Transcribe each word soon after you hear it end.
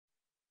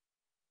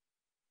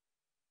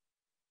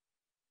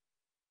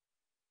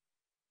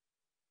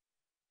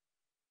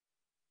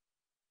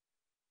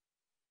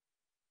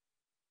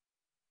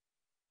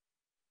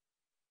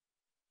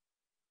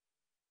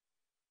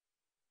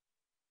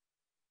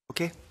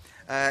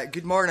Okay.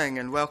 Good morning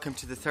and welcome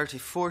to the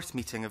 34th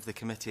meeting of the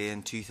committee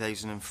in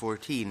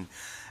 2014.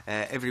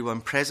 Everyone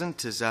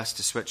present is asked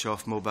to switch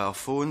off mobile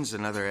phones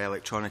and other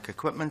electronic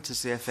equipment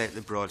as they affect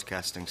the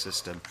broadcasting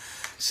system.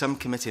 Some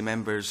committee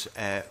members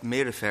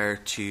may refer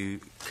to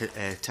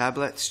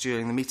tablets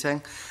during the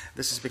meeting.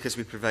 This is because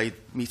we provide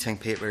meeting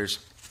papers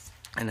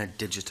in a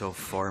digital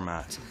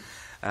format.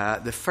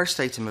 The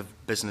first item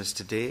of business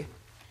today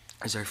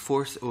is our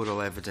fourth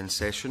oral evidence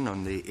session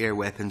on the Air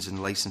Weapons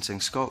and Licensing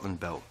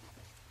Scotland Bill.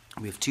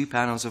 We have two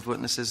panels of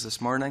witnesses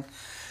this morning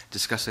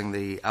discussing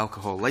the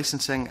alcohol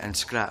licensing and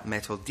scrap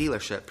metal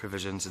dealership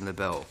provisions in the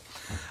bill.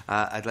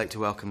 I'd like to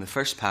welcome the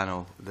first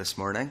panel this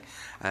morning,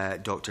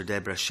 Dr.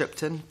 Deborah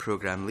Shipton,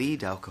 Programme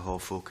Lead, Alcohol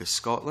Focus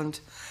Scotland,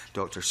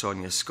 Dr.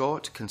 Sonya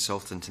Scott,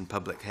 Consultant in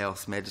Public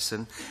Health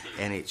Medicine,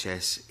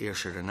 NHS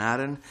Ayrshire and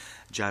Arran,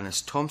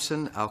 Janice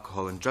Thomson,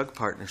 Alcohol and Drug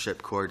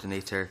Partnership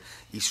Coordinator,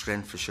 East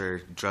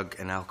Renfrewshire Drug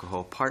and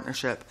Alcohol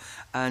Partnership,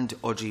 and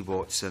Audrey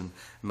Watson,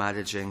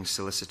 Managing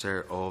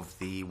Solicitor of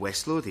the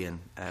West Lothian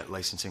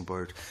Licensing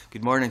Board.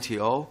 Good morning to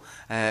you all.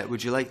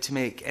 Would you like to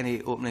make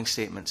any opening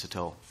statements at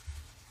all?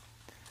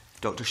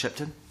 Dr.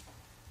 Shipton?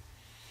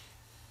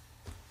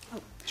 Do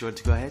you want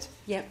to go ahead?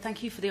 Yeah,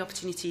 thank you for the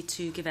opportunity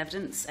to give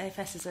evidence.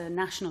 AFS is a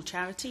national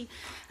charity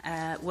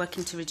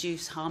working to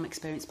reduce harm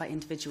experienced by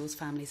individuals,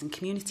 families and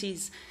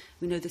communities.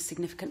 We know there's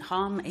significant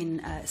harm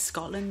in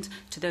Scotland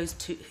to those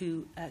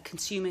who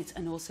consume it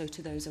and also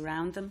to those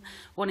around them.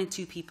 1 in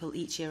 2 people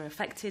each year are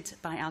affected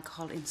by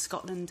alcohol in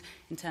Scotland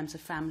in terms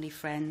of family,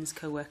 friends,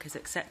 co-workers,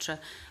 etc.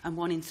 And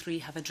 1 in 3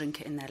 have a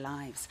drinker in their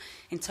lives.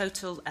 In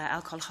total,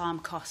 alcohol harm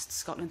costs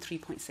Scotland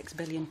 £3.6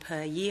 billion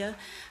per year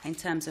in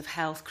terms of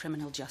health,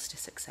 criminal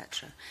justice,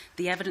 etc.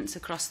 The evidence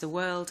across the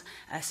world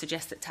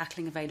suggests that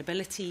tackling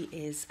availability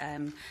is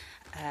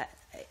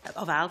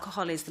of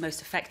alcohol is the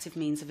most effective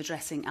means of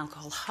addressing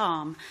alcohol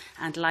harm,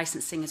 and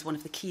licensing is one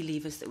of the key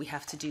levers that we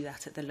have to do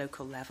that at the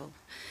local level.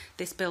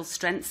 This bill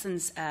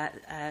strengthens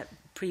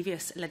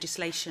previous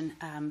legislation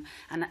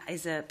and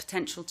is a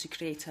potential to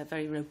create a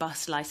very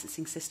robust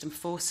licensing system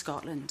for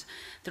Scotland.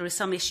 There are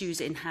some issues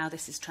in how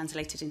this is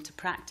translated into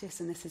practice,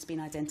 and this has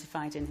been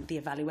identified in the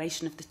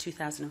evaluation of the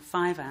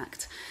 2005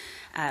 Act.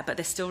 But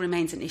there still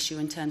remains an issue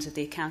in terms of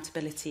the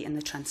accountability and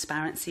the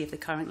transparency of the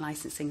current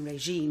licensing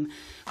regime,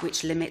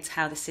 which limits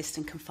how the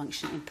system can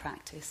function in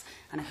practice.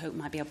 And I hope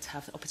might be able to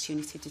have the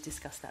opportunity to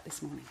discuss that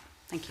this morning.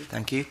 Thank you.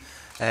 Thank you.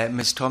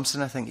 Ms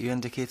Thomson, I think you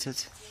indicated.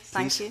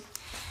 Thank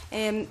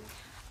you.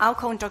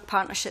 Alcohol and drug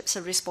partnerships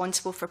are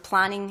responsible for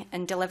planning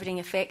and delivering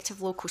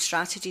effective local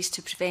strategies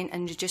to prevent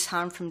and reduce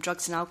harm from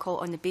drugs and alcohol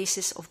on the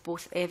basis of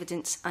both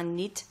evidence and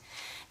need.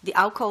 The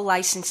alcohol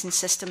licensing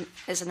system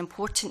is an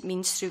important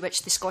means through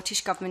which the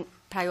Scottish Government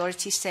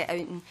priorities set out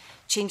in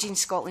changing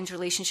Scotland's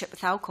relationship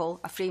with alcohol,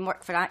 a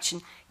framework for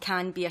action,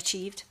 can be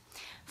achieved.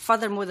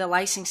 Furthermore, the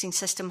licensing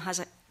system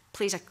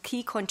plays a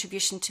key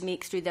contribution to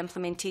make through the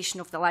implementation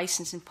of the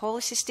licensing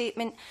policy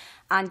statement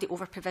and the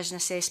over-provision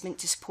assessment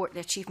to support the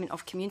achievement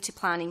of community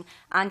planning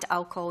and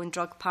alcohol and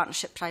drug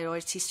partnership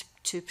priorities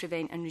to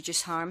prevent and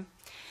reduce harm.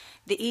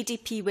 The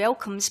ADP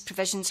welcomes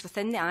provisions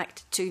within the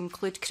Act to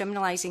include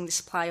criminalising the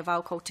supply of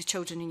alcohol to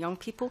children and young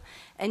people,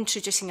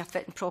 introducing a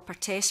fit and proper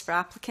test for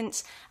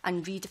applicants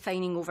and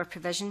redefining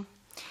over-provision.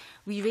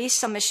 We raised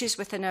some issues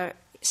within our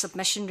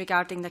submission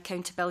regarding the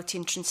accountability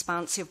and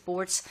transparency of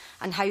boards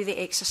and how they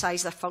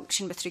exercise their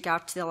function with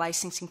regard to the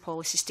licensing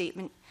policy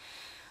statement.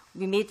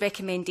 We made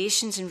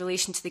recommendations in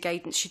relation to the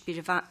guidance should be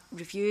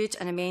reviewed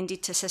and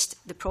amended to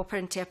assist the proper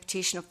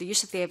interpretation of the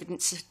use of the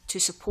evidence to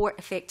support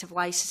effective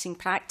licensing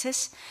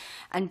practice,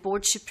 and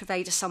boards should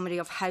provide a summary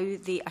of how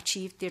they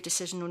achieved their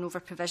decision on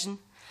over-provision.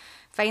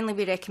 Finally,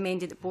 we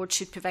recommended that boards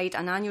should provide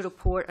an annual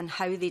report on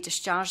how they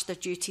discharged their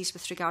duties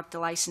with regard to the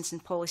licensing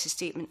policy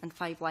statement and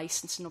 5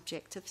 licensing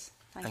objectives.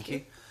 Thank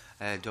you.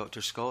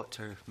 Dr. Scott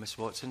or Ms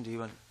Watson, do you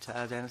want to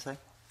add anything?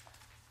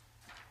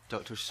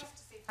 Dr.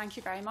 Thank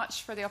you very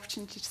much for the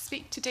opportunity to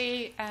speak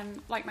today.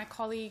 Like my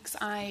colleagues,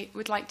 I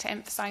would like to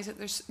emphasise that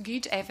there's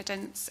good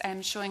evidence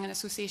showing an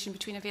association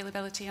between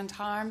availability and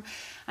harm,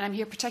 and I'm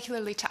here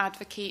particularly to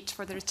advocate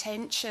for the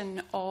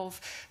retention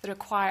of the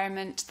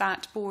requirement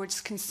that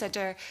boards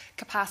consider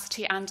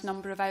capacity and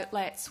number of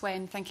outlets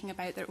when thinking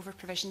about their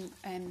over-provision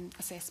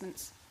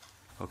assessments.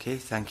 Okay,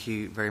 thank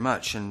you very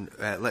much. And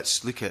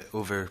let's look at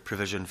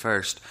over-provision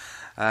first.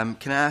 Can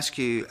I ask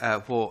you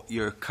what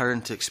your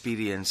current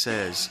experience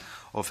is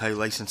of how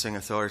licensing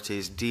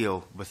authorities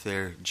deal with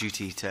their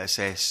duty to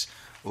assess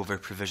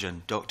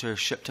over-provision? Dr.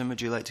 Shipton,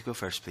 would you like to go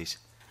first, please?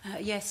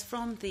 Yes,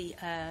 from the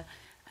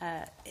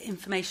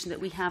information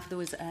that we have, there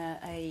was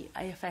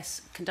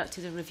AFS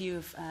conducted a review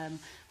of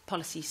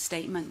policy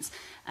statements,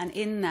 and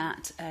in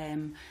that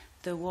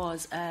there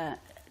was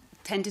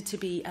tended to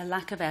be a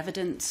lack of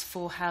evidence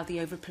for how the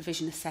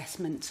over-provision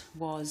assessment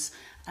was,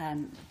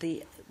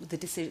 the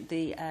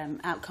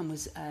outcome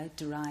was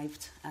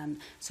derived.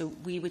 So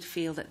we would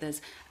feel that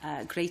there's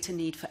greater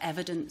need for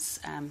evidence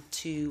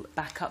to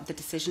back up the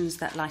decisions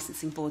that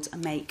licensing boards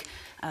make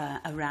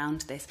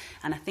around this.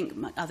 And I think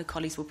my other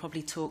colleagues will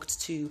probably talk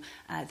to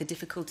the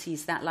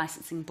difficulties that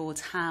licensing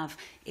boards have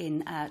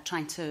in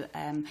trying to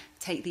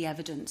take the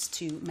evidence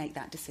to make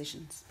that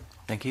decisions.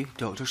 Thank you.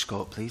 Dr.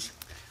 Scott, please.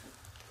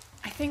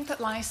 I think that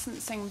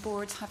licensing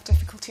boards have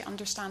difficulty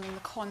understanding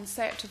the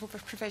concept of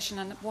over-provision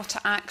and what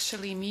it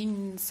actually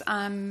means.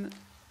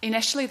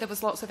 Initially, there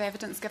was lots of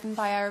evidence given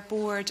by our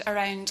board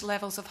around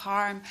levels of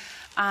harm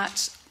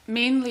at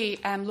mainly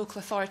local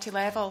authority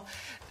level.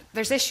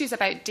 There's issues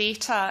about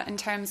data in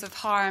terms of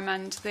harm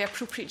and the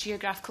appropriate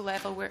geographical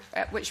level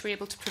at which we're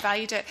able to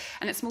provide it,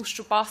 and it's most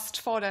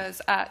robust for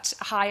us at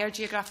higher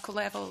geographical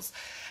levels.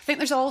 I think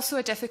there's also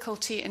a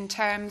difficulty in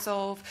terms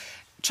of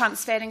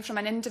transferring from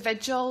an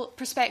individual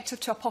perspective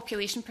to a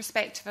population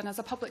perspective, and as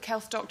a public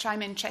health doctor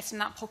I'm interested in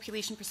that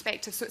population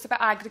perspective, so it's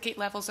about aggregate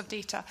levels of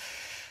data.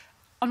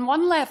 On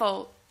one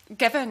level,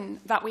 given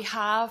that we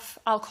have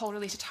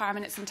alcohol-related harm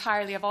and it's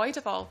entirely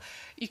avoidable,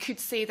 you could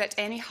say that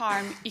any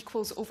harm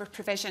equals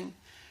over-provision.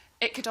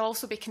 It could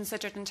also be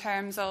considered in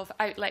terms of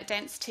outlet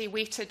density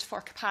weighted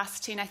for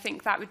capacity, and I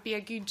think that would be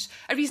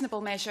a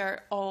reasonable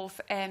measure of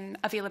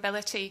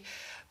availability.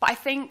 But I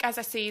think, as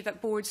I say,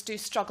 that boards do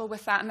struggle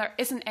with that, and there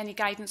isn't any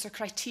guidance or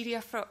criteria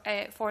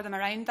for them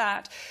around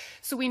that.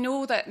 So we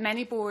know that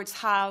many boards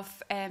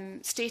have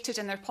stated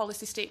in their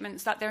policy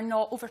statements that they're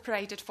not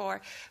over-provided for,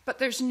 but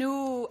there's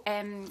no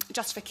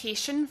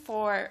justification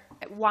for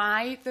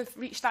why they've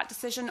reached that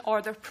decision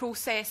or their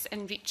process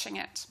in reaching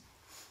it.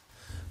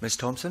 Ms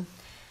Thomson?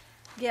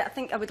 Yeah, I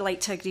think I would like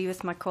to agree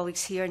with my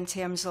colleagues here in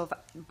terms of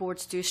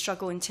boards do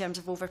struggle in terms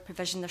of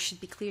over-provision. There should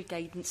be clear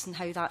guidance on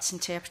how that's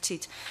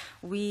interpreted.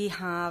 We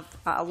have,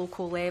 at a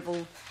local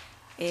level,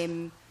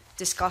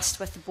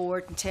 discussed with the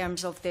board in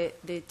terms of the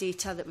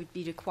data that would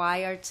be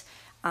required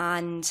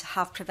and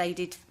have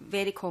provided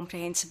very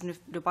comprehensive and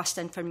robust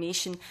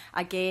information.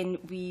 Again,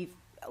 we've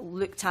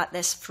looked at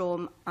this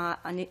from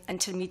an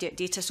intermediate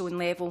data zone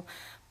level,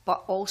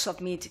 but also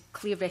have made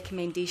clear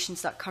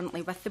recommendations that are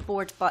currently with the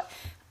board. But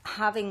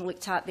having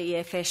looked at the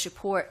EFS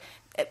report,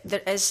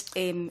 there is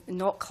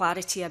not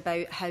clarity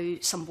about how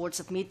some boards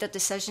have made their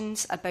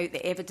decisions, about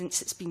the evidence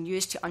that's been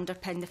used to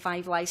underpin the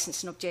 5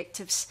 licensing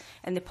objectives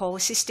in the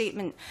policy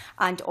statement,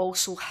 and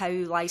also how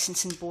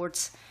licensing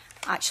boards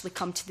actually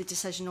come to the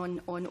decision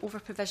on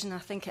over-provision. I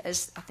think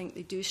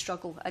they do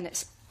struggle, and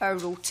it's our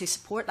role to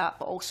support that,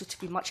 but also to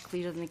be much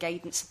clearer in the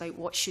guidance about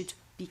what should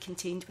be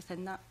contained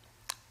within that.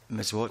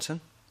 Ms Watson?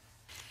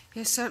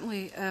 Yes,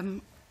 certainly.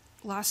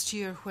 Last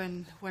year,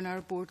 when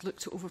our board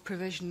looked at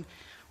over-provision,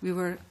 we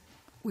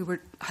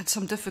had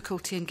some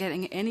difficulty in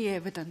getting any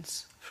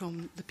evidence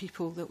from the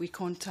people that we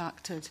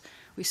contacted.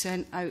 We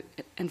sent out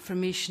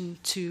information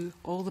to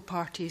all the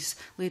parties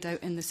laid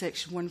out in the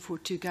Section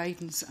 142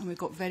 guidance, and we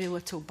got very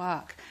little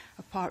back,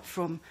 apart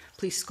from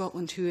Police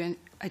Scotland, who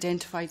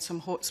identified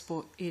some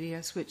hotspot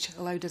areas, which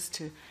allowed us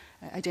to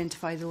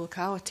identify the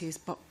localities.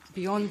 But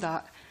beyond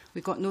that,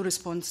 we got no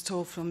response at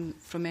all from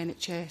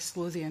NHS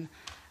Lothian,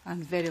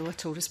 and very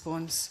little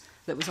response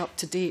that was up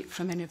to date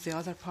from any of the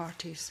other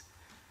parties.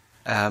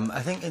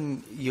 I think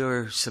in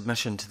your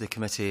submission to the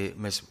committee,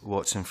 Ms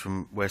Watson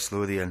from West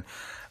Lothian,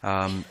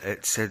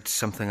 it said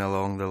something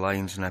along the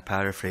lines, and I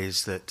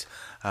paraphrase, that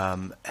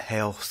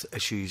health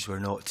issues were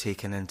not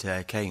taken into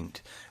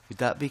account. Would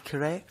that be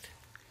correct?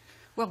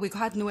 Well, we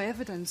had no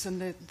evidence,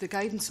 and the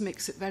guidance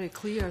makes it very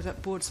clear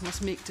that boards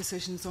must make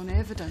decisions on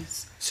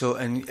evidence. So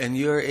in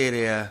your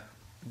area,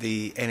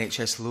 the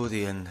NHS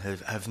Lothian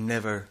have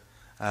never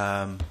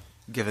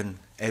given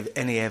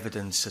any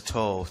evidence at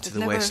all to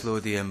the West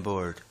Lothian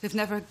board? They've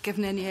never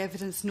given any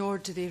evidence, nor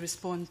do they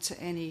respond to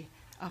any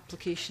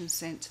applications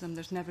sent to them.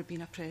 There's never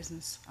been a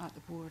presence at the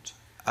board.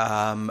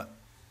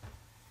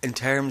 In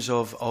terms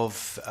of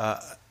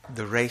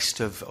the rest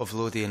of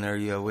Lothian, are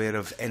you aware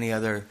of any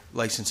other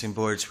licensing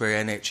boards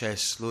where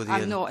NHS Lothian...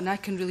 I'm not, and I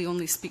can really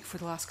only speak for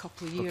the last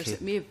couple of years. Okay.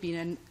 It may have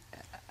been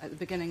at the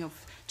beginning of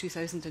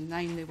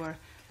 2009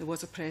 there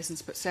was a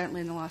presence, but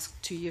certainly in the last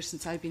 2 years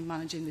since I've been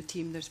managing the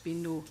team, there's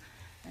been no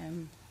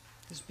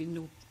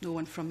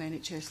one from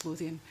NHS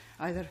Lothian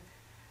either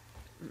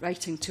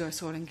writing to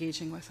us or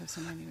engaging with us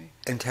in any way.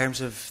 In terms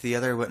of the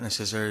other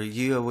witnesses, are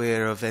you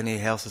aware of any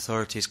health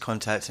authorities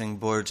contacting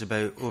boards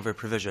about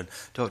over-provision?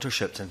 Dr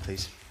Shipton,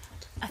 please.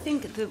 I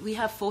think that we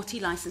have 40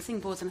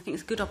 licensing boards, and I think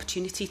it's a good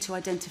opportunity to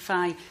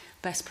identify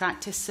best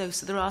practice. So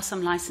there are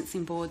some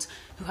licensing boards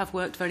who have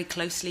worked very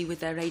closely with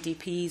their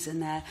ADPs and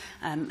their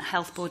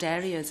health board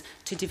areas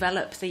to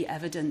develop the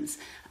evidence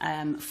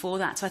for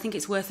that. So I think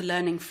it's worth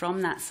learning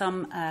from that.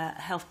 Some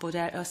health board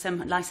or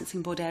some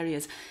licensing board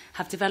areas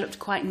have developed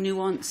quite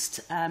nuanced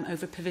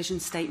over-provision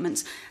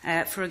statements.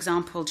 For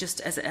example,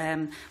 just as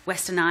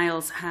Western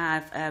Isles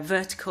have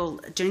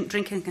vertical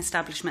drinking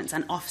establishments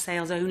and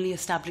off-sales only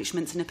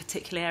establishments in a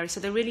particular area. So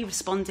they're really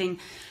responding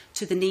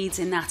to the needs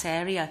in that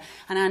area.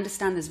 And I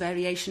understand there's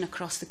variation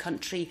across the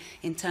country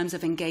in terms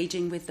of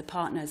engaging with the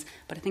partners,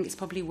 but I think it's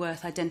probably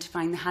worth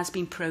identifying there has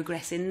been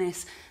progress in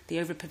this. The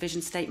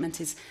over-provision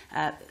statement is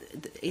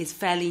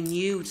fairly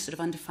new, sort of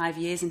under 5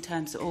 years in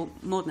terms, or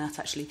more than that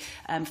actually,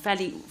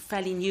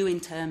 fairly new in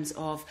terms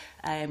of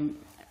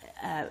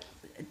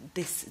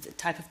this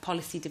type of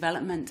policy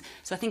development.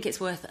 So I think it's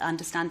worth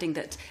understanding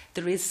that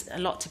there is a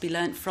lot to be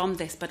learnt from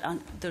this, but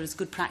there is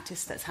good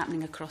practice that's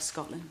happening across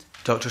Scotland.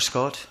 Dr.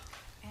 Scott?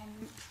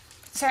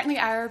 Certainly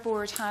our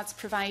board has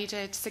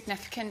provided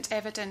significant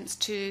evidence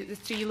to the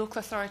 3 local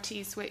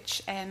authorities,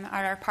 which are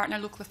our partner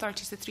local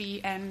authorities, the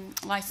 3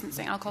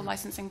 alcohol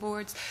licensing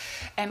boards.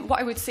 What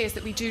I would say is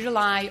that we do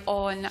rely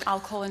on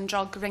alcohol and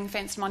drug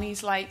ring-fenced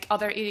monies like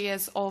other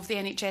areas of the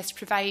NHS to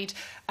provide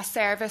a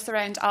service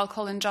around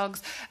alcohol and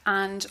drugs,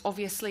 and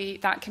obviously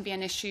that can be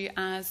an issue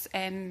as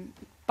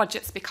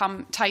budgets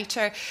become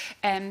tighter.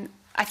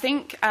 I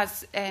think,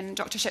 as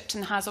Dr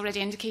Shipton has already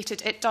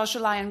indicated, it does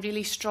rely on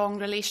really strong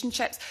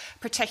relationships,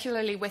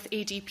 particularly with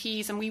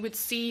ADPs, and we would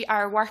see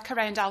our work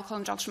around alcohol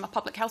and drugs from a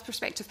public health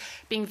perspective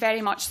being very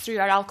much through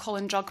our alcohol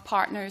and drug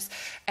partners,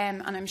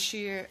 and I'm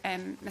sure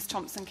Ms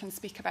Thomson can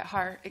speak about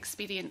her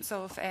experience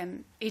of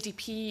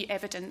ADP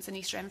evidence in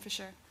East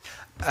Renfrewshire.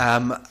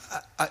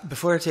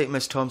 Before I take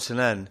Ms Thomson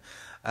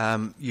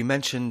in, you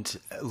mentioned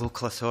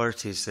local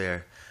authorities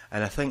there.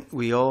 And I think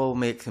we all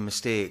make the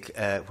mistake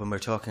when we're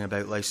talking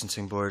about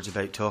licensing boards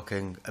about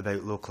talking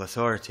about local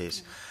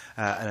authorities.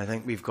 And I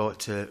think we've got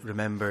to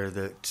remember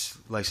that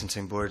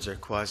licensing boards are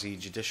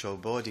quasi-judicial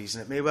bodies.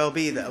 And it may well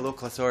be that a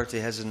local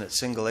authority has in its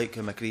single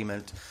outcome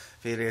agreement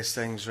various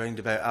things round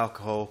about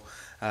alcohol,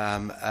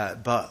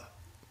 but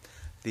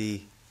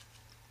the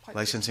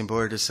licensing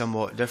board is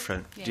somewhat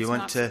different. Yes, do you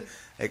want to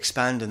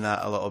expand on that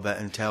a little bit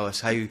and tell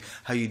us how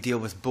you deal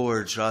with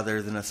boards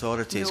rather than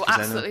authorities? No,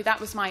 absolutely. That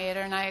was my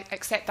error, and I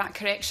accept that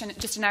correction.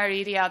 Just in our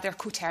area, they're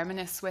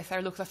coterminous with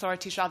our local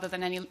authorities rather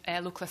than any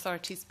local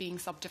authorities being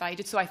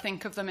subdivided. So I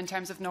think of them in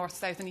terms of North,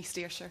 South and East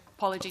Ayrshire.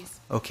 Apologies.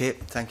 Okay,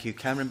 thank you.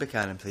 Cameron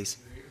Buchanan, please.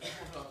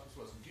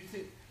 Do you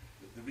think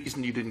that the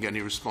reason you didn't get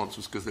any response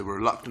was because they were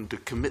reluctant to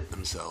commit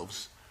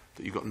themselves,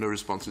 that you got no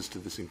responses to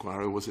this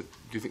inquiry? Or was it,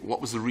 do you think, what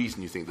was the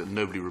reason you think that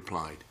nobody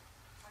replied?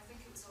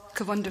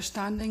 Of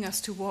understanding as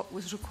to what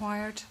was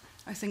required.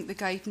 I think the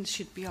guidance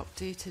should be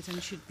updated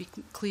and should be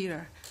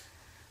clearer.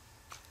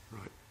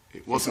 Right.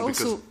 It wasn't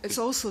it's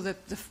also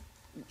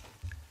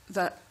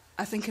that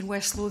I think in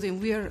West Lothian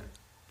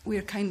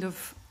we're kind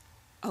of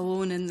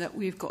alone in that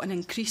we've got an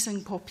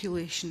increasing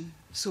population.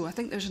 So I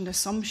think there's an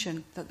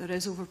assumption that there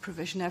is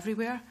over-provision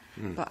everywhere,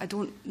 but I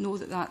don't know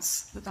that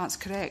that's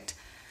correct.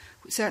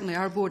 Certainly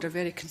our board are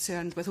very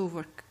concerned with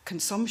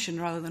over-consumption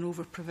rather than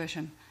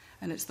over-provision,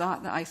 and it's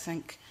that I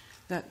think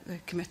that the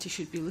committee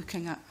should be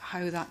looking at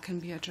how that can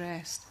be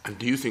addressed. And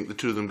do you think the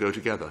two of them go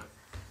together?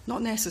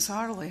 Not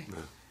necessarily,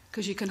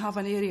 because you can have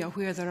an area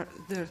where there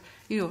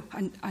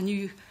a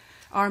new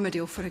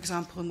Armadale, for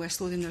example, in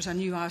West Lothian, there's a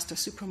new Asda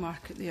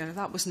supermarket there.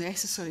 That was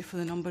necessary for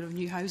the number of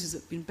new houses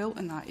that have been built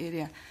in that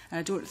area, and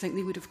I don't think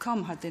they would have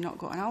come had they not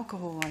got an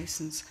alcohol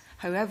licence.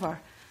 However,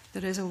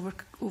 there is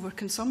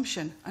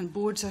overconsumption, and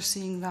boards are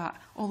seeing that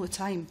all the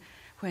time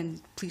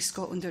when Police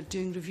Scotland are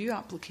doing review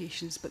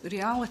applications. But the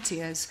reality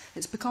is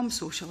it's become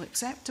socially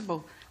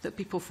acceptable that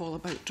people fall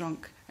about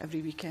drunk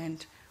every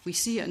weekend. We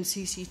see it in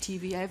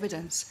CCTV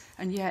evidence,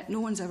 and yet no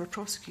one's ever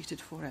prosecuted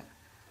for it.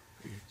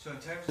 So in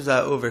terms of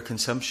that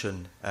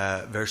overconsumption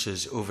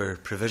versus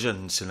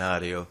over-provision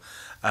scenario,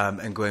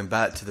 and going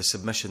back to the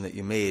submission that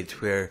you made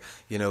where,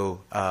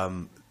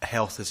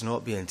 health is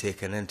not being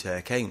taken into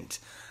account,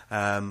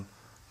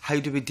 how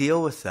do we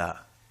deal with that?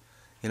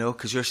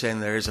 Because you're saying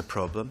there's a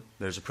problem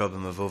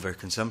of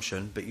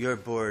overconsumption, but your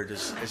board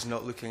is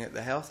not looking at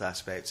the health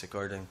aspects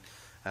according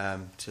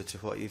to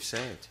what you've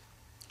said.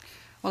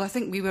 Well, I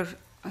think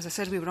as I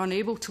said, we were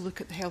unable to look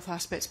at the health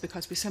aspects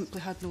because we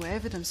simply had no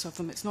evidence of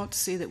them. It's not to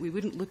say that we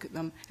wouldn't look at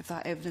them if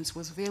that evidence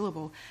was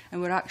available. And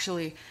we're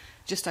actually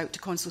just out to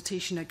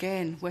consultation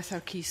again with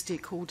our key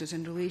stakeholders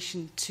in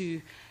relation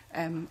to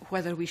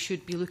whether we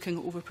should be looking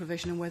at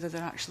over-provision and whether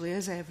there actually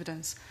is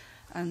evidence.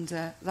 And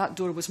that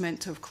door was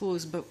meant to have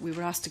closed, but we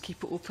were asked to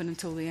keep it open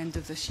until the end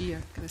of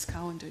this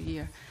calendar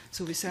year.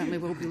 So we certainly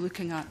will be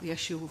looking at the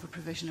issue of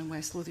over-provision in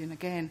West Lothian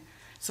again,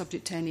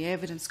 subject to any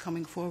evidence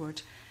coming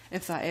forward.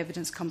 If that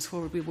evidence comes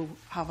forward, we will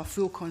have a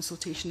full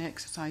consultation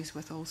exercise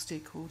with all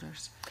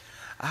stakeholders.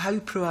 How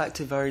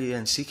proactive are you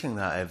in seeking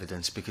that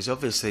evidence? Because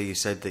obviously you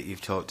said that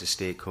you've talked to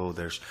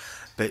stakeholders,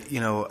 but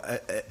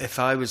if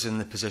I was in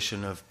the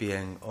position of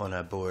being on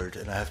a board,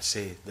 and I have to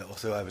say that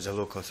although I was a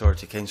local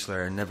authority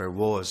councillor and never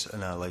was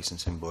on a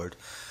licensing board,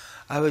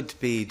 I would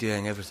be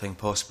doing everything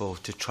possible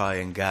to try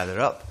and gather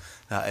up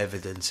that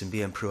evidence and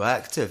being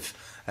proactive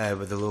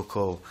with the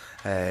local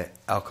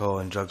alcohol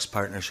and drugs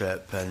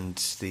partnership and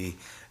the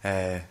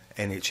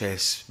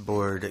NHS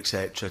board,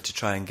 etc., to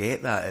try and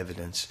get that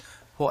evidence.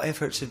 What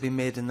efforts have been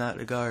made in that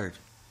regard?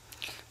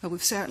 Well,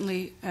 we've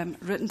certainly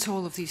written to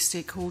all of these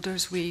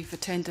stakeholders. We've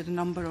attended a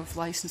number of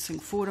licensing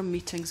forum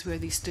meetings where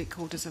these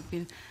stakeholders have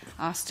been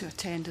asked to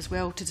attend as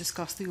well to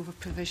discuss the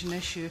over-provision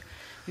issue.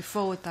 We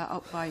followed that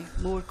up by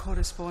more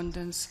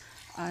correspondence,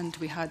 and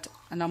we had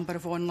a number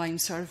of online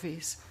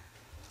surveys.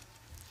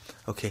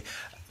 Okay.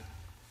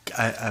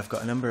 I've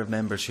got a number of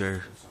members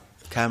here.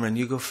 Cameron,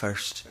 you go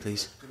first,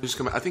 please.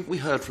 I think we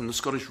heard from the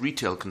Scottish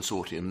Retail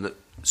Consortium that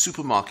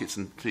supermarkets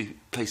and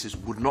places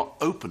would not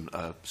open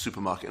a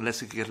supermarket unless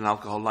they could get an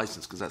alcohol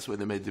licence, because that's where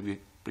they made the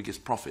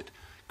biggest profit.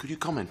 Could you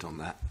comment on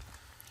that?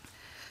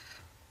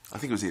 I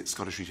think it was the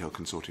Scottish Retail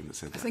Consortium that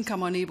said that. I think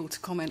I'm unable to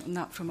comment on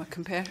that from a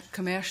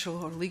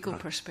commercial or legal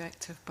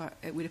perspective, but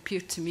it would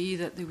appear to me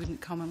that they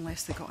wouldn't come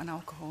unless they got an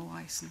alcohol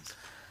licence.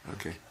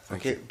 Okay,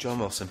 okay. John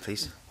Wilson,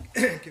 please.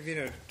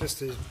 Just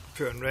to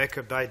put on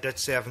record, I did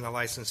serve on the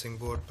licensing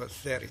board, but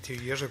 32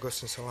 years ago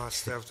since I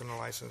last served on the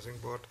licensing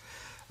board.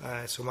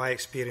 So my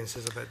experience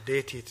is a bit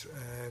dated.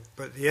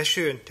 But the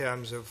issue in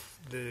terms of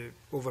the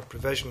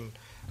over-provision,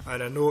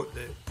 and I note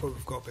that what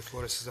we've got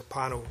before us is a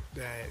panel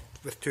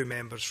with 2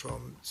 members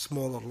from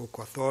smaller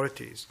local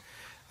authorities.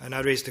 And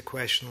I raised the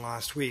question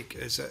last week,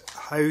 is that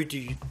how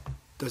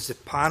does the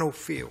panel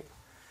feel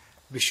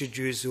we should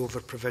use the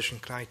over-provision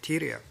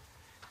criteria?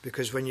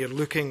 Because when you're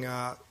looking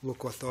at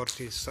local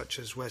authorities such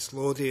as West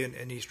Lothian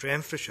and East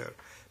Renfrewshire,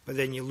 but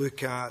then you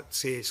look at,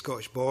 say,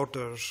 Scottish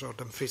Borders or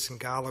Dumfries and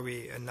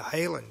Galloway and the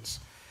Highlands,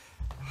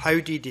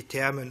 how do you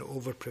determine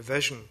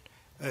over-provision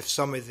if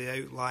some of the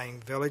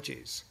outlying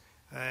villages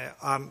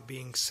aren't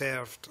being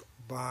served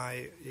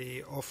by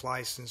a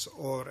off-licence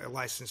or a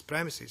licensed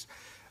premises?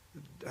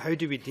 How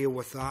do we deal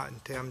with that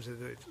in terms of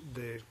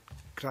the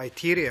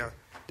criteria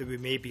that we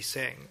may be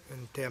setting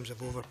in terms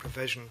of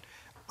over-provision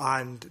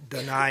and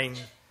denying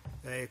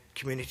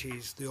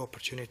communities the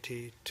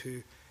opportunity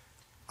to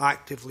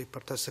actively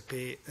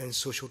participate in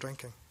social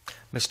drinking?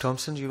 Ms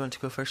Thomson, do you want to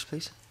go first,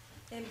 please?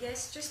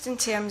 Yes, just in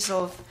terms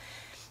of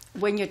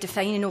when you're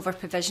defining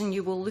over-provision,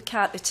 you will look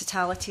at the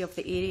totality of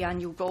the area,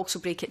 and you'll also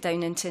break it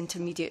down into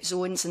intermediate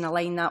zones and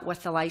align that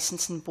with the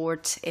licensing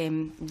board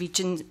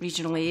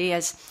regional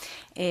areas.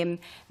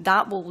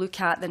 That will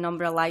look at the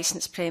number of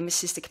licensed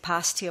premises, the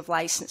capacity of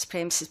licensed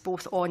premises,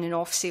 both on and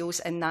off sales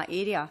in that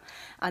area.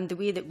 And the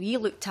way that we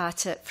looked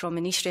at it from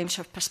an East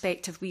Renfrewshire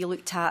perspective, we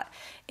looked at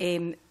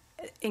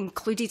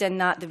included in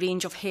that the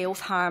range of health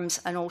harms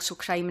and also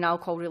crime and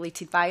alcohol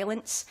related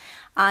violence,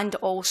 and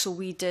also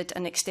we did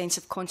an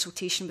extensive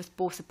consultation with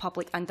both the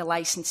public and the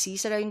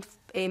licensees around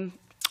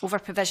over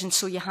provision,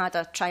 so you had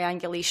a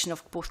triangulation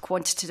of both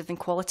quantitative and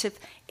qualitative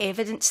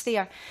evidence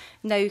there.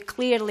 Now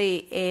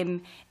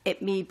clearly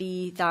it may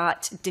be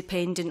that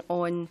depending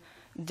on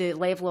the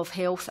level of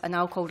health and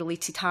alcohol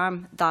related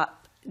harm that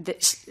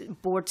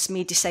boards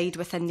may decide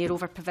within their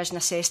over-provision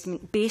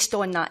assessment based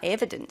on that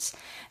evidence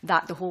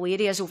that the whole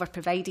area is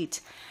over-provided.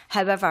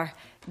 However,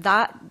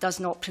 that does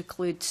not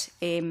preclude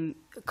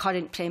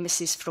current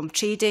premises from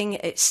trading.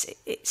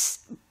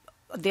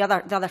 The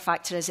other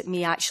factor is it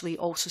may actually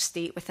also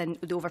state within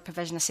the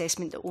over-provision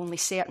assessment that only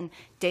certain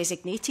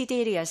designated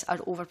areas are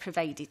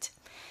over-provided.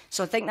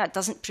 So I think that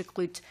doesn't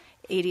preclude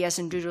areas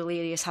and rural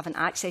areas having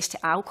access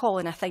to alcohol,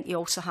 and I think you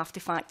also have to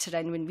factor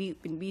in when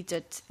we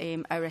did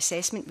our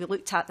assessment, we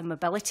looked at the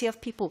mobility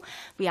of people.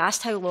 We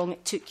asked how long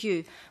it took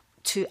you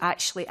to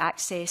actually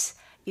access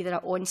either an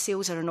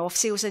on-sales or an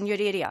off-sales in your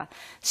area,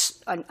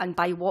 and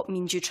by what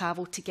means you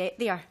travelled to get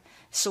there.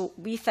 So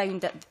we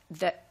found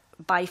that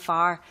by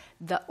far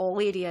that all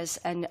areas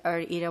in our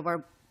area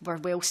were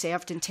well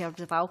served in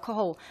terms of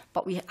alcohol,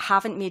 but we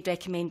haven't made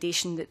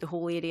recommendation that the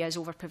whole area is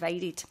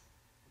over-provided.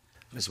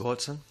 Ms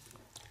Watson?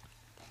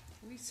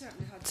 We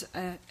certainly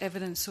had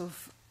evidence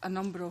of a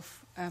number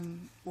of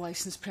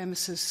licensed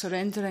premises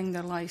surrendering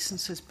their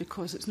licences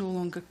because it's no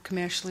longer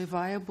commercially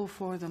viable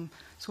for them.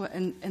 So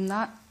in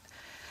that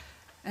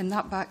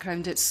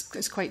background,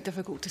 it's quite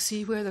difficult to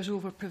see where there's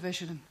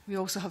over-provision. We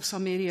also have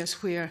some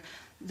areas where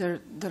they're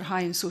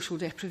high in social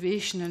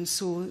deprivation, and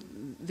so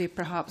they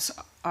perhaps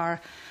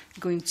are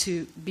going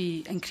to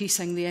be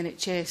increasing the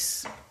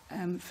NHS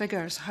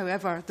figures.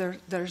 However,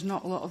 there's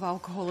not a lot of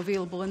alcohol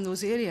available in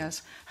those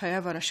areas.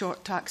 However, a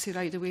short taxi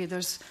ride away,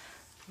 there's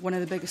one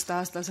of the biggest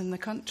Asdas in the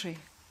country.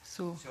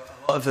 So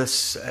a lot of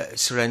this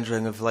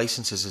surrendering of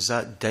licences, is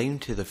that down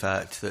to the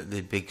fact that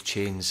the big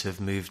chains have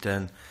moved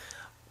in?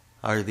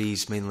 Are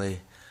these mainly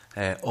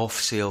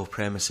off-sale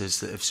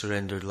premises that have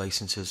surrendered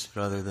licences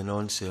rather than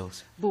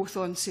on-sales? Both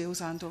on-sales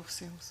and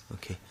off-sales.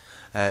 Okay.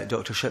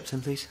 Dr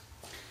Shipton, please.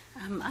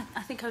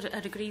 I think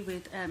I'd agree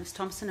with Ms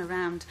Thomson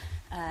around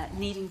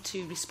needing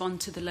to respond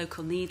to the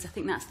local needs. I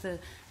think that's the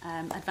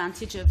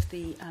advantage of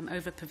the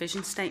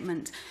over-provision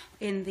statement.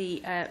 In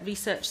the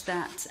research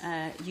that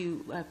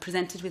you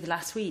presented with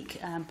last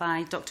week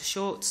by Dr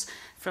Shorts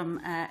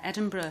from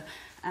Edinburgh,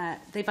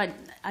 they've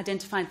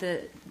identified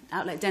the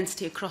outlet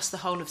density across the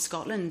whole of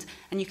Scotland,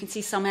 and you can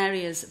see some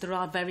areas, there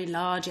are very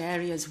large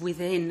areas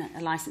within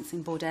a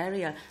licensing board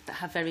area that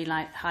have very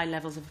high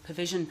levels of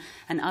provision,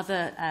 and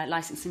other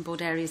licensing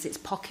board areas, it's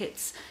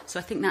pockets. So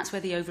I think that's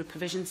where the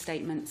over-provision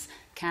statements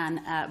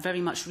can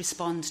very much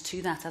respond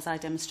to that, as I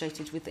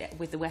demonstrated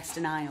with the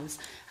Western Isles,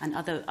 and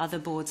other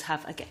boards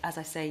have, as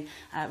I say,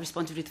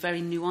 responded with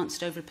very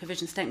nuanced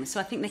over-provision statements. So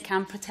I think they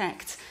can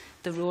protect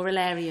the rural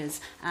areas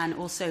and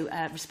also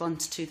respond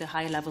to the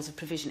higher levels of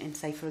provision in,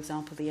 say, for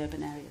example, the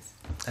urban areas.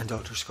 And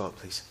Dr. Scott,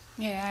 please.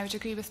 Yeah, I would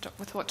agree with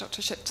what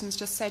Dr. Shipton's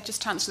just said.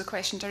 Just to answer the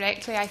question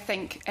directly, I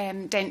think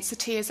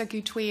density is a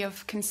good way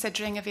of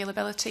considering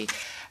availability,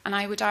 and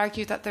I would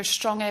argue that there's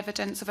strong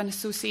evidence of an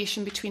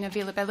association between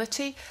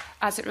availability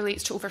as it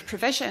relates to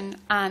over-provision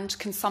and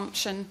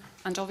consumption,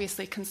 and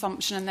obviously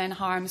consumption and then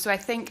harm. So I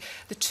think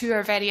the two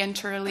are very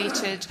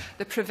interrelated,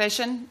 the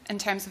provision in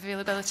terms of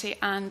availability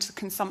and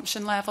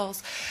consumption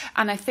levels.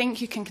 And I think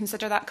you can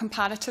consider that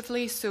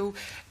comparatively. So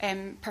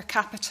per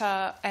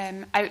capita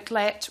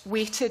outlet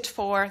weighted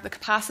for the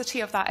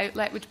capacity of that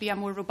outlet would be a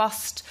more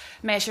robust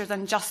measure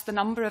than just the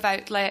number of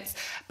outlets.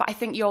 But I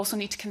think you also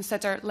need to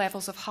consider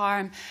levels of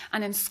harm.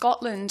 And in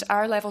Scotland,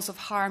 our levels of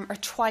harm are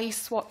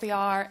twice what they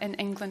are in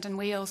England and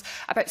Wales.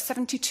 About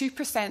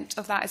 72%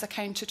 of that is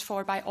accounted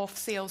for by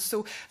off-sales.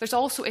 So there's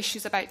also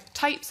issues about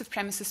types of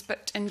premises,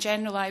 but in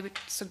general I would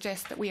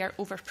suggest that we are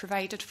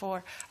over-provided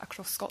for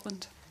across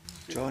Scotland.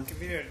 John?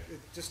 Convener,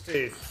 just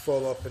to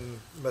follow up on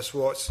Ms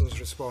Watson's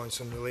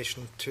response in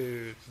relation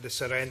to the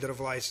surrender of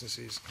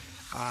licences,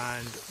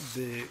 and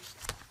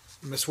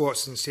Ms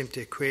Watson seemed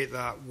to equate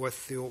that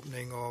with the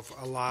opening of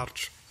a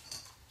large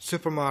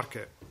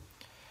supermarket.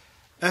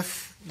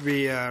 If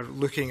we are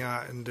looking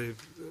at, and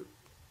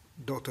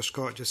Dr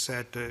Scott just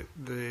said,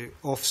 the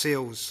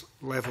off-sales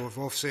level of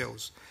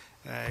off-sales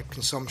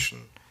consumption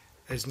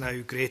is now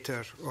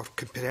greater, or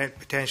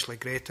potentially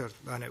greater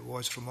than it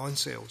was from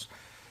on-sales,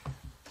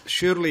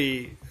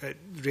 surely it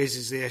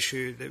raises the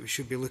issue that we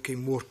should be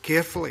looking more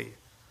carefully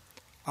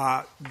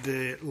at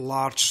the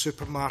large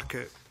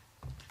supermarket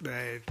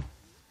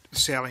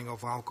selling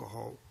of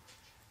alcohol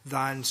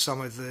than some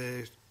of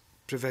the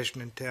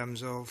provision in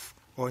terms of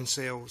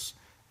on-sales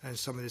and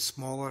some of the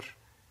smaller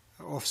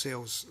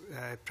off-sales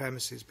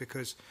premises.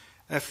 Because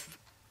if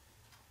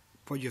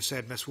what you've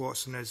said, Ms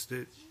Watson, is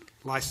that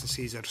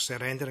licensees are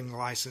surrendering the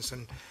licence,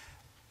 and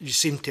you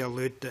seem to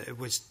allude that it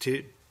was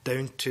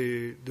down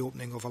to the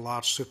opening of a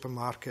large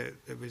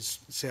supermarket that was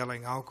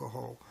selling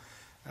alcohol,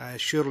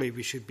 surely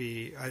we should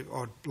be,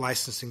 or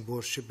licensing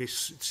boards should be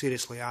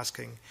seriously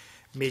asking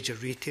major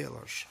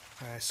retailers,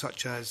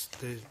 such as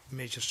the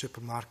major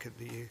supermarket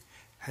that you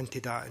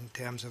hinted at in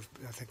terms of,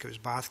 I think it was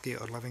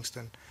Bathgate or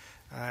Livingston.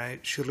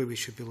 Surely we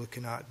should be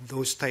looking at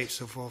those types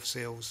of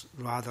off-sales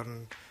rather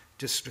than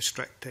just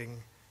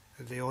restricting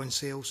the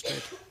on-sales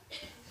bid.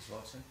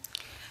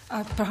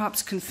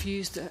 Perhaps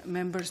confused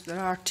members. There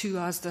are two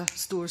Asda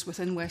stores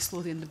within West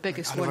Lothian. The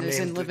biggest one is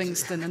in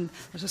Livingston, and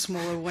there's a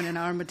smaller one in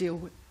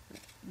Armadale,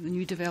 the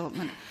new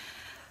development.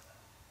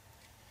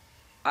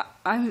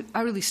 I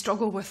really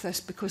struggle with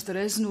this because there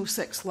is no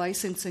sixth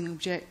licensing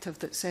objective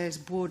that says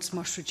boards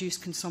must reduce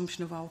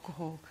consumption of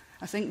alcohol.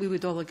 I think we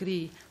would all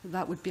agree that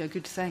that would be a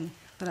good thing,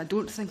 but I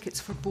don't think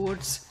it's for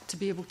boards to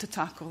be able to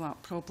tackle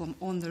that problem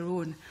on their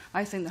own.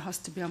 I think there has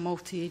to be a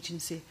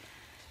multi-agency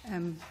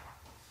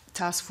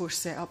task force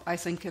set up. I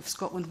think if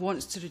Scotland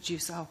wants to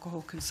reduce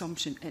alcohol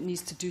consumption, it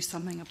needs to do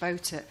something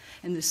about it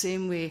in the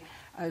same way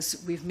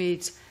as we've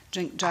made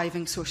drink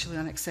driving socially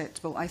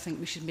unacceptable. I think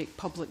we should make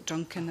public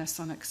drunkenness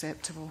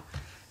unacceptable,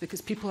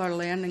 because people are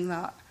learning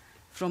that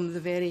from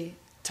the very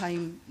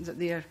time that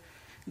they're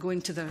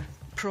going to their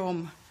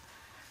prom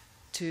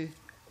to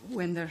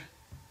when they're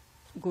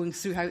going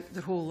throughout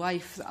their whole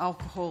life, that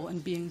alcohol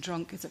and being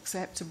drunk is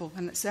acceptable.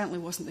 And it certainly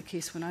wasn't the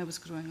case when I was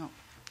growing up.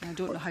 And I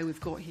don't know how we've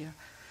got here.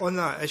 On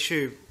that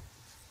issue,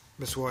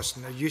 Ms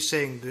Watson, are you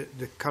saying that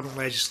the current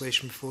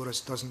legislation before us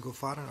doesn't go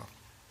far enough?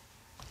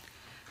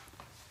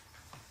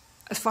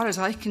 As far as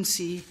I can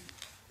see,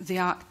 the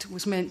Act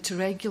was meant to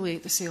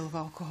regulate the sale of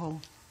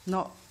alcohol,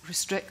 not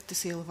restrict the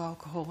sale of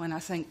alcohol. And I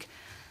think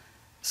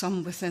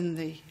some within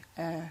the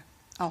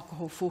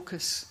alcohol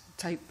focus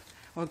type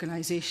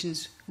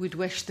organisations would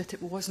wish that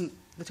it wasn't,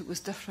 that it was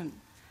different.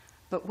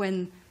 But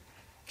when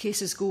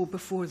cases go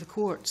before the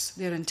courts,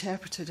 they're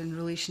interpreted in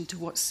relation to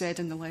what's said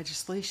in the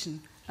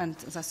legislation. And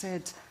as I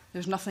said,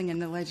 there's nothing in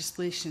the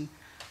legislation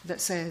that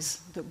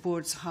says that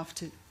boards have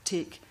to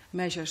take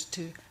measures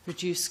to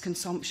reduce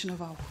consumption of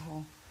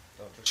alcohol.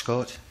 Dr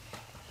Scott?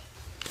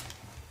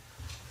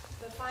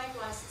 The 5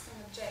 licensing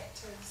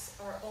objectives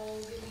are all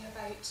really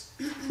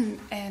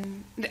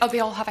about, they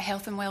all have a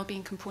health and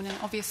wellbeing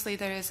component. Obviously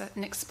there is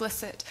an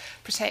explicit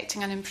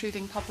protecting and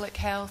improving public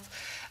health,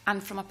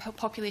 and from a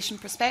population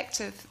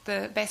perspective,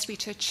 the best way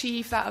to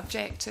achieve that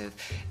objective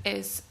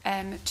is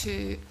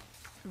to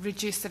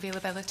reduce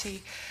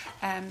availability.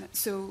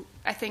 So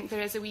I think there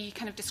is a wee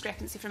kind of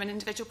discrepancy from an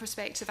individual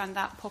perspective and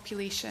that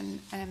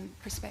population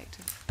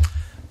perspective.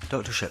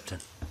 Dr Shipton.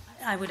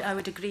 I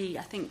would agree.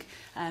 I think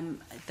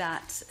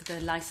that the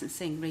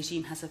licensing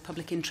regime has a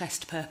public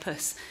interest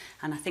purpose,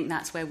 and I think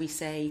that's where we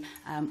say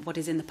what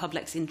is in the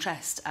public's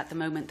interest. At the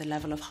moment, the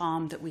level of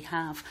harm that we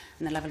have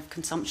and the level of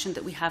consumption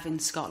that we have in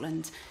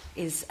Scotland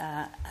is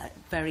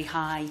very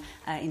high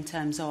in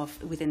terms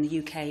of within the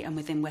UK and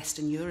within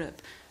Western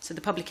Europe. So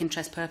the public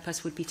interest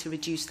purpose would be to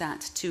reduce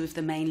that. Two of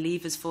the main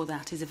levers for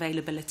that is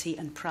availability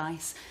and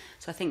price.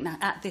 So I think that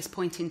at this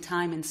point in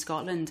time in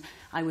Scotland,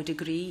 I would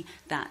agree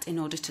that in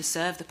order to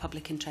serve the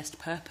public interest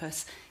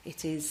purpose,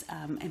 it is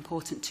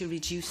important to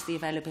reduce the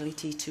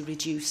availability, to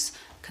reduce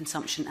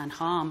consumption and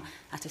harm.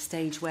 At a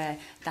stage where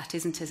that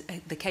isn't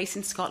the case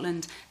in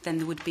Scotland, then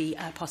there would be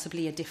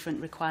possibly a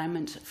different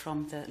requirement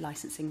from the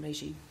licensing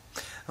regime.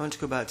 I want to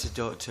go back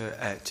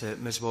to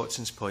Ms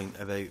Watson's point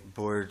about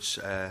boards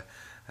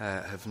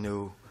have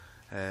no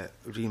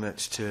remit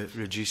to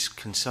reduce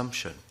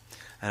consumption.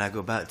 And I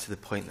go back to the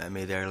point that I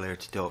made earlier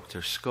to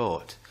Dr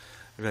Scott,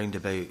 around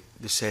about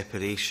the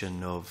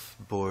separation of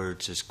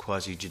boards as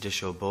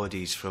quasi-judicial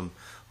bodies from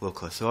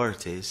local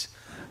authorities.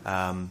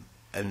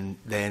 And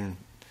then,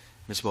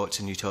 Ms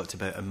Watson, you talked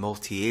about a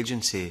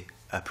multi-agency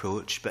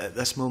approach, but at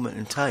this moment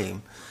in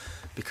time,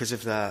 because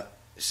of that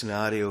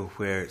scenario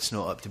where it's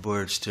not up to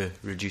boards to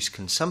reduce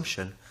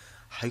consumption,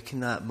 how can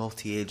that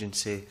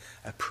multi-agency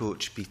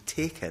approach be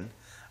taken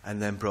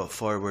and then brought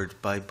forward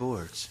by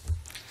boards?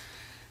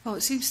 Well,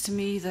 it seems to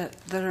me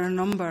that there are a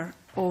number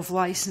of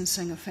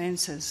licensing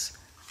offences,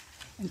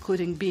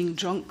 including being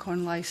drunk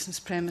on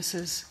licensed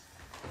premises,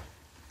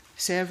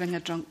 serving a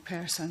drunk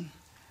person,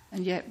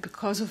 and yet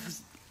because of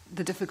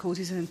the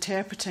difficulties in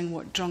interpreting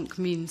what drunk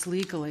means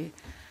legally,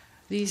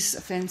 these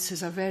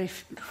offences are very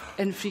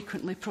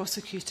infrequently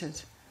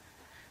prosecuted.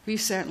 We've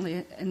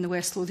certainly, in the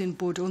West Lothian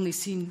Board, only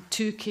seen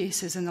 2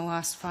 cases in the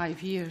last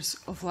 5 years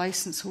of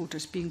licence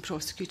holders being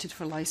prosecuted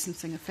for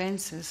licensing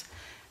offences.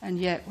 And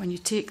yet, when you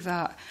take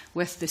that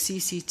with the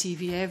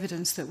CCTV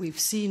evidence that we've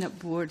seen at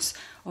boards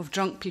of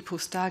drunk people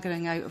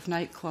staggering out of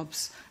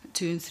nightclubs at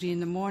 2 and 3 in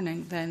the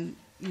morning, then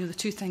the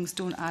two things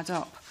don't add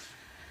up.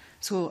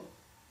 So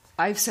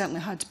I've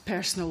certainly had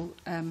personal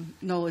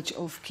knowledge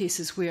of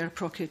cases where a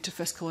procurator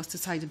fiscal has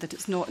decided that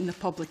it's not in the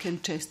public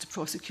interest to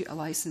prosecute a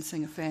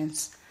licensing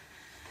offence.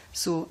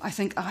 So I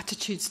think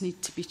attitudes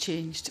need to be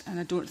changed, and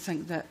I don't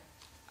think that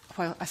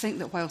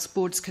whilst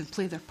boards can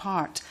play their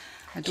part,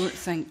 I don't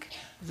think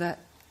that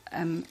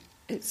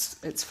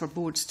it's for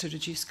boards to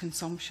reduce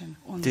consumption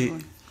on their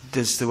own.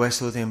 Does the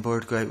West Lothian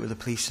Board go out with the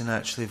police and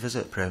actually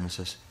visit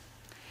premises?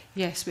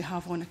 Yes, we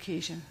have on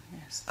occasion,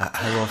 yes.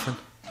 How often?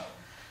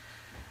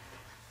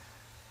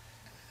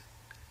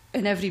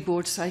 In every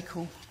board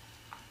cycle.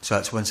 So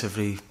that's once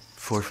every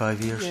 4 or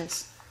 5 years?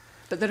 Yes.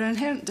 But there are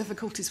inherent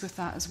difficulties with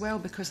that as well,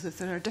 because if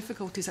there are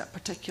difficulties at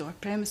particular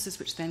premises,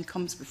 which then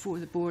comes before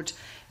the board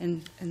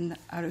in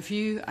a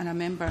review, and a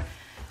member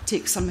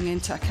takes something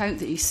into account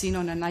that he's seen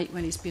on a night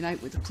when he's been out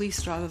with the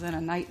police rather than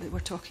a night that we're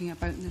talking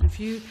about in the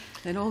review,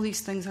 then all these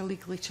things are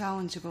legally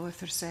challengeable if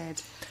they're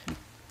said.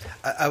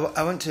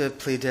 I want to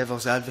play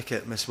devil's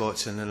advocate, Miss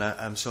Watson, and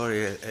I'm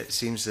sorry, it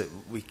seems that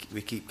we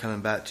keep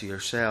coming back to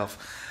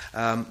yourself.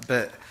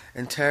 But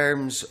in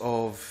terms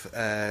of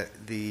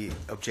the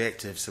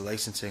objectives, the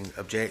licensing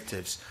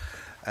objectives,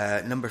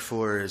 number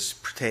 4 is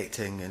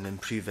protecting and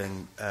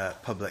improving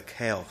public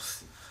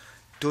health.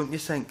 Don't you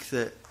think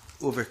that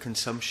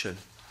overconsumption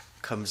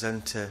comes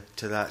into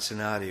that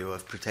scenario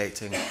of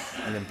protecting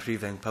and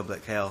improving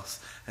public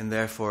health, and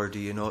therefore do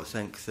you not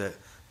think that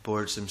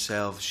boards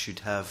themselves should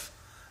have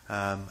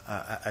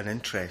an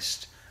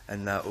interest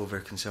in that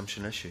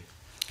overconsumption issue?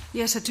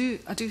 Yes, I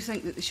do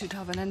think that they should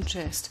have an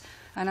interest,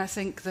 and I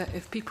think that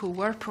if people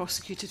were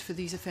prosecuted for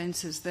these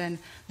offences, then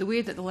the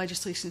way that the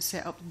legislation is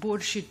set up,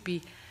 boards should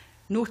be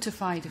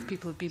notified if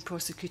people have been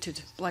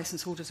prosecuted,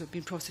 licence holders have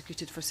been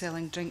prosecuted for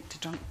selling drink to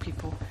drunk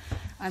people,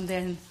 and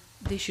then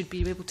they should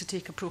be able to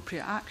take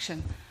appropriate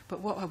action. But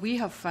what we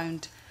have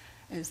found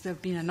is there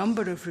have been a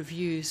number of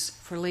reviews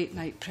for late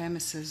night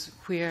premises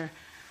where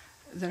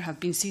there have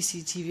been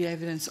CCTV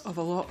evidence of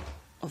a lot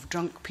of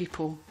drunk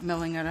people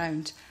milling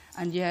around,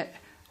 and yet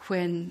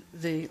when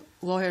the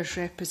lawyers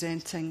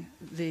representing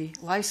the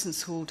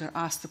licence holder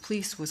asked the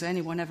police, was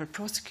anyone ever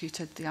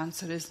prosecuted, the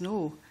answer is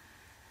no.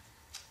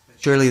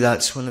 Surely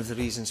that's one of the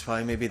reasons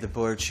why maybe the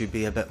board should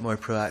be a bit more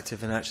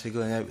proactive in actually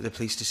going out with the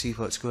police to see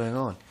what's going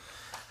on.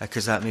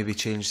 Because that maybe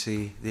changed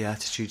the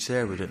attitudes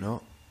there, would it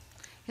not?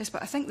 Yes,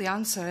 but I think the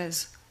answer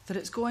is that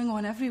it's going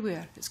on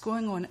everywhere. It's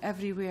going on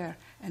everywhere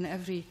in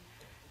every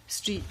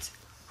street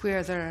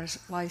where there are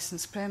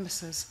licensed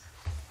premises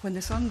when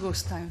the sun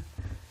goes down.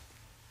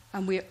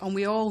 And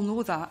we all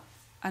know that,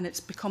 and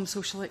it's become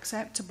socially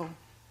acceptable.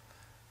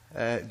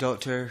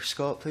 Dr.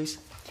 Scott, please.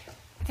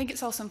 I think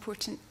it's also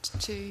important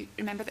to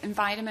remember that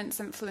environments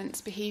influence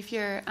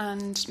behaviour,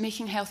 and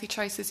making healthy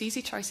choices,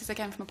 easy choices,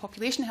 again from a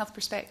population health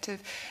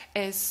perspective,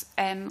 is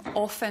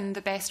often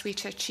the best way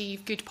to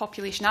achieve good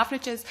population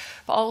averages,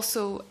 but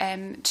also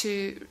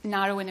to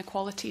narrow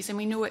inequalities. And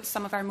we know it's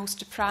some of our most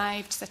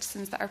deprived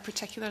citizens that are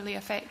particularly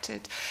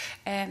affected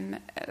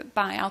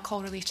by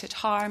alcohol-related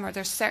harm, or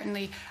there's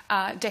certainly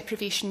a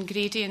deprivation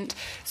gradient.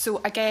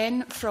 So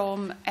again,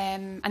 from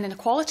an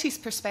inequalities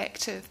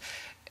perspective,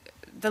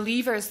 the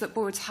levers that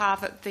boards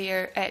have at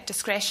their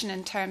discretion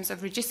in terms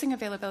of reducing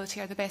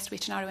availability are the best way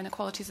to narrow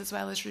inequalities, as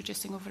well as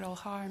reducing overall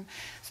harm.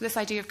 So this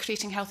idea of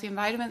creating healthy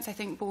environments, I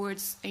think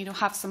boards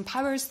have some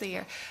powers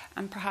there,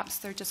 and perhaps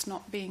they're just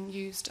not being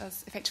used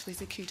as effectively as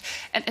they could.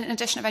 And in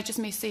addition, if I just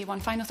may say one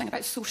final thing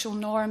about social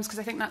norms, because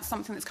I think that's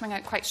something that's coming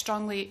out quite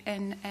strongly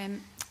in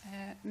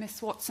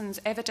Miss Watson's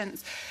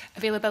evidence.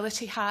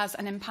 Availability has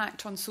an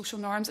impact on social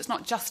norms. It's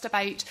not just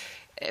about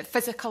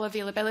physical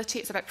availability,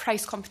 it's about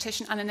price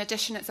competition, and in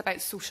addition it's about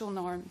social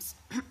norms.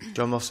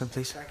 John Wilson,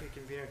 please. Thank you,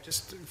 Convener.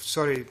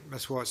 Sorry,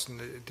 Miss Watson,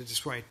 I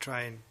just want to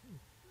try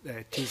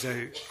and tease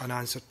out an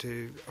answer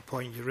to a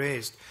point you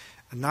raised,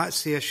 and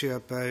that's the issue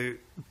about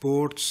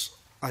boards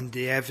and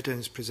the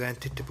evidence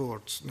presented to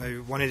boards.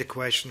 Now, one of the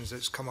questions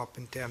that's come up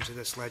in terms of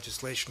this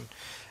legislation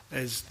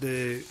is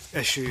the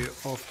issue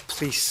of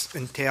police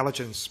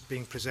intelligence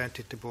being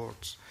presented to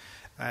boards.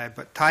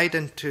 But tied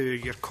into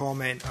your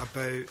comment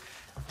about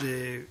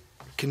the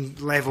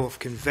level of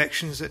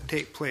convictions that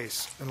take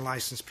place in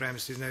licensed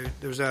premises. Now,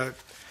 there was a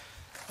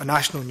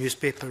national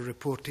newspaper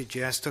reported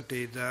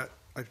yesterday that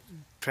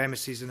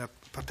premises in a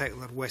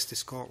particular West of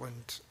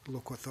Scotland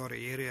local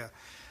authority area,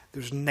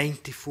 there's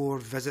 94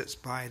 visits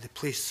by the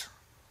police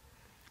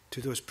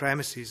to those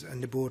premises,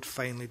 and the board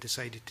finally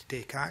decided to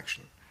take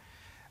action.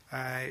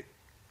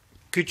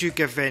 Could you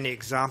give any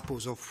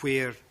examples of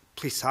where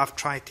police have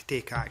tried to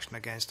take action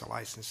against a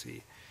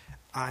licensee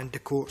and the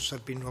courts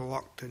have been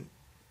reluctant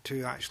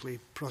to actually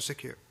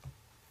prosecute?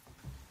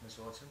 Ms.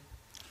 Watson?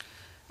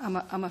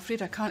 I'm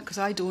afraid I can't, because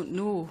I don't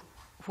know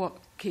what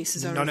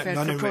cases are referred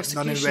for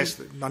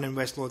prosecution. None in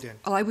West Lothian?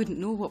 Well, I wouldn't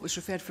know what was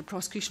referred for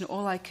prosecution.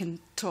 All I can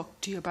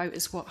talk to you about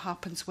is what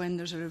happens when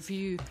there's a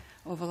review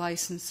of a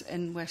licence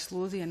in West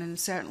Lothian, and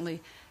certainly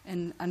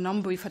in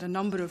we've had a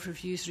number of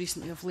reviews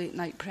recently of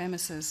late-night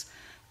premises,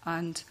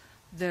 and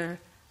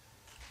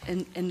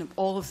in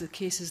all of the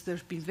cases there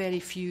have been very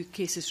few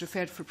cases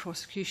referred for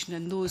prosecution,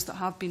 and those that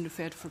have been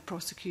referred for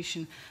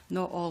prosecution,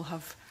 not all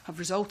have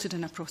resulted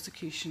in a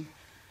prosecution.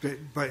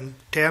 But in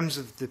terms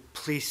of the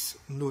police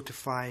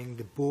notifying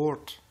the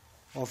board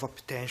of a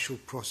potential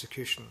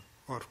prosecution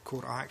or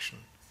court action,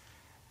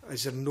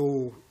 is there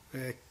no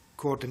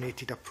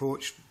coordinated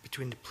approach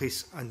between the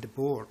police and the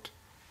board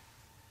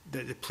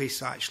that the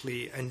police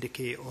actually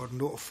indicate or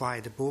notify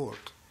the board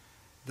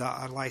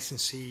that a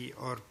licensee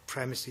or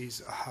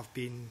premises have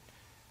been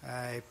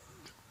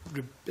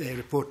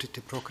reported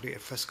to Procurator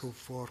Fiscal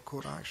for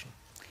court action?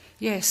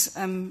 Yes,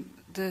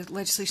 the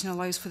legislation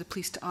allows for the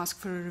police to ask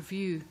for a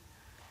review,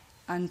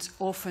 and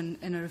often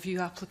in a review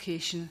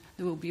application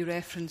there will be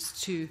reference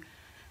to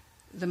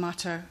the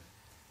matter,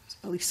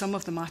 at least some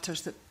of the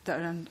matters that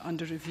are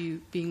under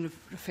review being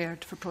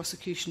referred for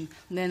prosecution.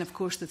 And then, of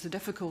course, there's the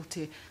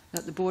difficulty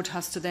that the board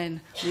has to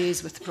then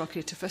liaise with the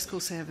Procurator Fiscal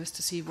Service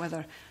to see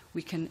whether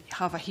we can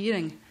have a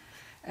hearing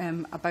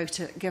about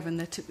it, given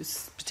that it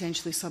was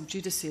potentially sub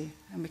judice,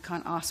 and we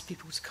can't ask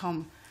people to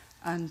come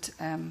and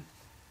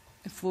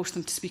force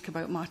them to speak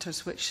about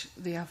matters which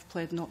they have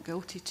pled not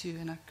guilty to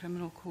in a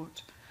criminal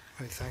court.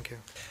 Right, thank you.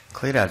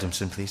 Claire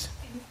Adamson, please.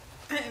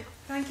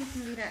 Thank you,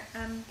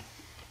 Convener.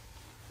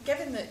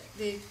 Given that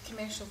the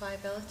commercial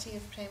viability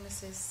of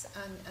premises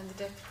and the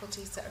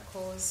difficulties that are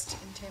caused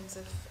in terms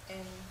of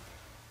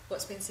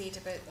what's been said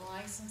about the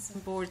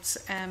licensing boards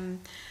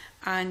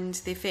and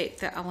the effect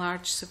that a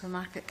large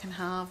supermarket can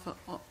have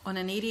on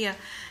an area,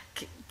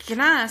 can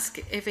I ask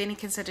if any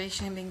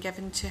consideration has been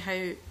given to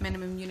how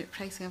minimum unit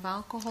pricing of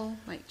alcohol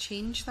might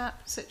change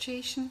that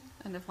situation,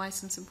 and if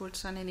licensing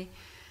boards done any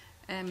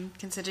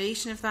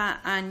consideration of that,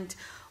 and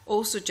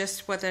also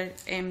just whether,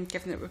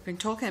 given that we've been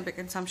talking about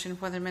consumption,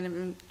 whether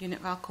minimum unit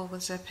of alcohol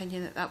was the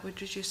opinion that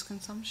would reduce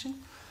consumption?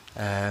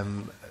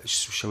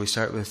 Shall we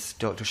start with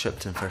Dr.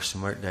 Shipton first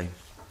and work down,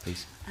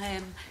 please?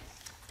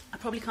 I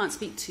probably can't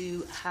speak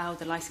to how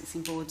the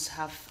licensing boards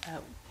have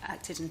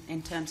acted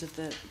in terms of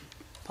the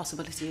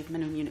possibility of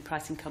minimum unit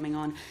pricing coming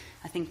on.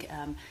 I think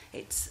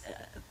it's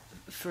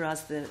for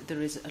us,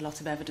 there is a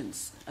lot of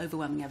evidence,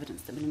 overwhelming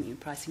evidence, that minimum unit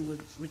pricing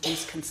would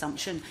reduce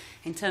consumption.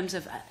 In terms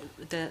of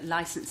the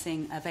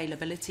licensing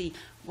availability,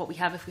 what we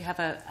have, if we have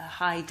a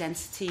high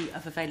density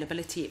of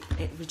availability,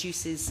 it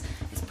reduces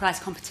its price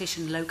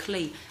competition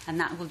locally, and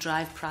that will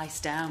drive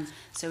price down.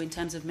 So in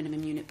terms of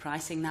minimum unit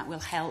pricing, that will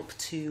help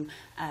to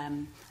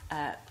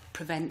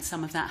prevent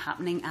some of that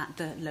happening at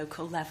the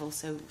local level.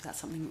 So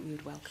that's something that we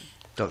would welcome.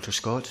 Dr.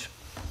 Scott?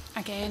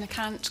 Again, I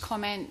can't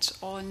comment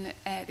on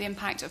the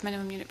impact of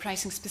minimum unit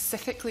pricing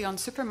specifically on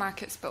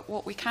supermarkets, but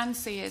what we can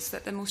say is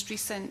that the most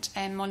recent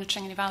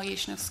monitoring and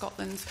evaluation of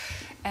Scotland's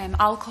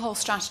alcohol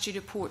strategy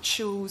report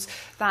shows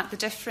that the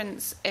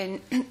difference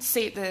in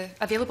the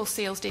available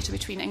sales data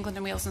between England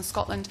and Wales and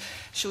Scotland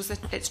shows that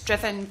it's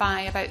driven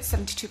by about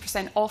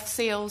 72% off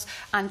sales,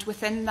 and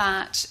within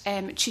that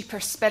cheaper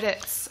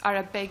spirits are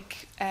a big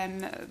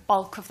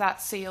bulk of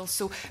that sales.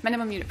 So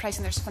minimum unit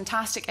pricing, there's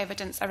fantastic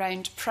evidence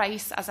around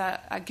price as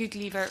a good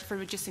lever for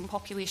reducing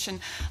population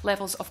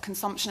levels of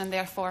consumption and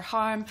therefore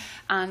harm,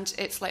 and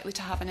it's likely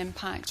to have an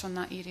impact on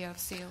that area of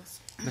sales.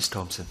 Ms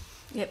Thomson.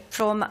 Yep.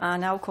 From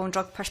an alcohol and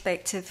drug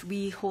perspective,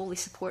 we wholly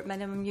support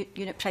minimum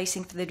unit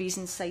pricing for the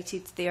reasons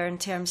cited there, in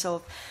terms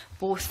of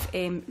both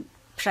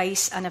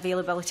price and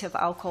availability of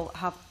alcohol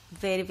have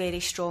very, very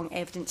strong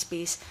evidence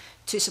base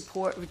to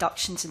support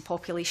reductions in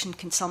population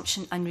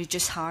consumption and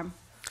reduce harm.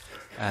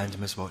 And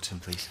Ms Watson,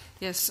 please.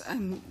 Yes,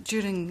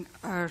 during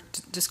our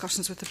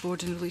discussions with the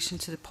board in relation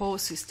to the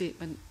policy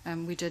statement,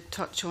 we did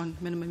touch on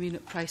minimum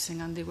unit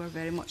pricing, and they were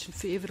very much in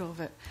favour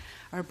of it.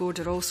 Our board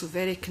are also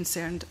very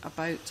concerned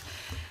about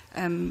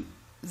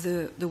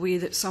the way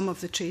that some of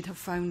the trade have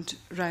found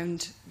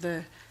round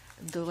the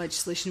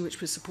legislation which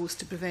was supposed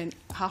to prevent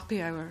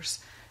happy hours,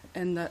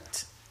 in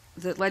that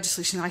the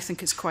legislation, I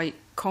think, is quite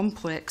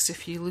complex.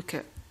 If you look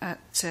at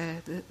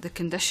the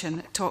condition,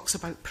 it talks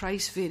about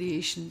price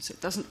variations, it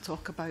doesn't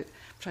talk about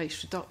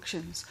price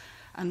reductions,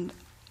 and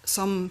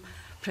some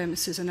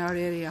premises in our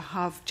area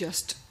have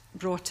just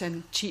brought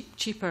in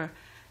cheaper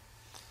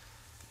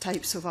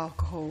types of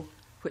alcohol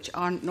which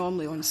aren't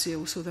normally on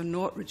sale, so they're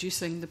not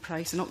reducing the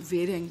price, they're not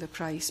varying the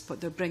price,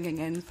 but they're bringing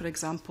in, for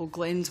example,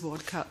 Glen's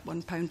vodka at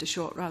 £1 a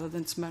shot rather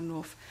than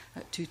Smirnoff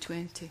at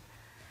 $2.20,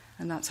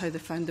 and that's how they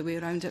found the way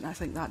around it, and I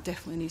think that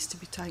definitely needs to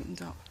be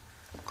tightened up.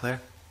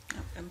 Claire?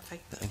 I'm fine.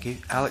 Thank you.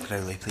 Alec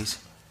Rowley, please.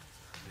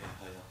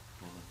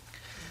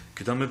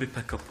 Could I maybe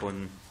pick up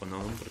on a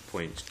number of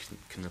points?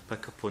 Can I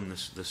pick up on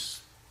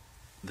this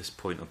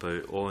point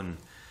about on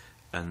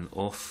and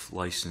off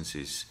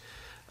licences?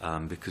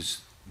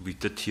 Because we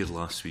did hear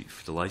last week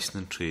for the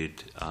licensing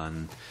trade,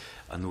 and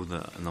I know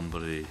that a number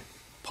of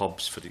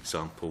pubs, for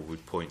example,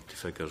 would point to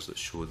figures that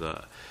show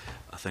that,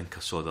 I think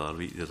I saw the other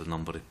week, the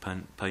number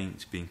of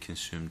pints being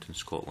consumed in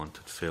Scotland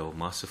had fell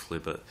massively,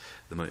 but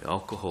the amount of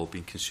alcohol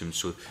being consumed,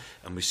 so,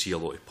 and we see a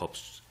lot of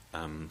pubs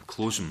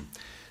closing.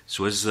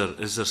 So is there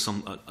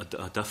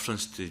a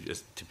difference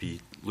to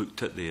be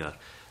looked at there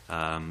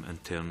in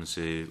terms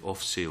of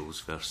off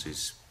sales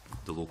versus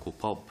the local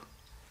pub?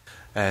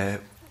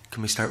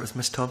 Can we start with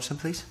Ms Thomson,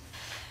 please?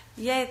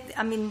 Yeah,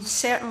 I mean,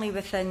 certainly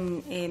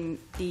within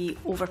the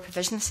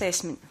over-provision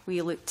assessment, we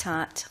looked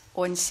at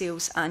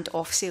on-sales and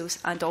off-sales,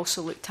 and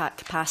also looked at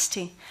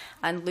capacity,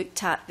 and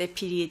looked at the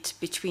period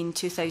between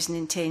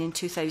 2010 and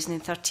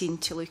 2013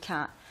 to look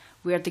at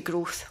where the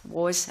growth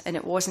was, and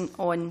it wasn't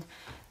on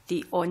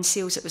the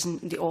on-sales, it was in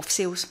the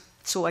off-sales.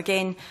 So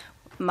again,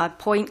 my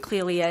point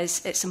clearly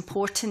is it's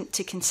important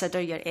to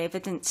consider your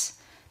evidence,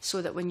 so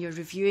that when you're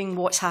reviewing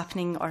what's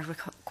happening or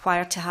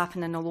required to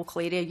happen in a local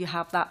area, you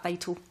have that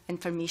vital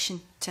information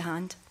to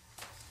hand.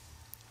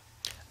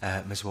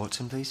 Ms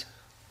Watson, please.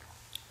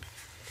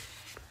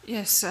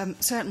 Yes,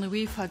 certainly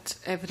we've had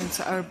evidence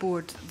at our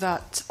board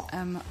that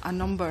a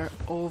number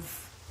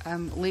of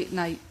late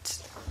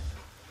night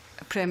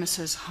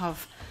premises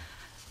have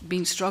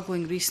been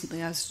struggling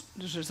recently as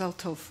a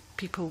result of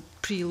people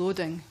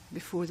preloading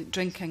before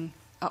drinking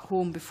at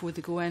home before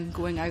they go in,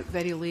 going out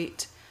very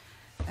late.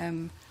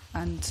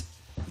 And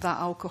that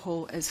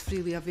alcohol is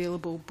freely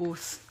available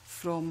both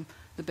from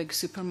the big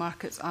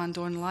supermarkets and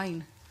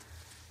online.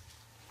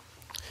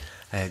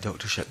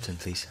 Dr Shipton,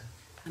 please.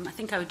 I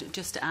think I would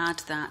just add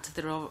that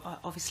there are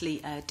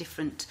obviously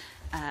different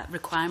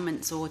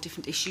requirements or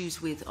different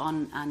issues with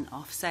on and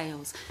off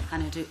sales,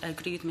 and I do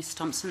agree with Ms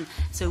Thomson.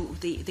 So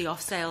the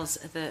off sales,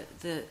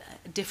 the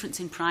difference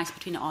in price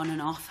between on and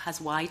off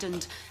has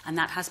widened, and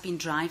that has been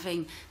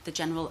driving the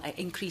general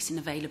increase in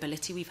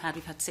availability we've had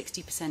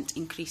 60%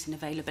 increase in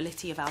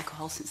availability of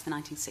alcohol since the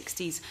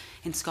 1960s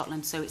in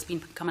Scotland, so it's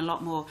become a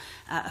lot more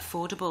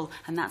affordable,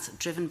 and that's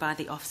driven by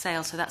the off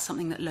sale. So that's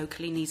something that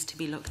locally needs to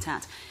be looked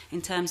at.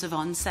 In terms of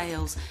on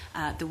sales,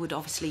 there would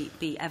obviously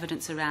be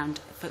evidence around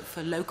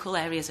for local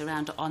areas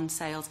around on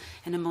sales,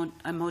 and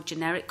a more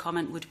generic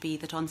comment would be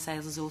that on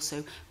sales is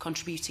also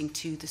contributing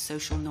to the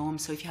social norm.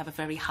 So if you have a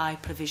very high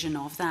provision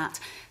of that,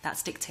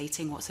 that's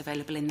dictating what's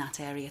available in that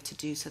area to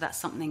do. So that's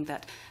something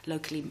that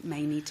locally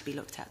may need to be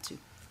looked at too.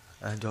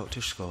 And Dr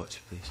Scott,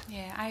 please.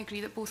 Yeah, I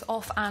agree that both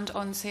off and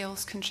on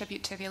sales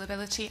contribute to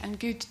availability, and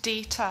good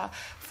data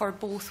for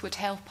both would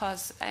help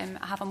us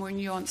have a more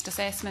nuanced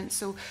assessment.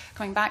 So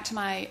coming back to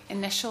my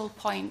initial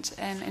point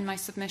in my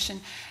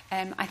submission,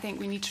 I think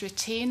we need to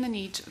retain the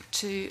need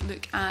to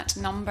look at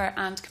number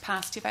and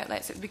capacity of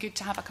outlets. It would be good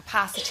to have a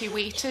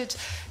capacity-weighted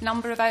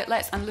number of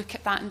outlets and look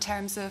at that in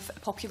terms of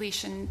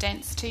population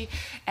density,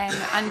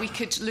 and we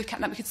could look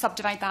at that, we could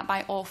subdivide that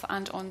by off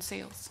and on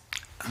sales.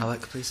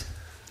 Alec, please.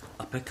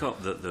 I pick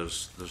up that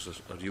there's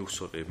a real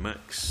sort of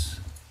mix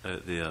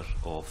out there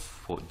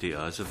of what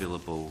data is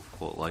available,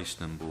 what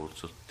licensing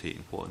boards are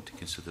taking what into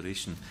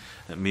consideration.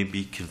 It may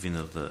be,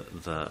 convener,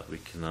 that we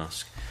can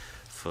ask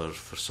for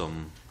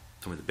some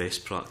of the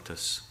best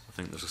practice. I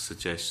think there's a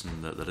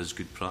suggestion that there is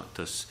good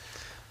practice,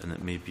 and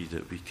it may be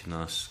that we can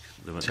ask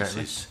the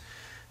witnesses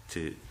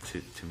to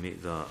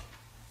make that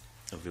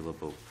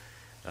available.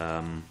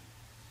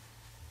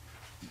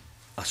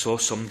 I saw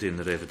somebody in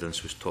their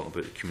evidence was talking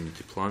about the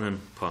community planning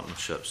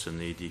partnerships and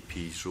the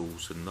ADP's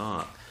roles in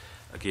that.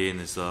 Again,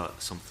 is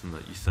that something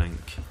that you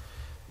think,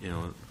 you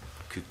know,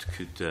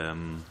 could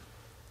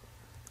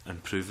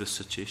improve the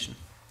situation?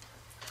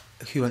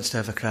 Who wants to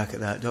have a crack at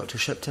that? Dr.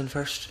 Shipton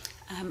first.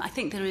 I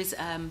think there is,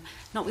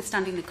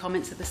 notwithstanding the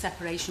comments of the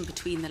separation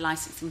between the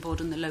licensing board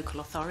and the local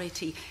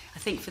authority, I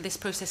think for this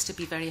process to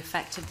be very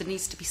effective, there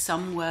needs to be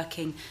some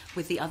working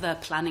with the other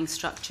planning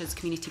structures,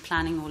 community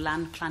planning or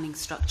land planning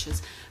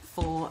structures,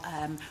 for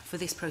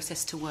this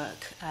process to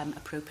work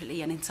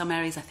appropriately. And in some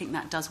areas, I think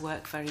that does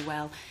work very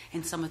well.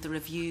 In some of the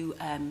review,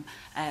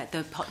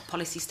 the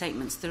policy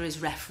statements, there is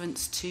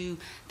reference to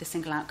the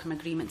single outcome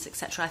agreements,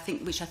 etc.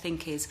 Which I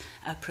think is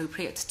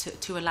appropriate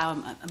to allow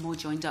a more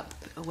joined up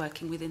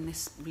working within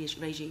this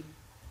regime.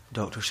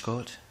 Dr.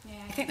 Scott? Yeah,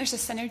 I think there's a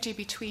synergy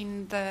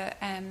between the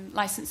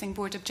licensing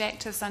board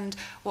objectives and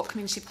what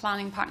community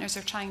planning partners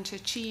are trying to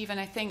achieve, and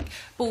I think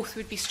both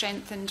would be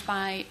strengthened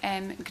by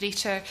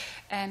greater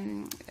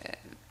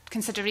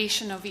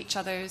consideration of each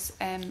other's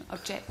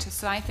objectives.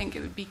 So I think it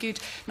would be good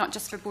not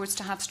just for boards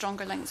to have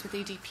stronger links with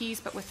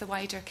ADPs, but with the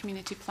wider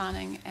community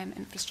planning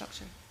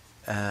infrastructure.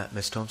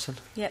 Ms Thomson?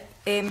 Yeah,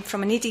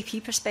 from an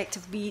ADP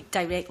perspective, we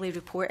directly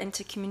report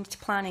into community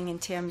planning in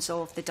terms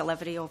of the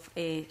delivery of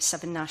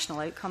 7 national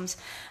outcomes.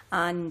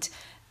 And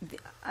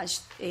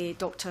as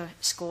Dr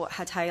Scott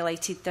had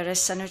highlighted, there is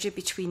synergy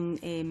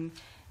between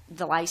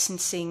the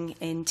licensing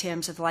in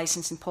terms of the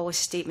licensing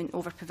policy statement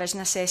over provision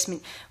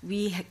assessment.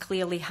 We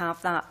clearly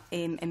have that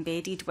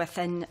embedded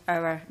within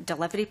our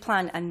delivery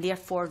plan, and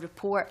therefore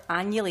report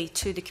annually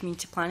to the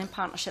community planning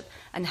partnership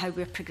and how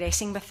we're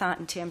progressing with that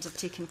in terms of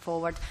taking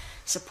forward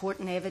support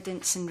and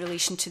evidence in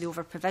relation to the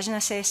over provision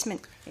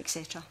assessment,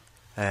 etc.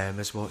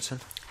 Ms Watson?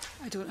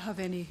 I don't have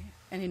any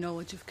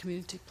knowledge of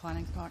community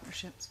planning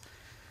partnerships.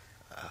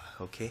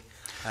 Okay.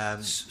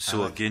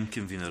 So again,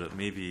 convener, it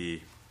may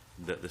be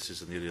that this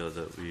is an area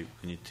that we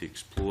need to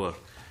explore,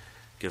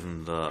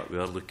 given that we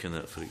are looking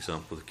at, for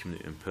example, the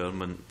Community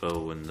Empowerment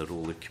Bill and the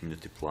role of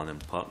community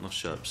planning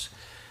partnerships.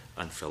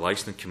 And from a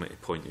licensing committee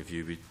point of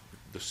view,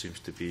 there seems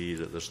to be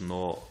that there's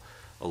not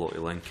a lot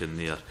of link in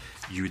there.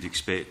 You would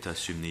expect, I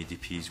assume, the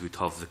ADPs would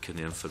have the kind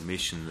of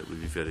information that would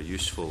be very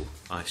useful,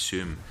 I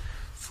assume,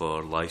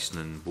 for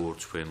licensing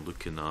boards when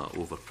looking at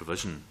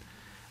over-provision.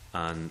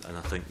 And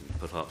I think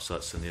perhaps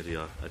that's an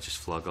area I just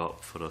flag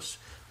up for us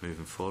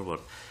moving forward.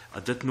 I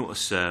did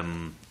notice,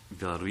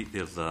 Read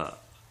there, that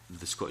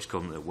the Scottish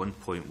Government at one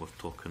point were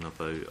talking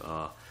about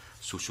a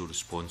social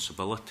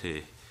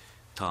responsibility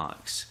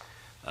tax,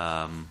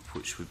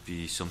 which would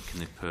be some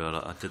kind of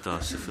power. I did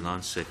ask the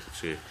Finance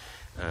Secretary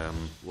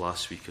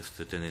last week if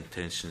they had any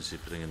intentions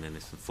of bringing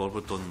anything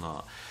forward on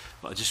that.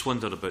 But I just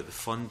wonder about the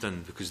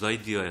funding, because the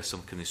idea of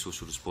some kind of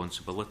social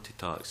responsibility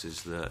tax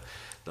is that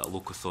a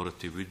local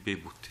authority would be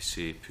able to,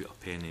 say, put a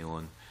penny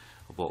on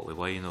a bottle of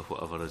wine or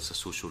whatever as a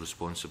social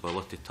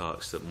responsibility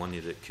tax, that money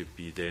that could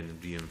be then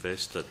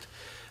reinvested.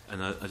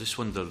 And I just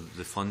wonder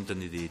the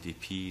funding of the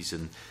ADPs,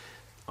 and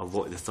a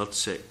lot of the third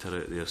sector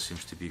out there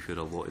seems to be where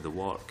a lot of the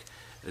work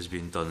is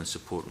being done in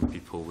supporting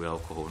people with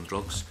alcohol and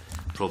drugs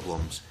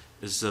problems.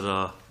 Is there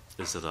a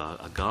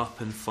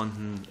gap in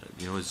funding?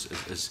 You know,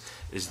 is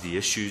the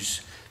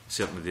issues,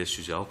 certainly the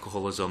issues of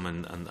alcoholism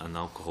and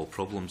alcohol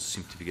problems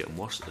seem to be getting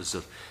worse?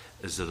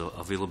 Is there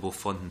available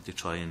funding to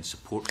try and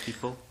support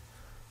people?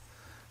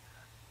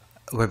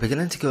 We're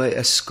beginning to go out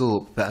of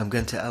scope, but I'm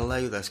going to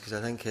allow this because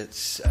I think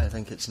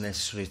it's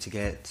necessary to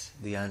get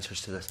the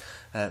answers to this.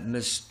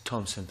 Ms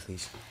Thomson,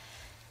 please.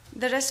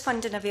 There is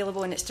funding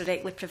available, and it's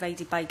directly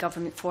provided by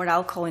government for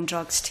alcohol and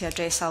drugs to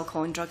address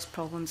alcohol and drugs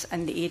problems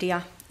in the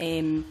area.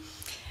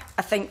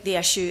 I think the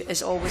issue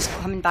is always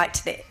coming back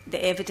to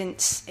the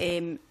evidence.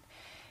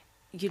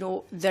 You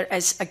know, there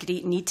is a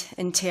great need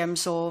in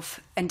terms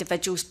of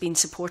individuals being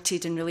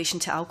supported in relation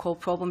to alcohol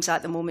problems.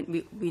 At the moment,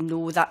 we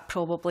know that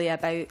probably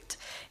about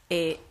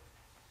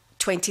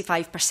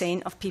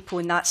 25% of people,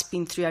 and that's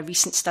been through a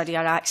recent study,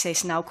 are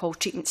accessing alcohol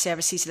treatment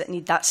services that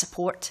need that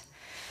support.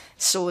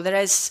 So there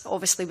is,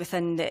 obviously,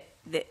 within the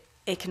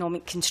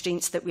economic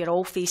constraints that we're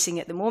all facing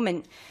at the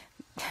moment,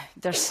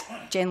 there's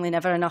generally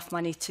never enough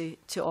money to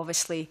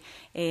obviously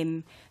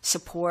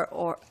support,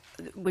 or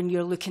when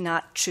you're looking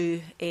at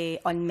true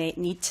unmet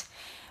need.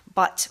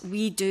 But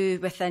we do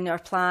within our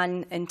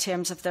plan, in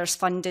terms of there's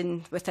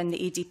funding within the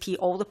ADP,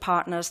 all the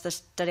partners,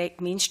 there's direct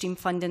mainstream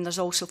funding, there's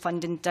also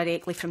funding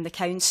directly from the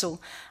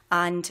council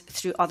and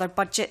through other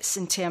budgets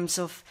in terms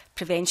of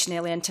prevention,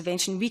 early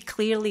intervention. We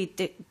clearly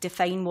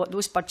define what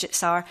those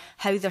budgets are,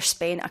 how they're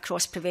spent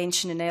across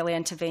prevention and early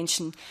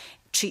intervention,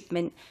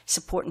 treatment,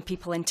 supporting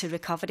people into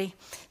recovery.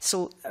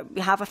 So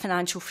we have a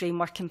financial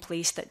framework in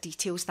place that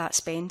details that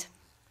spend.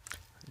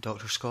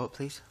 Dr. Scott,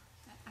 please.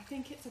 I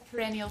think it's a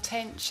perennial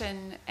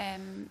tension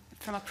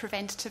from a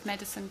preventative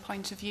medicine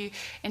point of view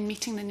in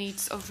meeting the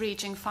needs of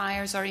raging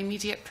fires or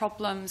immediate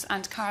problems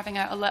and carving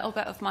out a little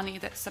bit of money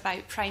that's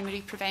about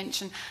primary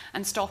prevention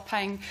and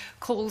stopping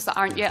coals that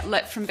aren't yet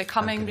lit from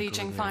becoming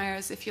raging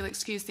fires, if you'll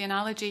excuse the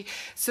analogy.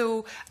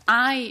 So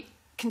I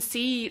can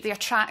see the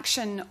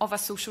attraction of a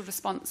social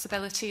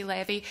responsibility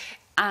levy.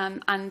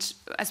 And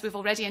as we've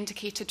already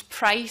indicated,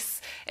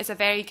 price is a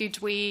very good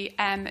way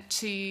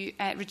to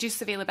reduce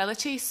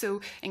availability.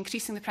 So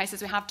increasing the price,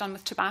 as we have done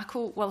with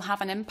tobacco, will have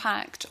an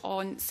impact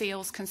on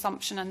sales,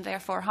 consumption and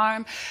therefore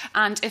harm.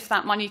 And if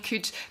that money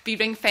could be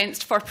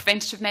ring-fenced for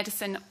preventative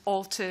medicine,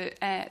 all to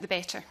the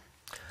better.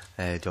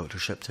 Dr.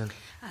 Shipton.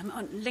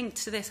 Linked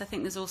to this, I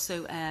think there's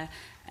also a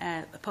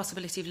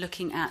possibility of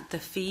looking at the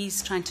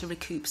fees, trying to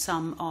recoup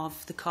some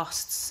of the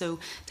costs. So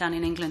down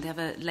in England, they have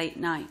a late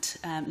night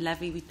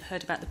levy. We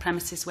heard about the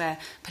premises where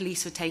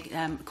police would take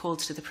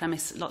calls to the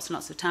premise lots and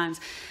lots of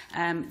times.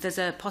 There's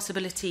a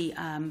possibility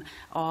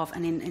of,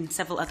 and in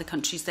several other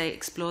countries, they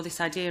explore this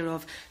idea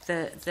of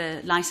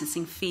the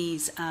licensing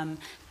fees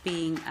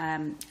being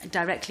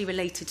directly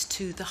related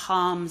to the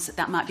harms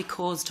that might be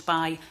caused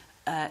by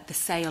the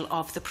sale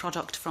of the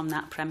product from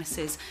that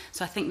premises.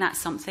 So I think that's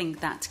something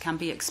that can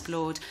be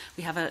explored.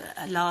 We have a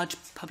large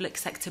public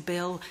sector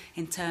bill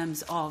in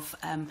terms of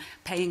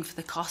paying for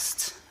the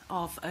cost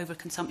of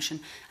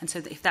overconsumption, and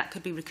so that if that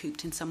could be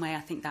recouped in some way,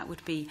 I think that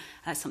would be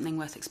something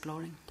worth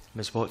exploring.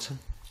 Ms Watson?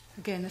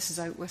 Again, this is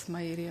out with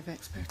my area of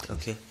expertise.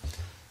 Okay.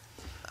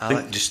 I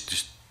think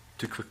just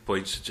 2 quick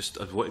points. Just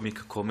I want to make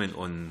a comment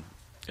on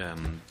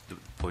the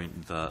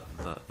point that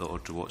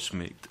Audrey Watts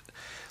made.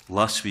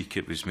 Last week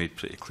it was made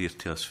pretty clear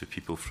to us for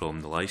people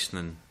from the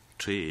licensing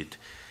trade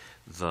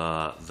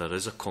that there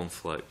is a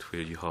conflict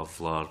where you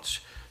have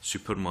large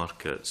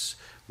supermarkets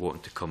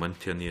wanting to come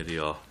into an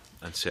area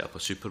and set up a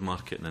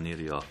supermarket in an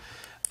area,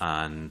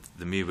 and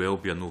there may well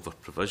be an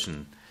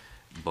over-provision,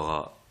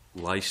 but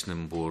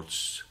licensing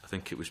boards, I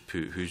think it was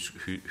put,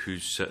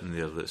 who's sitting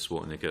there that's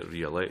wanting to get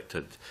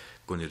re-elected,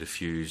 going to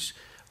refuse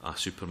a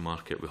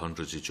supermarket with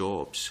hundreds of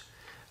jobs.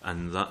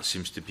 And that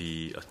seems to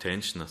be a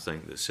tension, I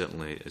think, that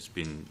certainly has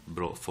been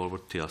brought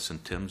forward to us in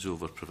terms of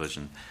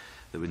over-provision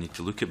that we need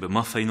to look at. But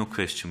my final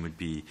question would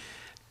be,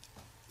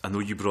 I know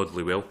you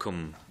broadly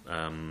welcome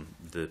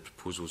the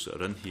proposals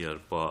that are in here,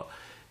 but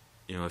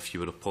you know, if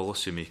you were a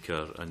policy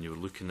maker and you were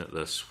looking at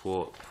this,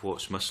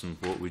 what's missing?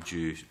 What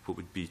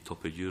would be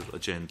top of your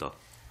agenda?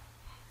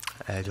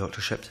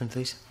 Dr. Shipton,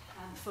 please.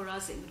 For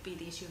us, it would be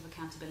the issue of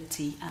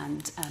accountability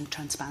and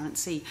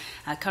transparency.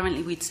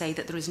 Currently, we'd say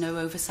that there is no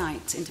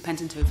oversight,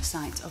 independent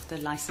oversight of the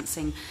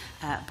licensing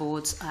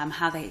boards,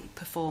 how they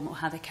perform or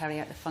how they carry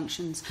out their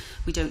functions.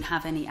 We don't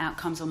have any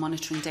outcomes or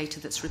monitoring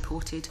data that's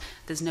reported.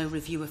 There's no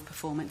review of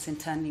performance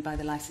internally by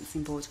the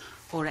licensing board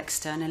or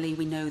externally.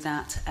 We know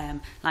that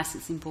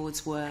licensing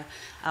boards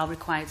are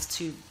required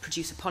to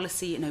produce a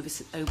policy, an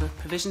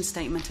over-provision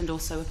statement, and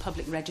also a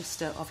public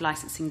register of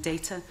licensing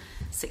data.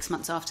 6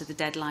 months after the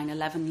deadline,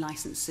 11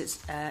 license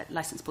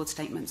board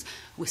statements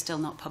were still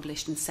not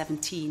published, and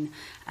 17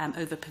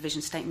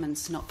 over-provision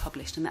statements not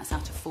published, and that's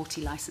out of 40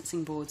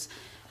 licensing boards.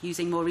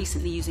 More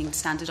recently, using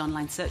standard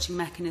online searching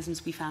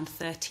mechanisms, we found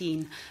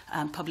 13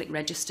 public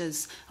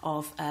registers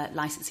of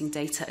licensing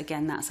data.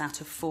 Again, that's out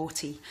of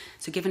 40.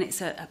 So given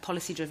it's a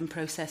policy-driven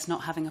process,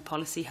 not having a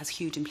policy has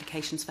huge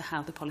implications for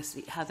how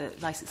the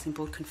licensing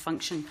board can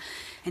function.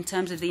 In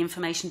terms of the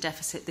information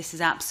deficit, this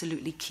is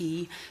absolutely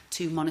key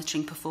to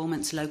monitoring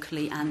performance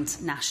locally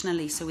and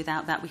nationally. So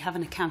without that, we have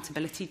an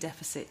accountability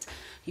deficit.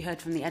 You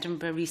heard from the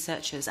Edinburgh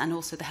researchers, and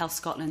also the Health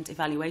Scotland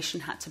evaluation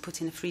had to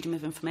put in a freedom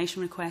of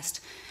information request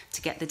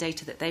to get the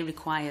data that they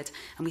required,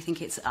 and we think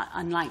it's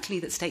unlikely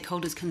that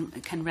stakeholders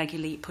can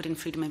regularly put in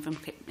freedom of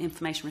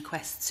information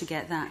requests to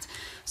get that.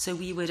 So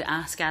we would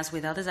ask, as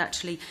with others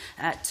actually,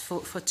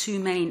 for 2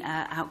 main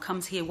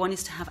outcomes here. One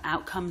is to have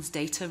outcomes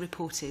data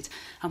reported,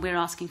 and we're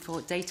asking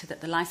for data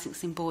that the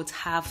licensing boards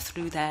have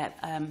through their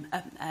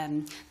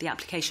the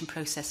application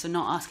process, so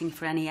not asking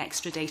for any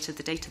extra data.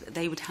 The data that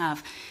they would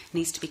have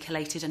needs to be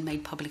collated and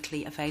made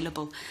publicly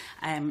available,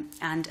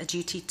 and a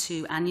duty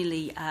to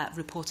annually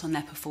report on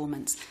their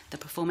performance. The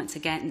performance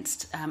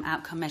against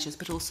outcome measures,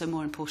 but also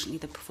more importantly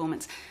the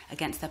performance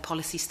against their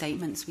policy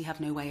statements. We have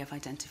no way of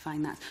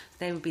identifying that.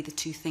 They would be the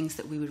 2 things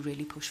that we would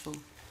really push for.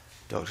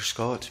 Dr.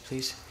 Scott,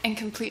 please. In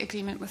complete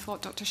agreement with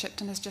what Dr.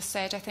 Shipton has just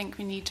said, I think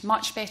we need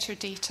much better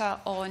data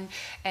on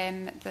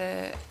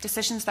the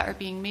decisions that are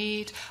being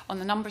made, on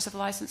the numbers of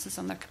licences,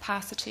 on their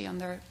capacity, on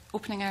their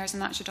opening hours,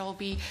 and that should all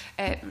be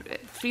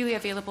freely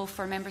available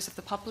for members of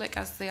the public,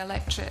 as the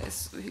electorate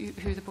is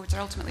who the boards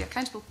are ultimately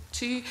accountable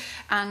to.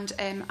 And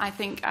I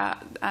think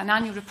an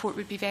annual report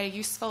would be very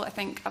useful. I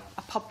think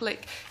a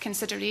public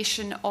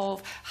consideration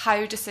of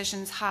how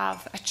decisions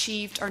have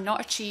achieved or not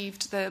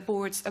achieved the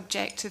board's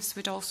objectives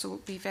would also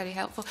be very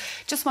helpful.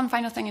 Just one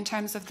final thing in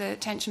terms of the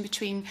tension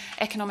between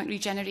economic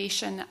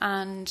regeneration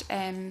and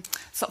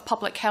sort of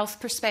public health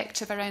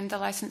perspective around the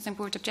licensing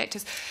board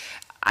objectives.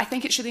 I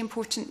think it's really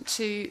important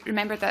to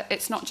remember that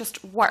it's not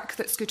just work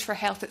that's good for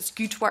health, it's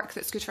good work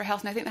that's good for health.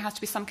 And I think there has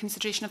to be some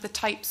consideration of the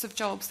types of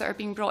jobs that are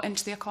being brought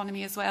into the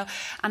economy as well.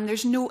 And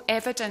there's no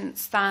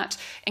evidence that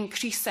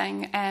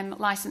increasing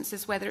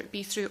licences, whether it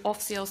be through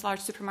off-sales, large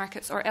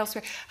supermarkets or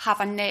elsewhere,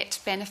 have a net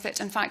benefit.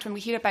 In fact, when we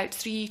hear about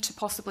 3 to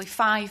possibly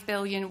 5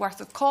 billion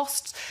worth of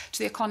costs to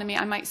the economy,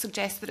 I might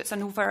suggest that it's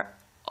an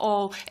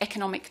overall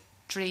economic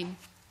drain.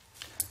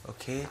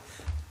 Okay.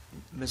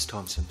 Ms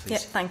Thomson, please. Yeah,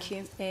 thank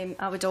you.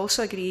 I would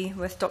also agree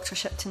with Dr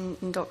Shipton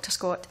and Dr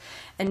Scott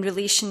in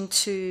relation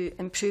to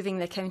improving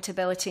the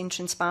accountability and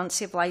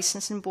transparency of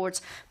licensing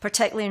boards,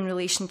 particularly in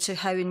relation to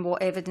how and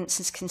what evidence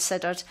is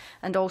considered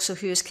and also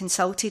who is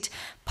consulted.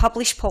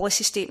 Published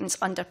policy statements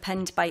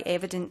underpinned by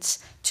evidence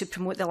to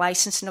promote the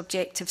licensing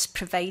objectives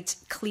provide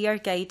clear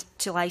guide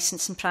to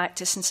licensing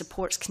practice and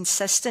supports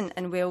consistent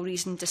and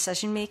well-reasoned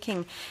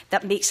decision-making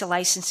that makes the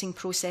licensing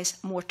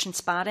process more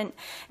transparent.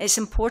 It's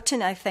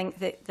important, I think,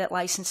 that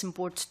licensing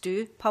boards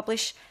do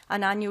publish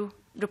an annual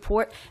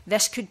report.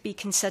 This could be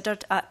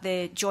considered at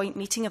the joint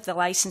meeting of the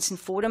licensing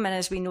forum, and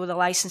as we know, the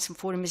licensing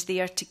forum is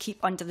there to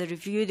keep under the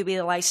review the way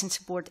the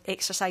licensing board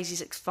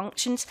exercises its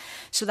functions.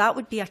 So that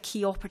would be a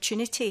key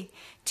opportunity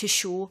to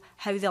show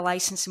how the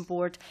licensing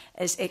board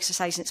is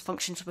exercising its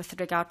functions with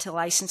regard to the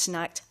Licensing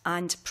Act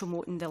and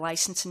promoting the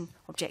licensing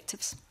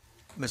objectives.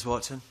 Ms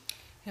Watson.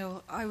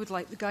 I would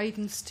like the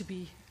guidance to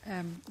be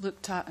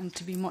looked at and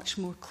to be much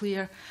more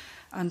clear,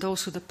 and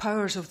also the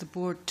powers of the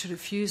board to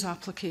refuse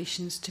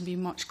applications to be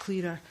much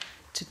clearer,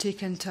 to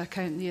take into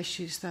account the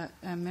issues that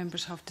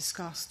members have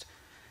discussed.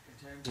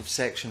 In terms of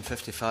section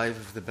 55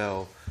 of the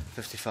bill,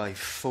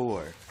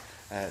 55.4,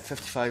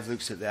 55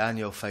 looks at the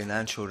annual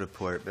financial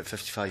report, but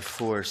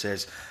 55.4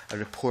 says a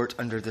report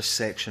under this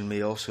section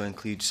may also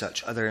include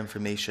such other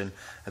information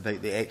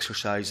about the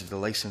exercise of the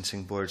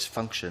licensing board's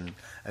function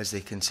as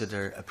they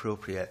consider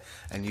appropriate.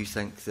 And you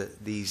think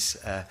that these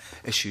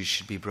issues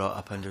should be brought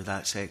up under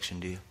that section,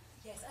 do you?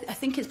 I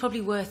think it's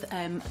probably worth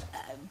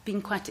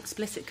being quite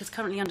explicit, because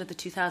currently under the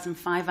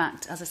 2005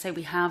 Act, as I say,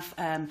 we have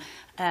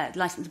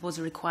licensing boards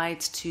are required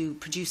to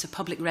produce a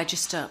public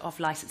register of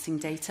licensing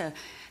data.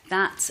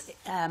 That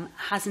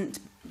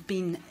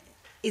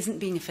isn't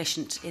being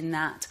efficient in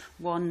that,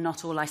 one,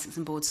 not all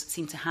licensing boards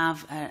seem to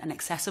have an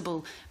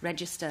accessible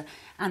register,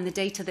 and the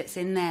data that's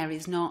in there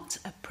is not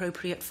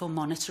appropriate for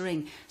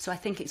monitoring. So I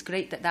think it's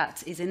great that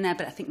that is in there,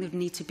 but I think there would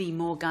need to be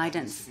more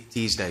guidance.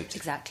 Teased out.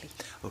 Exactly.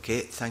 Okay,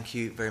 thank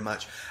you very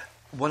much.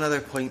 One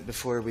other point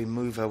before we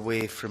move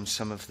away from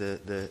some of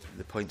the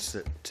points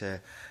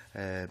that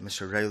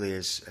Mr Rowley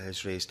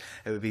has raised.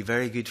 It would be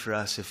very good for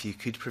us if you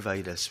could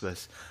provide us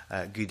with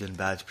good and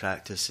bad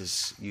practice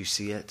as you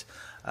see it.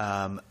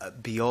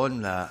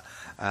 Beyond that,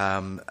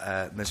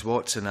 Ms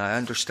Watson, I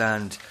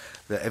understand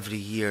that every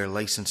year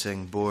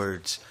licensing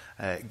boards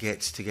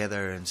gets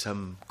together in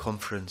some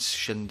conference,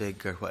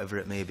 shindig or whatever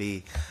it may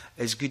be.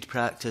 Is good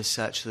practice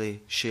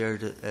actually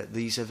shared at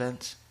these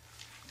events?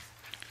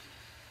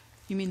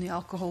 You mean the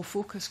Alcohol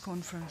Focus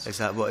Conference? Is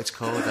that what it's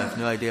called? I have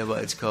no idea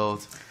what it's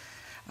called.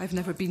 I've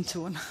never been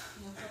to one.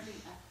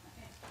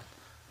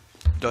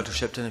 Dr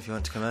Shipton, if you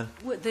want to come in.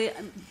 Well,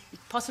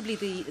 possibly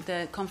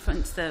the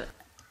conference, the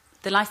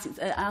license,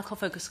 Alcohol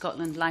Focus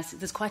Scotland license.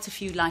 There's quite a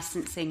few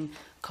licensing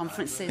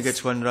conferences. I think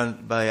it's one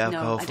run by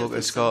Alcohol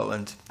Focus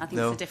Scotland. So. I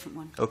think it's a different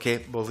one.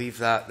 Okay, we'll leave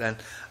that then.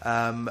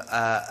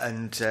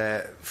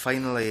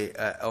 Finally,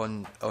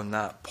 on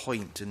that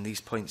point, and these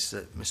points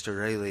that Mr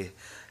Riley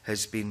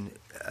has been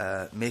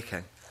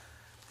making,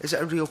 is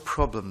it a real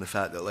problem, the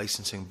fact that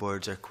licensing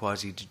boards are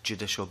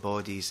quasi-judicial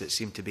bodies that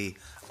seem to be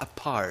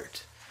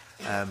apart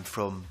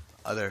from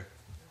other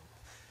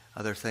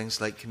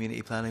things like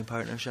community planning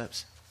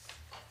partnerships?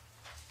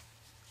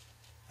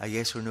 A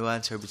yes or no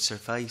answer would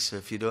suffice.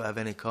 If you don't have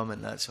any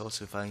comment, that's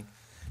also fine.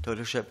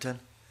 Dr Shipton?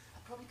 I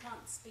probably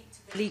can't speak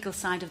to the legal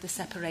side of the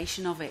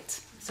separation of it.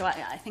 So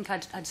I think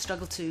I'd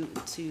struggle to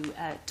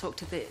talk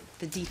to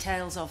the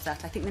details of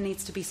that. I think there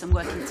needs to be some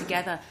working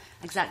together.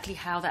 Exactly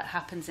how that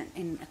happens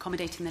in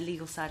accommodating the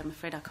legal side, I'm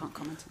afraid I can't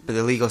comment on that. But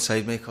the legal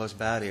side may cause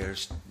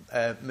barriers.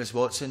 Ms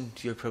Watson,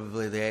 you're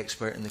probably the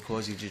expert in the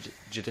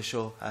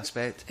quasi-judicial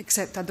aspect.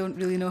 Except I don't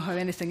really know how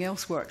anything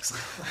else works.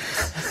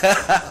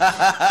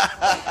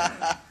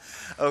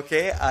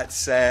 Okay,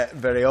 that's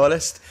very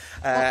honest.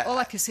 All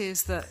I can say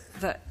is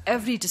that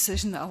every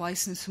decision that a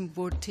licensing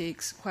board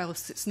takes,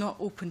 whilst it's not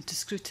open to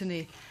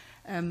scrutiny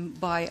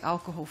by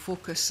Alcohol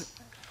Focus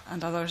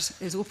and others,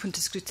 is open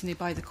to scrutiny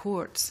by the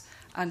courts.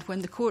 And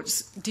when the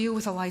courts deal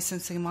with a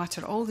licensing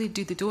matter, all they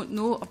do, they don't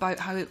know about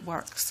how it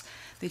works.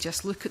 They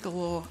just look at the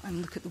law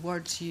and look at the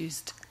words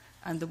used.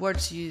 And the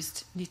words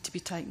used need to be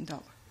tightened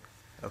up.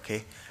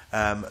 Okay.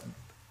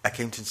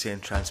 Accountancy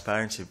and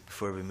transparency,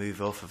 before we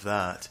move off of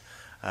that.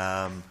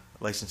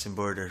 Licensing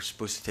board are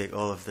supposed to take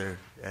all of their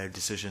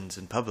decisions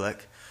in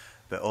public,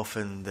 but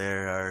often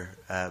there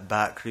are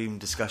backroom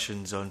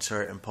discussions on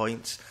certain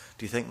points.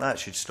 Do you think that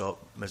should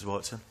stop, Ms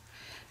Watson?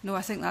 No,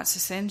 I think that's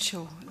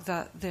essential,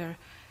 that there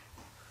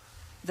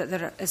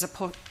is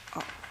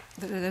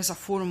a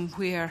forum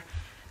where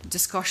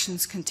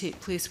discussions can take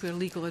place, where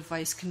legal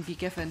advice can be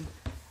given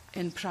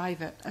in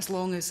private, as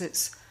long as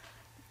it's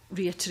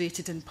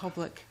reiterated in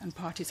public and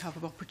parties have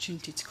an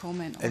opportunity to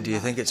comment on that. And do you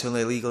think it's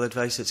only legal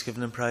advice that's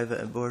given in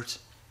private at boards?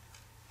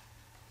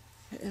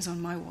 It is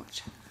on my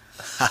watch.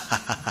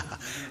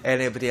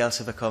 Anybody else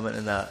have a comment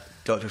on that?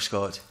 Dr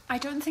Scott? I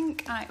don't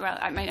think,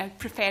 I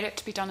prefer it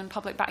to be done in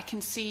public, but I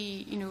can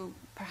see,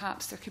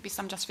 perhaps there could be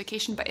some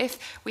justification. But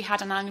if we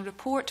had an annual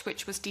report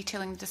which was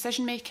detailing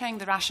decision-making,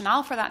 the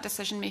rationale for that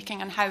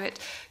decision-making and how it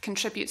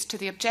contributes to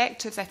the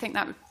objectives, I think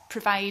that would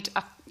provide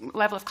a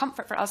level of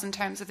comfort for us in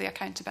terms of the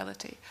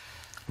accountability.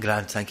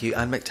 Grand, thank you.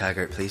 Anne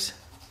McTaggart, please.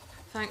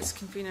 Thanks,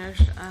 Convener.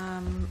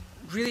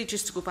 Really,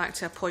 just to go back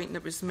to a point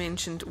that was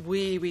mentioned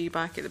way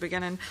back at the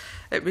beginning,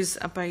 it was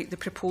about the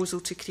proposal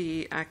to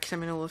create a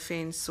criminal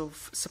offence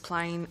of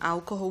supplying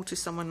alcohol to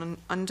someone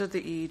under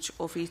the age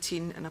of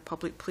 18 in a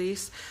public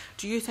place.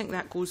 Do you think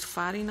that goes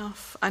far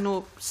enough? I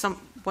know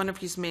one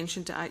of you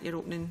mentioned it at your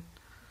opening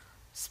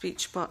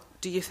speech, but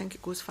do you think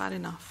it goes far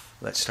enough?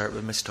 Let's start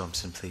with Ms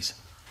Thomson, please.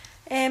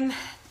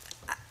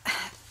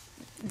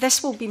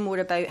 This will be more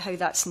about how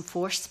that's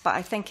enforced, but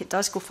I think it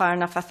does go far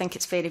enough. I think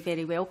it's very,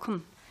 very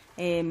welcome.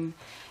 In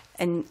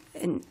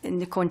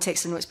the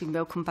context, I know it's been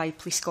welcomed by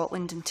Police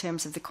Scotland in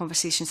terms of the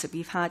conversations that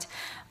we've had,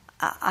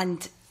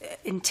 and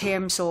in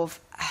terms of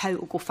how it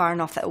will go far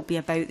enough, that it will be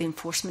about the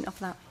enforcement of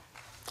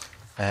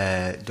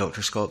that.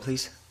 Dr Scott,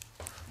 please.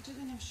 I don't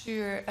think I'm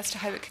sure as to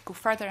how it could go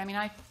further. I mean,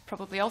 I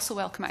probably also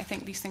welcome it. I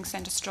think these things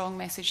send a strong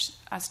message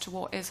as to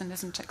what is and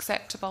isn't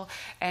acceptable.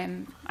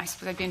 I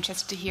suppose I'd be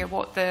interested to hear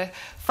what the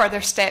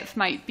further step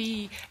might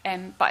be,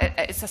 but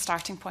it's a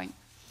starting point.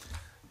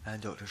 And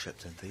Dr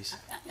Shipton, please.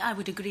 I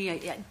would agree.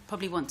 I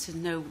probably want to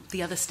know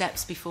the other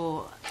steps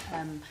before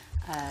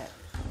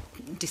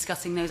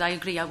discussing those. I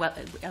agree. I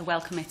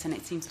welcome it, and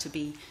it seems to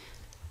be.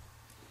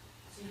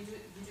 So you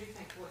do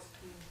think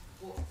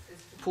what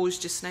is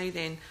proposed just now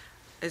then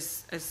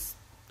is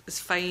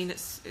fine?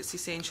 It's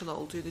essential.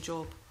 It'll do the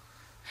job.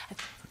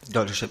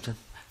 Dr Shipton.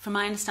 From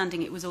my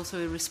understanding, it was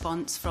also a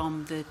response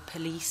from the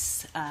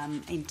police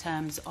in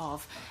terms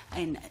of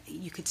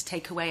you could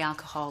take away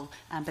alcohol,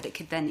 but it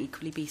could then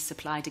equally be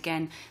supplied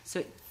again.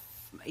 So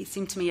it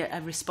seemed to me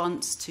a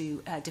response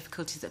to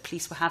difficulties that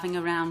police were having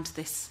around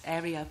this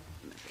area,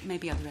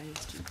 maybe other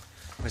areas too.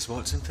 Ms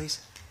Watson, please.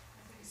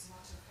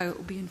 How it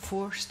will be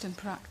enforced in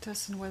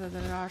practice and whether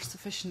there are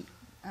sufficient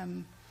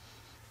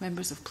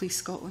members of Police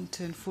Scotland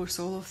to enforce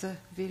all of the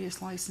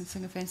various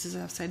licensing offences.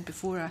 As I've said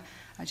before,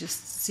 I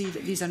just see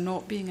that these are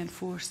not being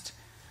enforced.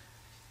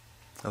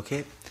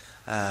 Okay.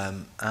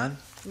 Anne?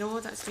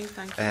 No, that's me,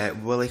 thank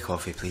you. Willie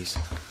Coffey, please.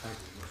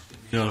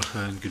 Yeah,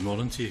 and good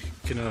morning to you.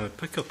 Can I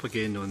pick up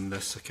again on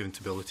this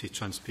accountability,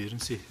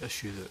 transparency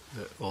issue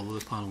that all of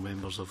the panel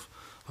members have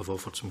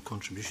offered some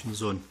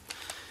contributions on?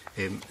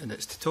 And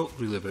it's to talk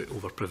really about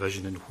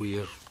over-provision and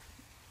where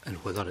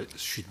and whether it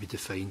should be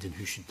defined and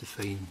who should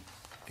define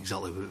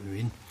exactly what we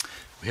mean.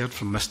 We heard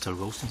from Mr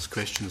Wilson's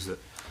questions that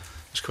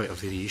there's quite a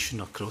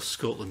variation across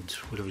Scotland.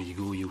 Wherever you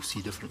go, you'll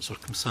see different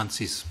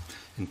circumstances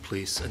in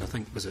place. And I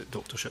think, was it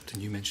Dr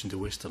Shipton, you mentioned the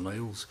Western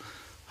Isles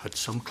had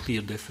some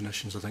clear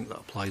definitions, I think, that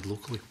applied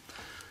locally.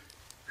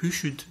 Who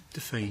should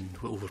define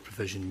what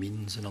over-provision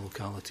means in a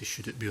locality?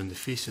 Should it be on the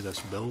face of this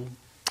bill?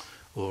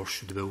 Or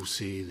should the bill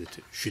say that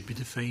it should be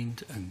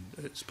defined and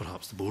it's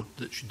perhaps the board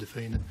that should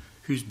define it?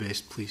 Who's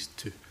best placed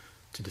to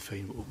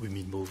define what we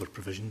mean by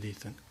over-provision, do you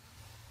think?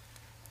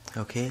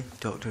 Okay,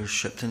 Dr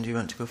Shipton, do you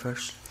want to go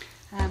first?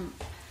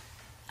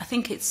 I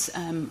think it's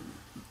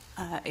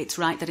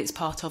right that it's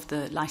part of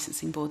the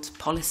licensing board's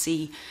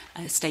policy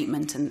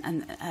statement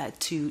and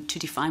to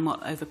define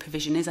what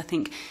over-provision is. I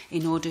think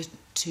in order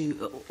to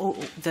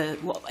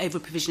what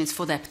over-provision is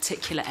for their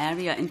particular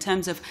area, in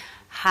terms of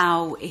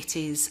how it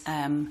is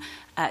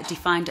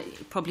defined,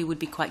 it probably would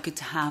be quite good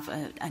to have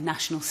a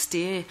national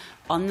steer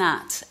on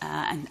that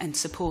and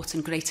support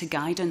and greater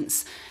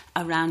guidance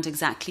around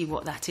exactly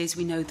what that is.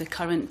 We know the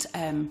current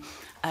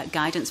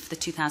guidance for the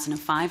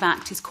 2005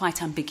 Act is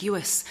quite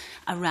ambiguous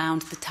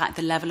around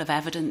the level of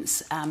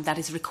evidence that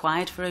is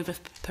required for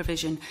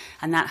over-provision,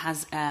 and that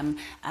has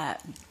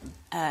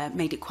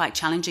made it quite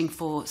challenging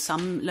for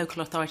some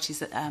local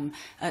authorities,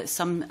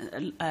 some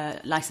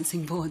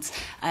licensing boards,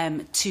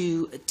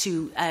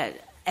 to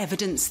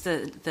evidence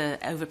the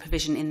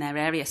over-provision in their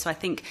area. So I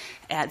think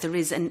there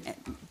is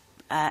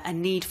a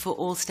need for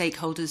all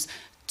stakeholders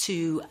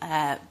to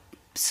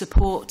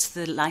support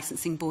the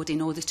licensing board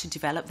in order to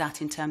develop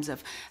that in terms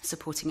of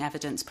supporting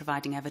evidence,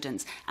 providing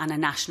evidence, and a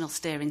national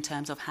steer in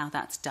terms of how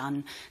that's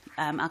done.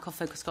 Alcohol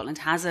Focus Scotland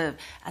has a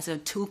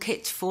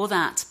toolkit for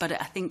that, but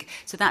I think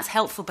so that's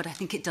helpful. But I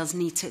think it does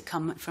need to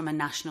come from a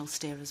national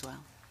steer as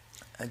well.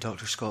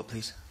 Dr. Scott,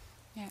 please.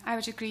 Yeah, I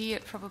would agree.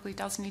 It probably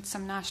does need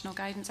some national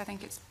guidance. I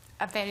think it's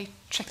a very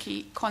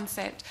tricky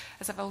concept.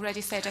 As I've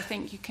already said, I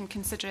think you can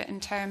consider it in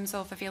terms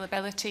of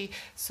availability,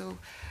 so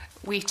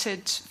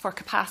weighted for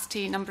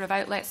capacity, number of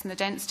outlets and the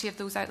density of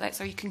those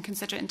outlets, or you can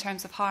consider it in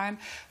terms of harm.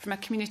 From a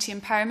community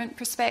empowerment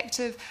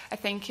perspective, I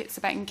think it's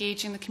about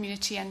engaging the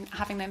community and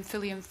having them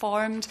fully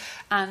informed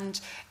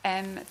and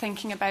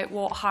thinking about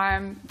what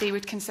harm they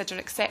would consider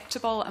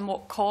acceptable and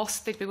what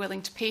cost they'd be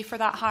willing to pay for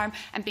that harm,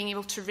 and being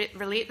able to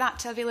relate that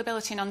to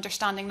availability and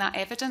understanding that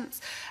evidence.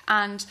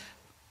 And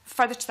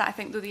further to that, I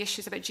think, though, the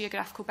issues about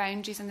geographical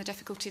boundaries and the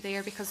difficulty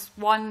there, because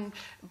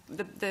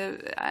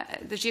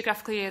the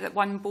geographical area that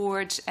one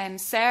board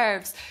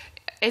serves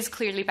is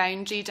clearly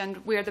boundaried, and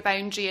where the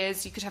boundary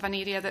is, you could have an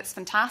area that's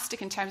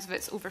fantastic in terms of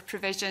its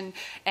over-provision,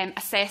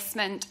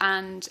 assessment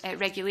and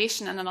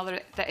regulation, and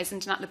another that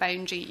isn't, and at the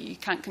boundary you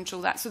can't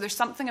control that. So there's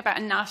something about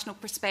a national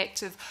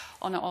perspective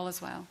on it all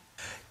as well.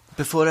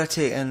 Before I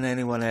take in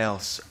anyone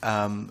else,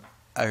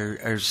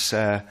 there's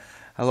a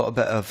little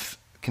bit of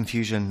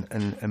confusion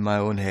in my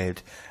own head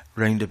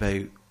round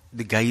about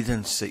the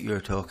guidance that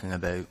you're talking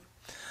about.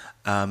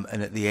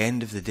 And at the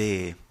end of the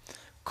day,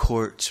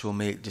 courts will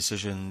make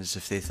decisions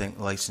if they think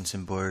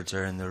licensing boards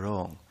are in the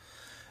wrong.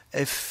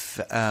 If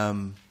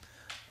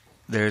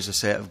there's a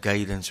set of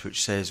guidance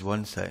which says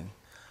one thing,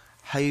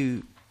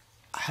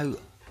 how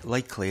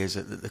likely is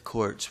it that the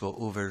courts will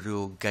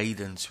overrule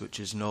guidance which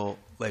is not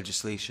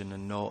legislation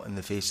and not in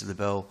the face of the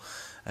bill,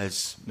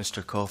 as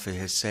Mr. Coffey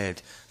has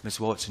said? Ms.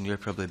 Watson, you're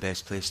probably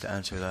best placed to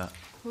answer that.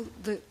 Well,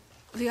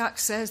 the Act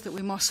says that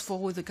we must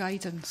follow the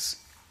guidance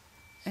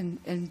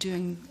in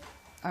doing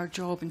our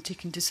job and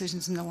taking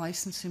decisions in the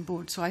licensing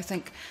board. So I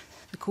think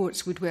the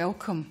courts would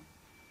welcome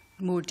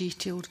more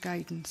detailed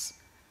guidance.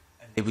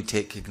 They would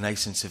take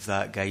cognizance of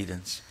that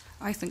guidance?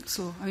 I think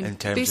so. I mean, in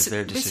terms of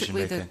their decision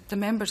making? Basically, the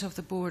members of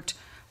the board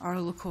are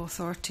local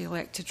authority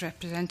elected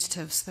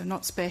representatives. They're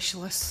not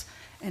specialists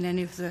in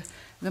any of the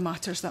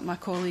matters that my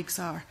colleagues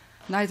are.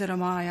 Neither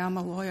am I. I'm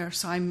a lawyer,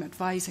 so I'm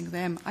advising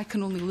them. I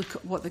can only look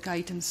at what the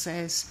guidance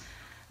says.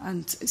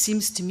 And it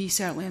seems to me,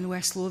 certainly in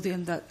West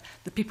Lothian, that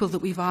the people that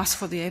we've asked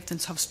for the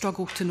evidence have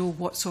struggled to know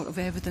what sort of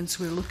evidence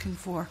we're looking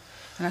for.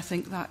 And I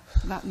think that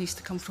needs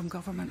to come from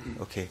government.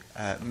 OK.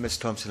 Ms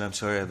Thomson, I'm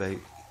sorry about...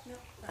 No,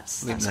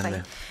 that's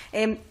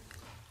fine.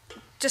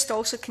 Just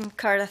also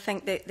concur, I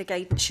think that the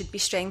guidance should be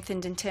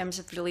strengthened in terms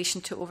of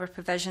relation to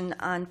over-provision,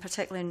 and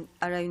particularly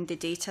around the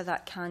data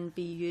that can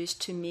be used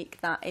to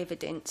make that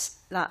evidence,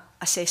 that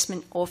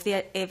assessment of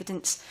the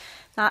evidence.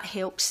 That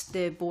helps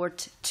the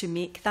board to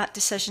make that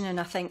decision, and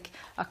I think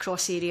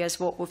across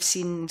areas what we've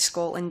seen in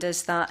Scotland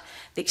is that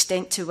the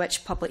extent to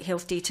which public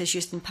health data is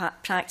used in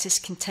practice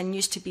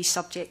continues to be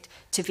subject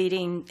to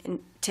varying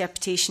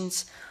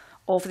interpretations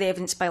of the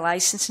evidence by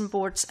licensing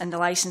boards, and the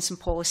licensing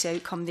policy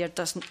outcome there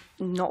does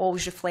not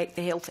always reflect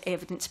the health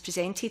evidence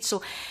presented.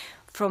 So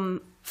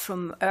from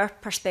our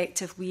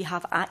perspective, we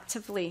have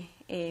actively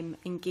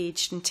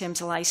engaged in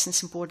terms of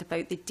licensing board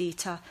about the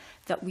data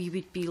that we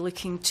would be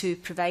looking to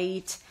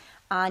provide,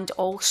 and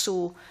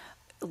also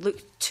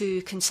look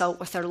to consult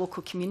with our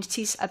local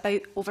communities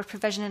about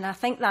over-provision. And I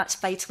think that's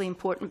vitally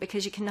important,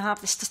 because you can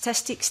have the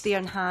statistics there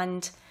in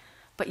hand,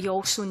 but you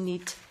also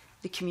need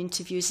the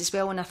community views as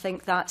well, and I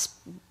think that's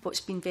what's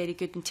been very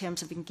good in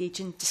terms of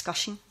engaging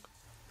discussion.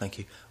 Thank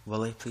you.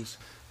 Willie, please.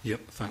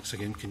 Yep, thanks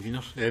again,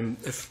 Convener.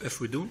 If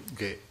we don't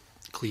get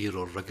clear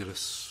or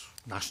rigorous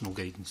national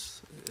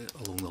guidance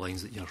along the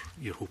lines that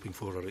you're hoping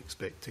for or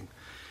expecting,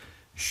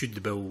 should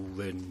the bill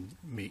then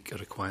make a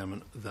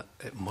requirement that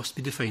it must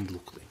be defined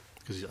locally?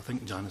 Because I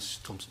think,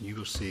 Janice, Thomson, you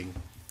were saying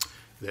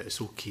that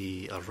it's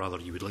okay, or rather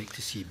you would like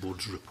to see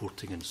boards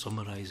reporting and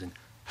summarising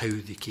how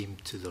they came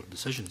to their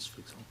decisions, for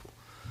example.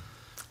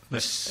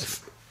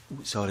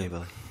 Sorry,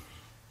 Billy.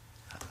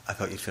 I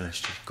thought you'd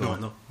finished. Go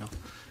on. No.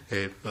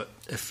 But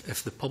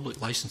if the public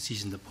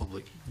licensees and the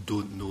public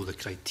don't know the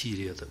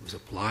criteria that was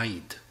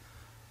applied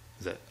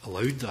that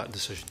allowed that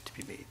decision to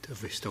be made,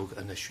 have we still got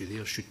an issue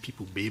there? Should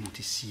people be able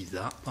to see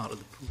that part of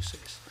the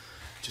process?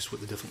 Just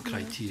what the different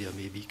criteria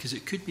may be? Because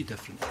it could be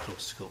different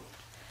across Scotland.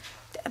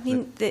 I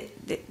mean, the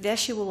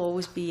issue will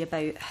always be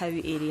about how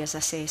areas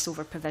assess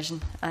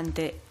over-provision and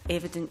the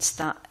evidence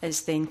that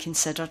is then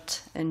considered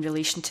in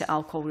relation to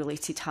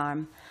alcohol-related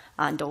harm,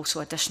 and also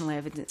additional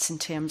evidence in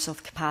terms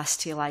of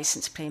capacity of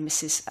licensed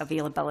premises,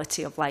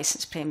 availability of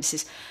licensed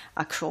premises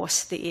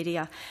across the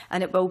area.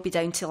 And it will be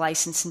down to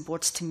licensing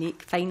boards to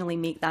finally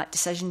make that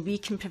decision. We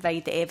can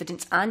provide the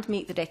evidence and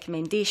make the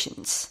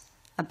recommendations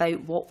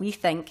about what we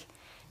think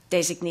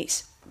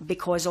designates,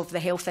 because of the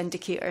health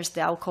indicators, the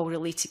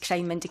alcohol-related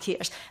crime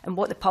indicators, and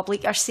what the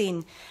public are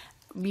saying.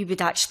 We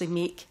would actually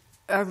make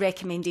our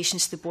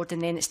recommendations to the board,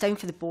 and then it's down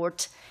for the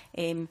board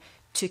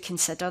to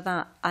consider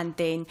that. And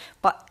then,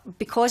 but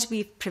because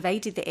we've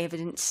provided the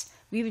evidence,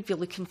 we would be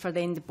looking for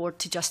then the board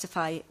to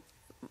justify,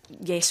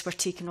 yes, we're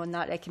taking on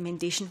that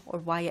recommendation, or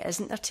why it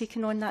isn't they're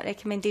taking on that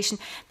recommendation,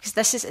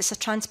 because it's a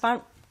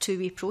transparent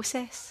two-way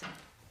process.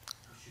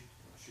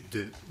 Should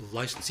the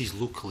licensees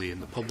locally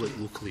and the public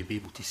locally be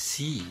able to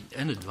see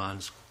in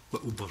advance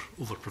what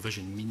over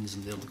provision means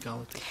in their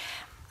locality?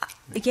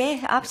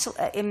 Yeah,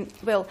 absolutely.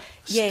 Well,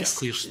 yes, a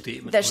clear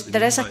statement.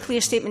 There is a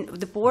clear statement.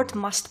 The board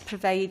must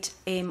provide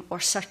or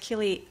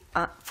circulate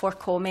for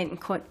comment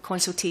and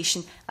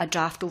consultation a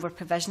draft over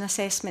provision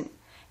assessment.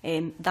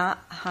 That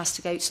has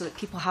to go out so that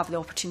people have the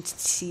opportunity to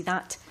see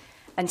that.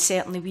 And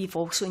certainly we've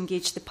also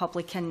engaged the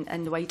public in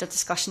the wider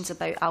discussions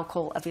about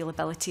alcohol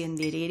availability in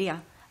their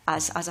area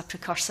as a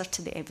precursor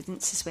to the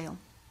evidence as well.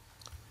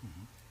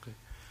 Mm-hmm. Okay.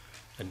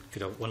 And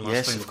could I have one last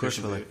yes, final of course,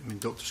 question? I mean,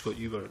 Dr. Scott,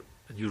 you were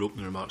in your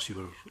opening remarks,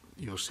 you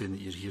were saying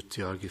that you're here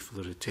to argue for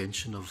the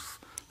retention of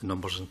the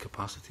numbers and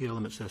capacity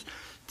elements.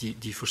 Do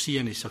you foresee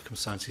any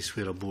circumstances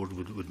where a board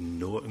would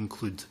not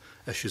include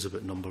issues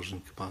about numbers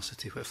and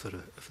capacity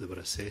if they were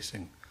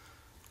assessing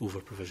over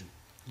provision?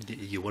 Are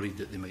you worried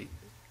that they might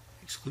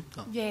exclude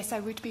that? Yes, I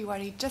would be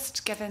worried,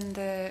 just given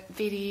the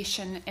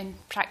variation in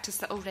practice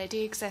that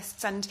already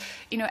exists. And,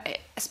 you know, I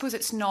suppose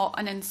it's not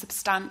an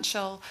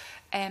insubstantial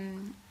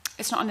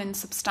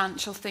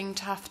thing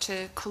to have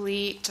to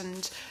collate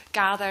and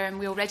gather, and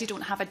we already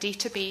don't have a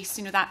database,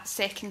 you know, that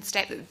second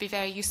step that would be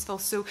very useful.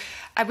 So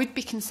I would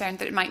be concerned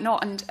that it might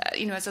not. And,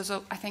 you know, as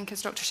I think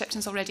as Dr.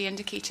 Shipton's already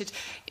indicated,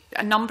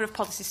 a number of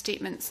policy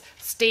statements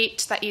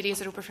state that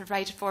areas are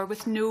over-provided for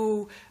with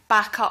no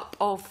backup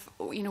of,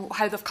 you know,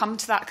 how they've come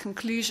to that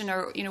conclusion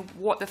or, you know,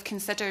 what they've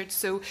considered.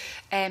 So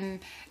I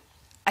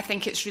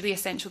think it's really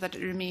essential that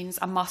it remains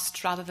a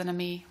must rather than a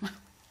may.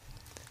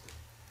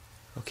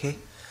 Okay.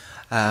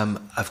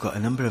 I've got a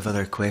number of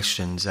other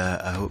questions.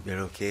 I hope you're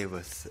okay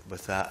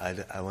with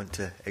that. I want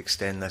to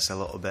extend this a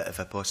little bit if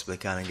I possibly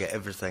can and get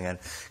everything in.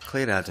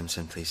 Claire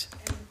Adamson, please.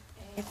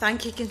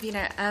 Thank you,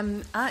 Convener.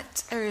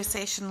 At our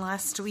session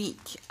last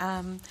week,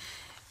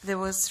 there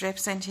was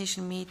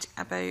representation made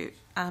about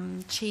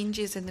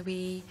changes in the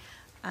way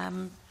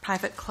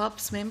private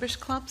clubs, members'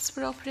 clubs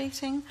were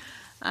operating,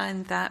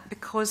 and that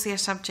because they are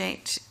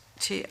subject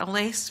to a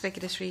less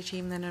vigorous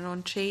regime than a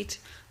non-trade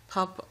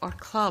pub or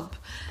club,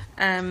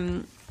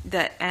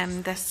 that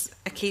this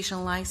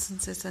occasional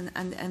licences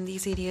and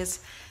these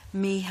areas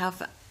may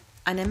have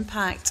an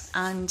impact,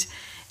 and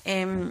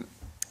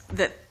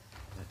that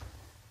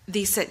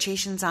these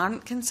situations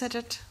aren't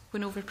considered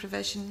when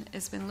over-provision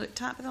has been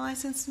looked at by the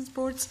licensing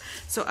boards.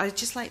 So I'd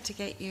just like to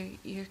get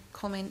your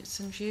comments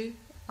and view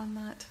on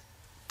that.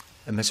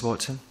 Ms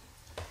Watson?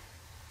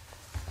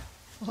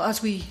 Well,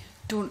 as we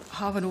don't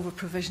have an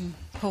over-provision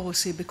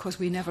policy because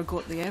we never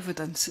got the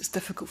evidence, it's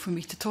difficult for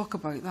me to talk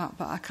about that,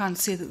 but I can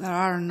say that there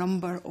are a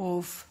number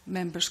of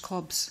members'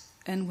 clubs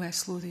in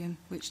West Lothian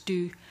which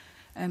do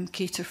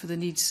cater for the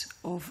needs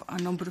of a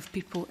number of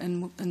people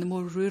in the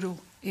more rural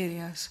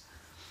areas.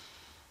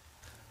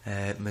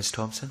 Ms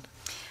Thomson?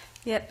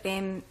 Yep,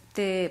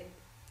 the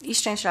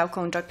East Renfrewshire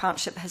Alcohol and Drug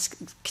Partnership has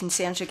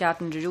concerns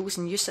regarding the rules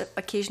and use of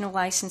occasional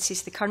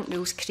licences. The current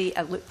rules create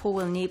a loophole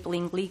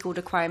enabling legal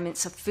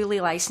requirements of fully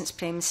licensed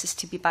premises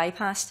to be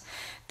bypassed.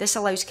 This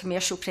allows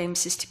commercial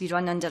premises to be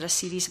run under a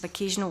series of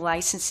occasional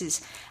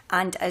licences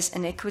and is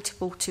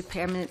inequitable to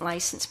permanent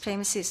licensed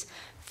premises.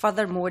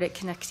 Furthermore, it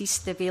can increase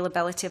the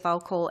availability of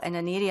alcohol in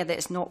an area that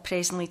is not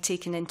presently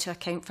taken into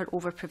account for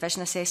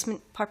over-provision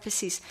assessment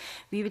purposes.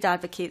 We would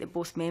advocate that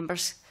both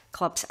members,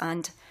 clubs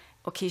and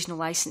occasional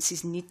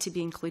licences need to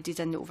be included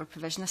in the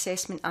over-provision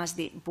assessment as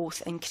they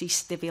both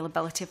increase the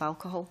availability of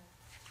alcohol.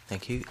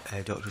 Thank you.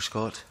 Dr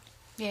Scott?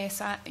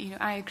 Yes, I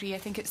agree. I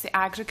think it's the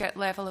aggregate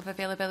level of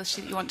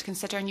availability that you want to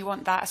consider, and you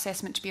want that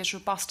assessment to be as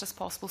robust as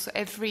possible. So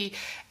every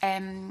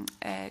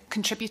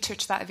contributor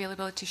to that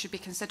availability should be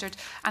considered.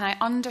 And I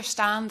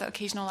understand that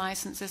occasional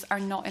licences are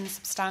not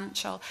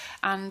insubstantial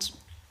and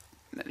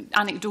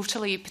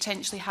anecdotally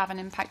potentially have an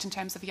impact in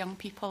terms of young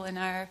people in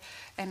our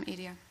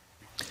area.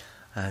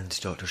 And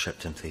Dr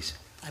Shipton, please.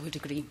 I would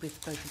agree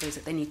with both of those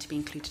that they need to be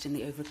included in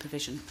the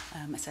over-provision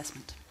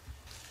assessment.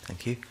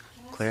 Thank you.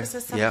 Claire? Just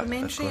a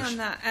supplementary on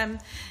that.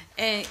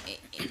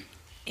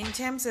 In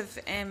terms of,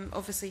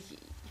 obviously, you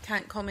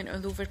can't comment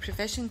on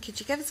over-provision, could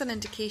you give us an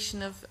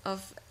indication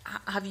of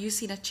have you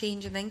seen a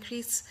change in the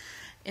increase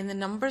in the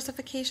numbers of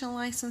occasional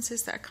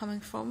licences that are coming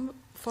forward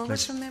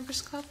from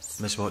members' clubs?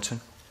 Ms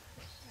Watson?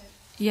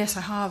 Yes,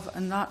 I have,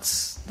 and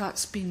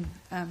that's been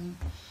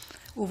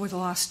over the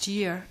last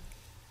year,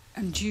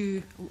 and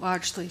due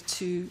largely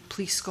to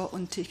Police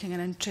Scotland taking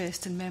an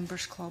interest in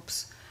members'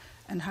 clubs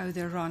and how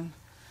they're run.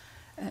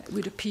 It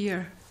would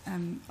appear,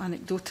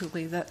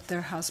 anecdotally, that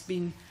there has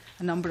been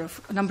a number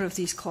of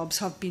these clubs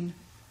have been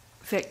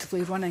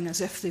effectively running as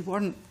if they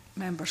weren't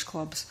members'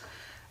 clubs,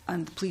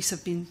 and the police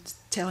have been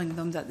telling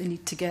them that they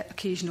need to get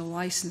occasional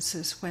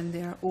licences when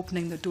they're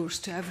opening their doors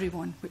to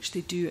everyone, which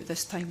they do at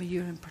this time of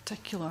year in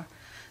particular.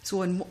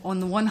 So on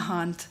the one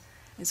hand,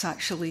 it's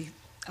actually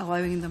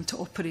allowing them to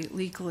operate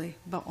legally.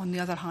 But on the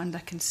other hand, I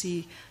can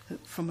see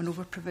that from an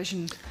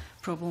over-provision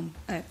problem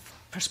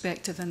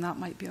perspective, then that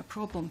might be a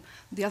problem.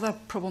 The other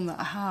problem that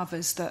I have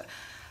is that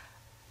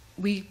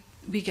we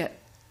get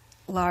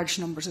large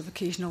numbers of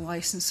occasional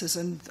licences,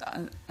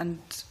 and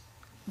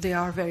they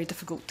are very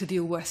difficult to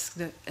deal with.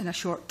 That in a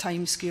short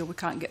time scale, we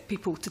can't get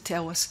people to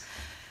tell us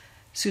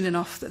soon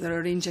enough that they're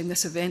arranging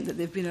this event that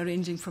they've been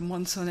arranging for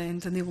months on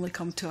end, and they only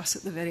come to us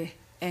at the very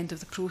end of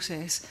the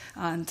process,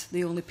 and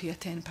they only pay a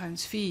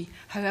 £10 fee.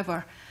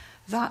 However,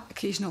 that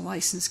occasional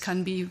licence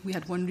can be, we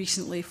had one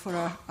recently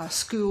for a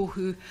school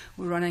who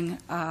were running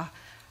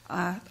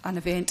an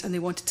event and they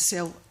wanted to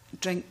sell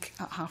drink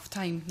at half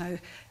time. Now,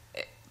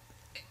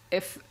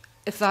 if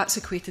that's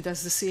equated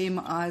as the same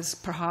as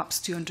perhaps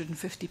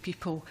 250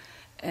 people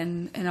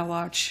in a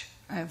large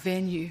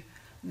venue,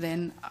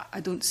 then I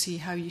don't see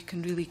how you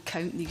can really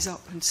count these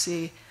up and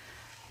say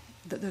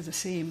that they're the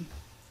same.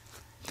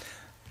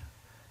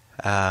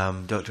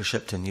 Dr.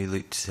 Shipton, you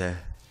looked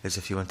as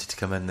if you wanted to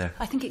come in there.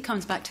 I think it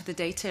comes back to the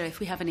data.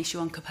 If we have an issue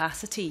on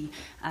capacity,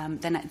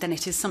 then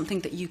it is something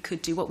that you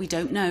could do. What we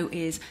don't know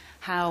is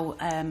how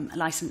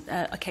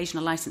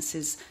occasional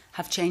licences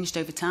have changed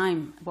over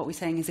time. What we're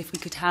saying is if we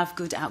could have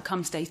good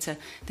outcomes data,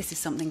 this is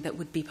something that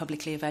would be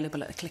publicly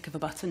available at the click of a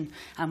button,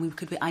 and we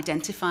could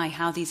identify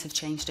how these have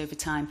changed over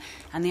time.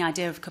 And the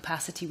idea of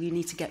capacity, we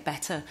need to get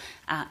better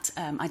at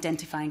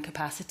identifying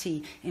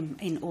capacity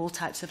in all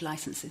types of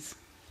licences.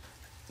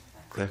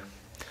 Clear.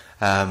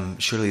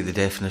 Surely the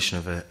definition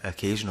of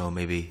occasional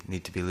maybe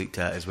need to be looked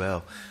at as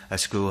well. A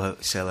school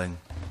selling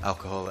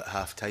alcohol at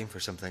half time for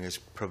something is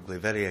probably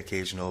very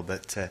occasional,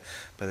 but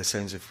by the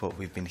sounds of what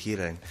we've been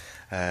hearing,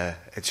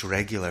 it's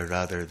regular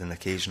rather than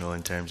occasional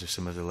in terms of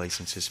some of the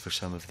licences for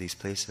some of these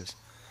places.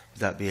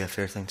 Would that be a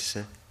fair thing to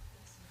say?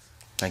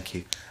 Thank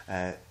you.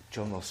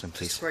 John Wilson,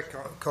 please. Just a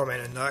quick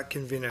comment on that,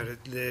 Convener.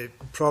 The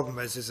problem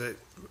is that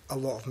a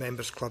lot of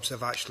members' clubs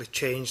have actually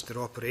changed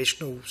their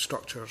operational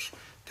structures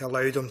to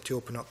allow them to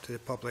open up to the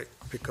public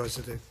because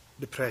of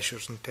the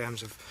pressures in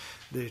terms of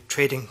the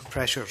trading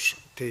pressures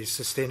to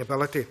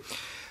sustainability.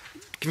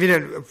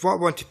 Convener, what I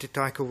wanted to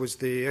tackle was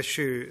the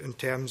issue in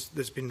terms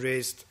that's been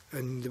raised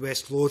in the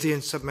West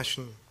Lothian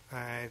submission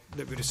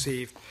that we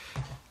received,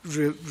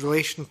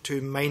 relation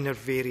to minor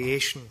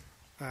variation,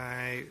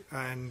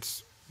 and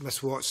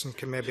Ms Watson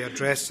can maybe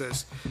address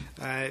this.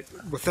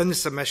 Within the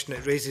submission,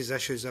 it raises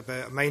issues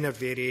about a minor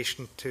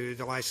variation to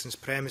the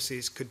licensed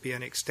premises could be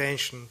an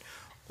extension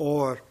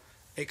or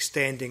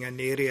extending an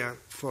area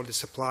for the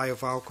supply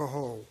of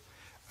alcohol.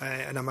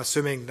 And I'm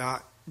assuming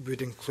that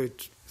would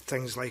include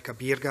things like a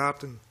beer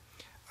garden.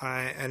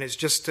 And it's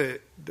just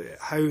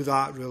how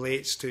that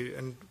relates to,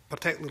 and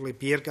particularly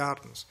beer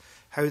gardens,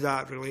 how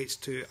that relates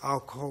to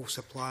alcohol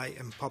supply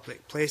in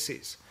public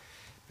places.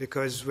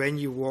 Because when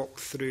you walk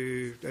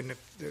through, and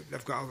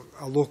I've got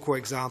a local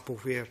example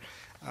where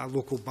a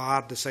local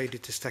bar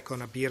decided to stick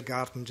on a beer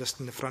garden just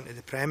in the front of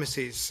the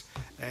premises,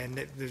 and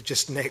they're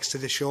just next to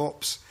the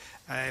shops.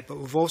 But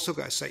we've also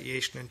got a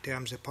situation in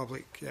terms of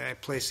public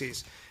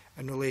places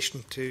in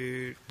relation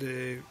to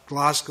the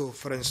Glasgow,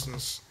 for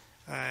instance,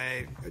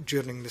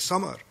 during the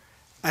summer.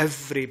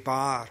 Every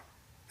bar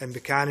in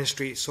Buchanan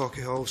Street,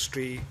 Sauchiehall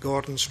Street,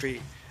 Gordon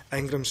Street,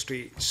 Ingram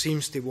Street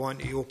seems to want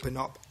to open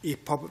up a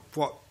public,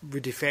 what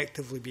would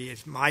effectively be, in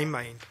my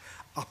mind,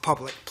 a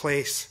public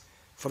place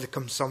for the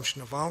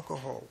consumption of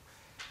alcohol.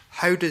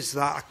 How does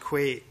that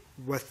equate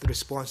with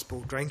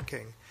responsible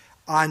drinking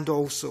and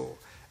also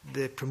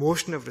the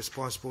promotion of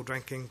responsible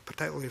drinking,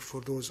 particularly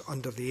for those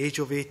under the age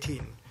of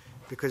 18?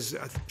 Because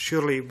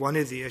surely one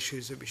of the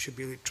issues that we should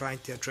be trying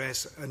to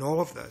address in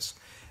all of this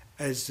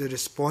is the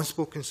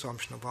responsible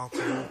consumption of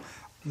alcohol,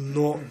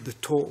 not the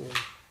total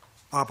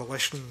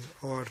abolition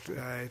or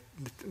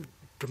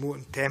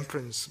promoting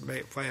temperance,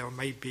 while it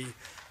might be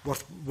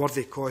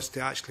worthy cause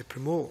to actually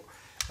promote.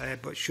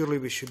 But surely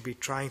we should be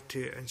trying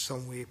to, in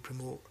some way,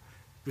 promote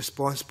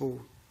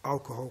responsible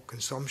alcohol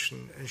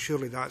consumption, and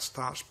surely that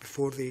starts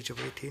before the age of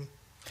 18.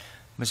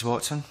 Ms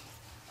Watson?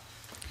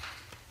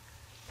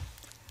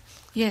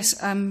 Yes,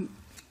 in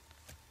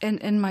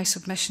my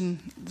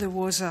submission there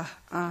was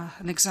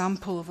an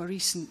example of a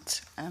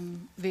recent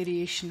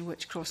variation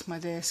which crossed my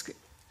desk,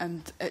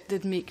 and it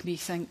did make me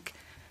think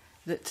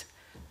that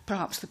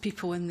perhaps the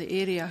people in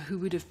the area who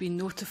would have been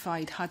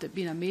notified had it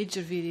been a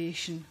major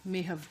variation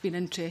may have been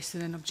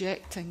interested in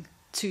objecting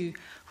to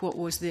what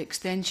was the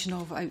extension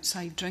of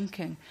outside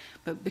drinking.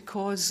 But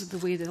because of the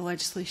way the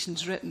legislation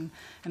is written,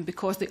 and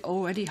because they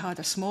already had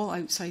a small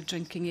outside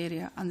drinking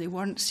area and they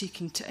weren't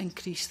seeking to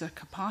increase their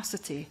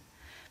capacity,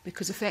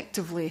 because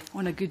effectively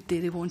on a good day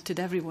they wanted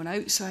everyone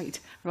outside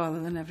rather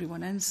than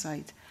everyone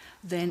inside,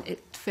 then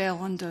it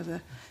fell under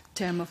the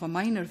term of a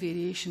minor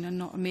variation and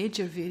not a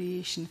major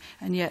variation.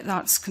 And yet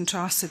that's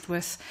contrasted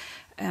with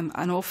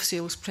an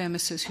off-sales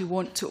premises who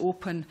want to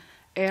open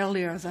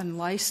earlier than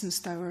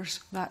licensed hours.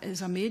 That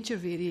is a major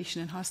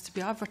variation and has to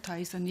be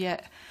advertised. And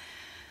yet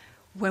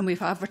when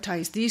we've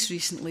advertised these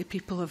recently,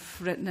 people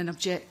have written in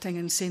objecting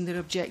and saying they're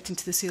objecting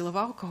to the sale of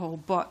alcohol,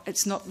 but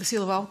it's not, the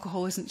sale of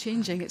alcohol isn't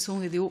changing, it's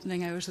only the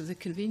opening hours of the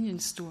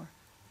convenience store.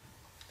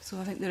 So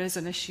I think there is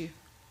an issue,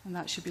 and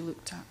that should be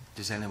looked at.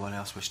 Does anyone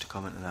else wish to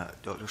comment on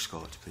that? Dr.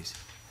 Scott, please.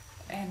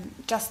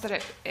 Just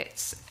that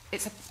it's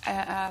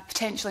a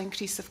potential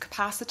increase of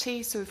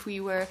capacity. So if we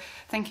were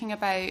thinking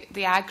about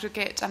the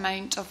aggregate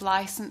amount of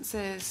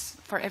licences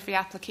for every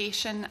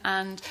application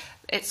and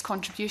its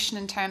contribution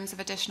in terms of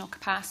additional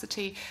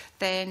capacity,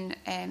 then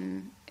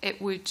it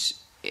would,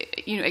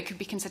 it could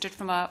be considered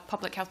from a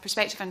public health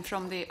perspective and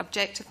from the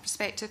objective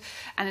perspective.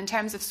 And in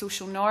terms of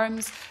social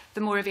norms,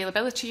 the more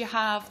availability you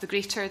have, the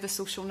greater the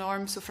social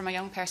norm. So from a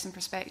young person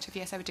perspective,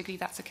 yes, I would agree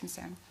that's a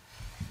concern.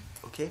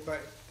 Okay.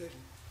 But,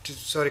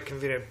 sorry,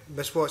 Convener,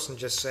 Ms Watson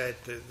just said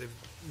that the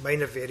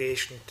minor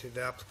variation to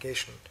the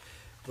application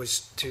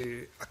was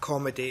to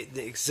accommodate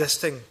the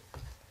existing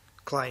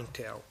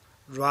clientele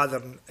rather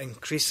than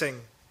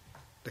increasing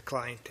the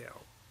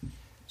clientele.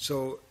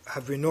 So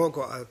have we not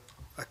got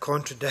a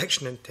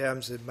contradiction in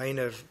terms of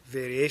minor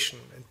variation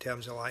in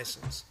terms of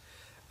licence?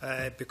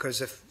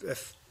 Because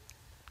if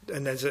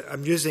and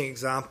I'm using the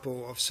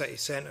example of city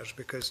centres,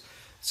 because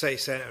city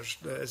centres,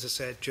 as I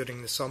said,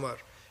 during the summer,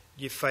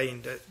 you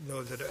find that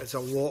there is a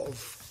lot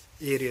of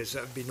areas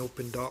that have been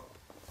opened up,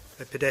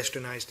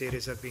 pedestrianised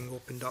areas have been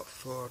opened up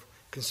for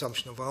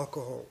consumption of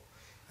alcohol.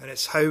 And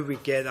it's how we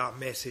get that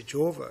message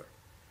over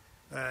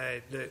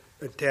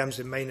in terms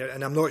of minor.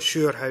 And I'm not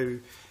sure how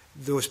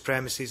those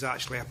premises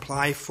actually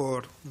apply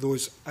for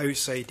those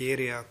outside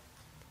area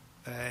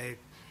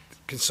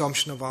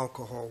consumption of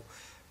alcohol,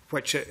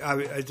 which,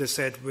 as I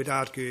said, would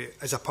argue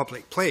is a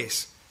public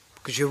place,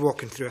 because you're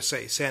walking through a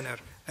city centre,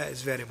 it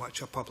is very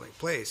much a public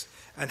place.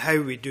 And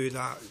how we do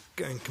that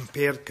and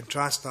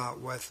contrast that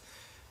with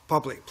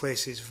public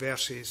places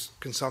versus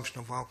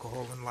consumption of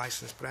alcohol in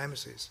licensed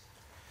premises,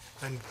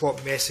 and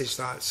what message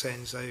that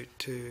sends out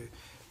to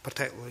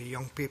particularly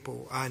young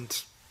people,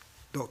 and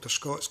Dr.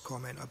 Scott's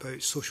comment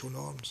about social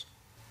norms.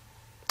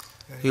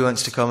 Who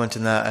wants to comment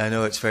on that? I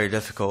know it's very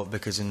difficult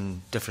because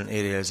in different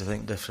areas I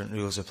think different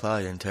rules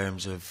apply in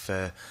terms of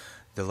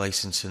the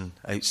licensing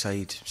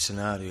outside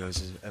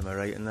scenarios. Am I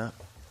right in that?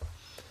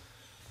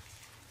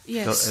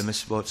 Yes.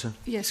 Ms Watson?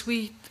 Yes,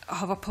 we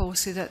have a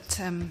policy that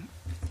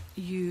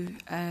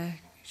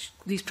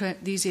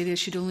these areas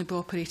should only be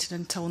operated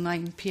until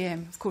 9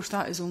 p.m. Of course,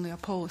 that is only a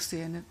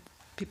policy, and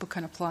people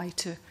can apply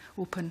to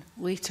open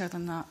later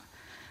than that.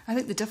 I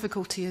think the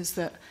difficulty is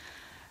that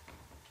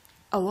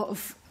a lot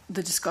of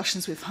the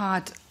discussions we've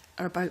had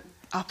are about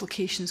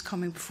applications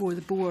coming before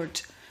the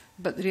board,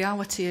 but the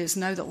reality is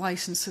now that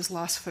licences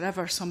last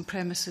forever, some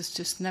premises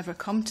just never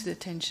come to the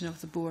attention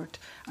of the board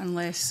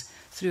unless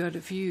through a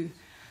review.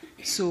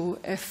 So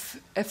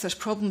if there's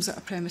problems at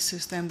a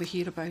premises, then we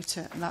hear about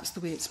it, and that's the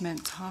way it's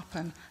meant to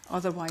happen.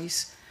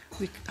 Otherwise,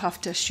 we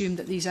have to assume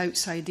that these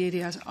outside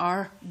areas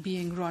are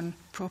being run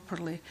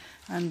properly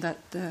and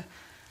that the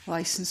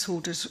licence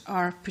holders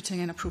are putting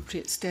in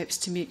appropriate steps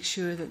to make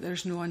sure that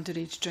there's no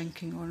underage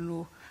drinking or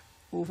no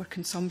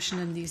overconsumption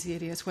in these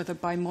areas, whether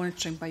by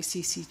monitoring by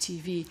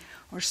CCTV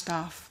or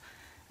staff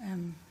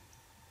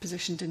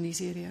positioned in these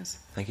areas.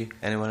 Thank you.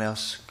 Anyone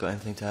else got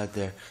anything to add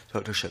there?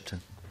 Dr.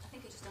 Shipton.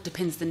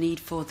 Depends the need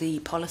for the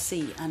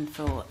policy and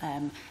for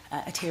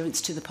adherence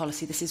to the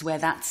policy. This is where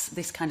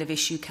this kind of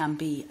issue can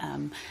be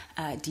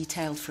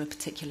detailed for a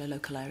particular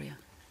local area.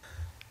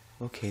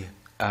 Okay.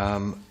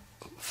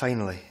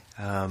 Finally,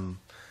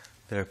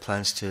 there are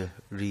plans to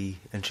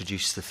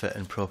reintroduce the fit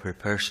and proper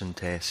person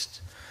test.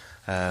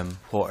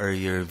 What are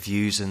your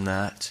views on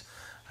that,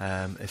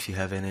 if you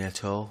have any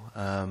at all?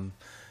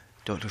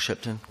 Dr.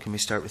 Shipton, can we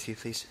start with you,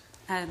 please?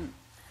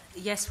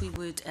 Yes, we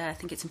would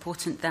think it's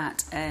important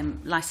that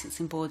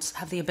licensing boards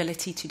have the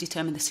ability to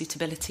determine the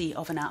suitability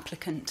of an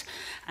applicant,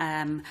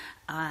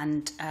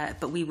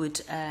 but we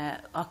would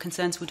our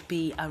concerns would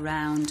be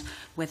around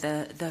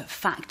whether the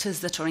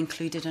factors that are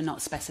included are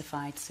not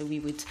specified. So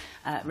we would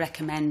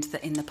recommend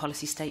that in the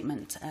policy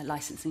statement,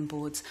 licensing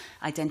boards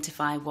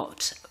identify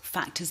what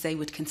factors they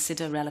would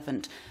consider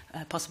relevant,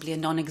 possibly a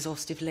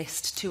non-exhaustive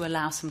list to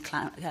allow some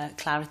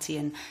clarity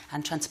and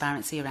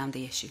transparency around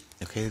the issue.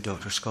 Okay,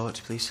 Dr.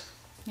 Scott, please.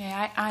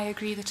 Yeah, I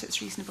agree that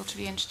it's reasonable to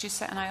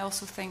reintroduce it, and I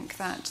also think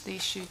that they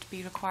should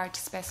be required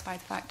to specify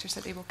the factors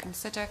that they will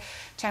consider. In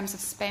terms of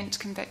spent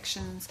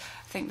convictions,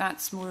 I think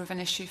that's more of an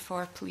issue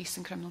for police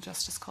and criminal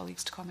justice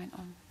colleagues to comment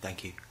on.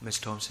 Thank you. Ms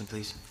Thomson,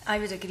 please. I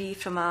would agree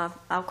from an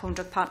alcohol and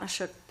drug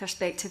partnership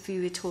perspective. We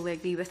would totally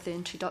agree with the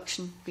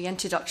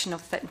reintroduction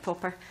of fit and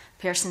proper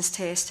persons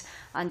test,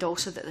 and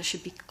also that there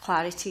should be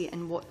clarity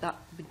in what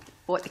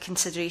the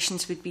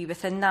considerations would be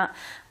within that.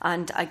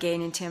 And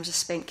again, in terms of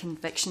spent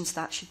convictions,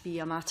 that should be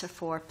a matter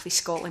for Police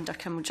Scotland or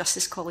criminal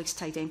justice colleagues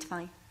to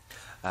identify.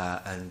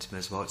 And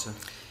Ms Watson?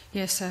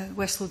 Yes,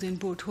 West Lothian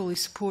Board wholly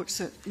supports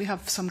it. We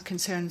have some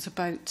concerns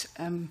about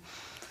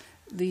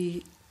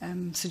the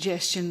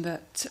suggestion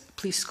that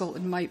Police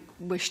Scotland might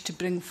wish to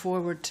bring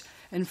forward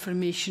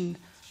information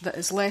that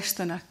is less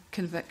than a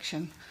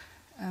conviction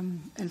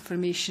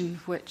information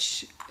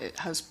which it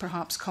has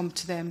perhaps come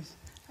to them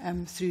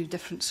through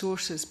different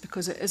sources,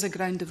 because it is a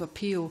ground of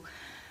appeal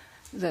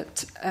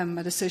that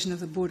a decision of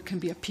the board can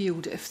be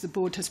appealed if the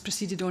board has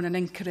proceeded on an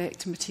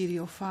incorrect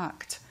material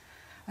fact.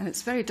 And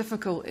it's very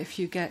difficult if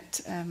you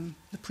get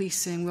the police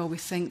saying, well, we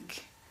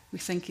think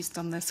he's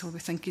done this, or we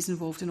think he's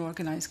involved in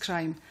organised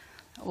crime.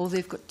 All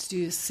they've got to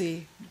do is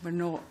say, we're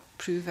not,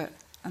 prove it,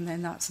 and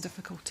then that's a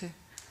difficulty.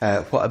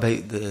 What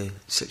about the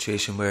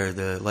situation where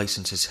the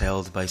licence is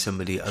held by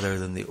somebody other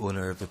than the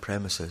owner of the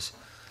premises?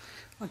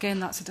 Again,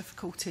 that's a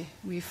difficulty.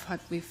 We've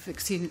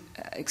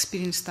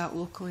experienced that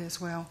locally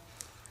as well.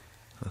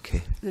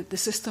 Okay. The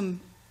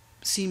system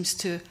seems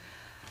to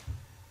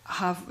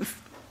have,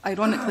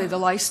 ironically, the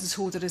licence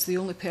holder is the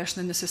only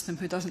person in the system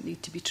who doesn't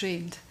need to be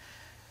trained.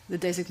 The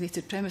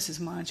designated premises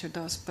manager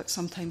does, but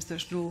sometimes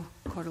there's no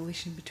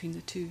correlation between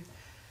the two.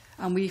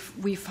 And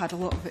we've had a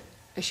lot of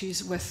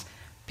issues with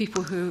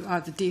people who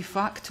are the de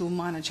facto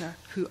manager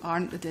who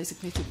aren't the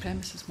designated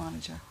premises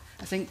manager.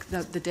 I think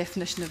that the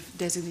definition of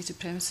designated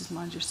premises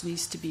managers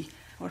needs to be,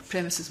 or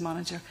premises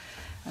manager,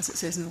 as it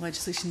says in the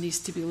legislation, needs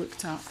to be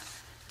looked at,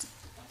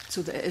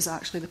 so that it is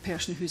actually the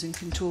person who's in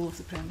control of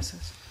the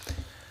premises.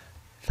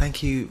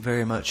 Thank you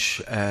very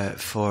much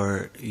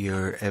for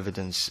your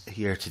evidence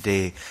here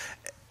today.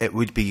 It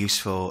would be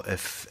useful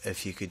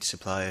if you could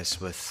supply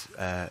us with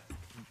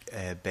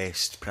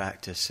best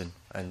practice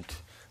and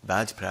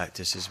bad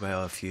practice as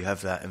well, if you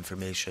have that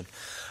information.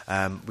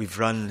 We've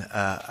run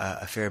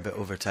a fair bit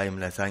over time,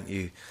 and I thank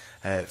you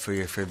for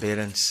your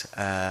forbearance.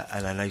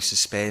 And I now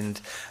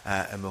suspend,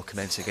 and we'll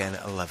commence again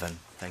at 11.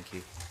 Thank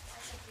you.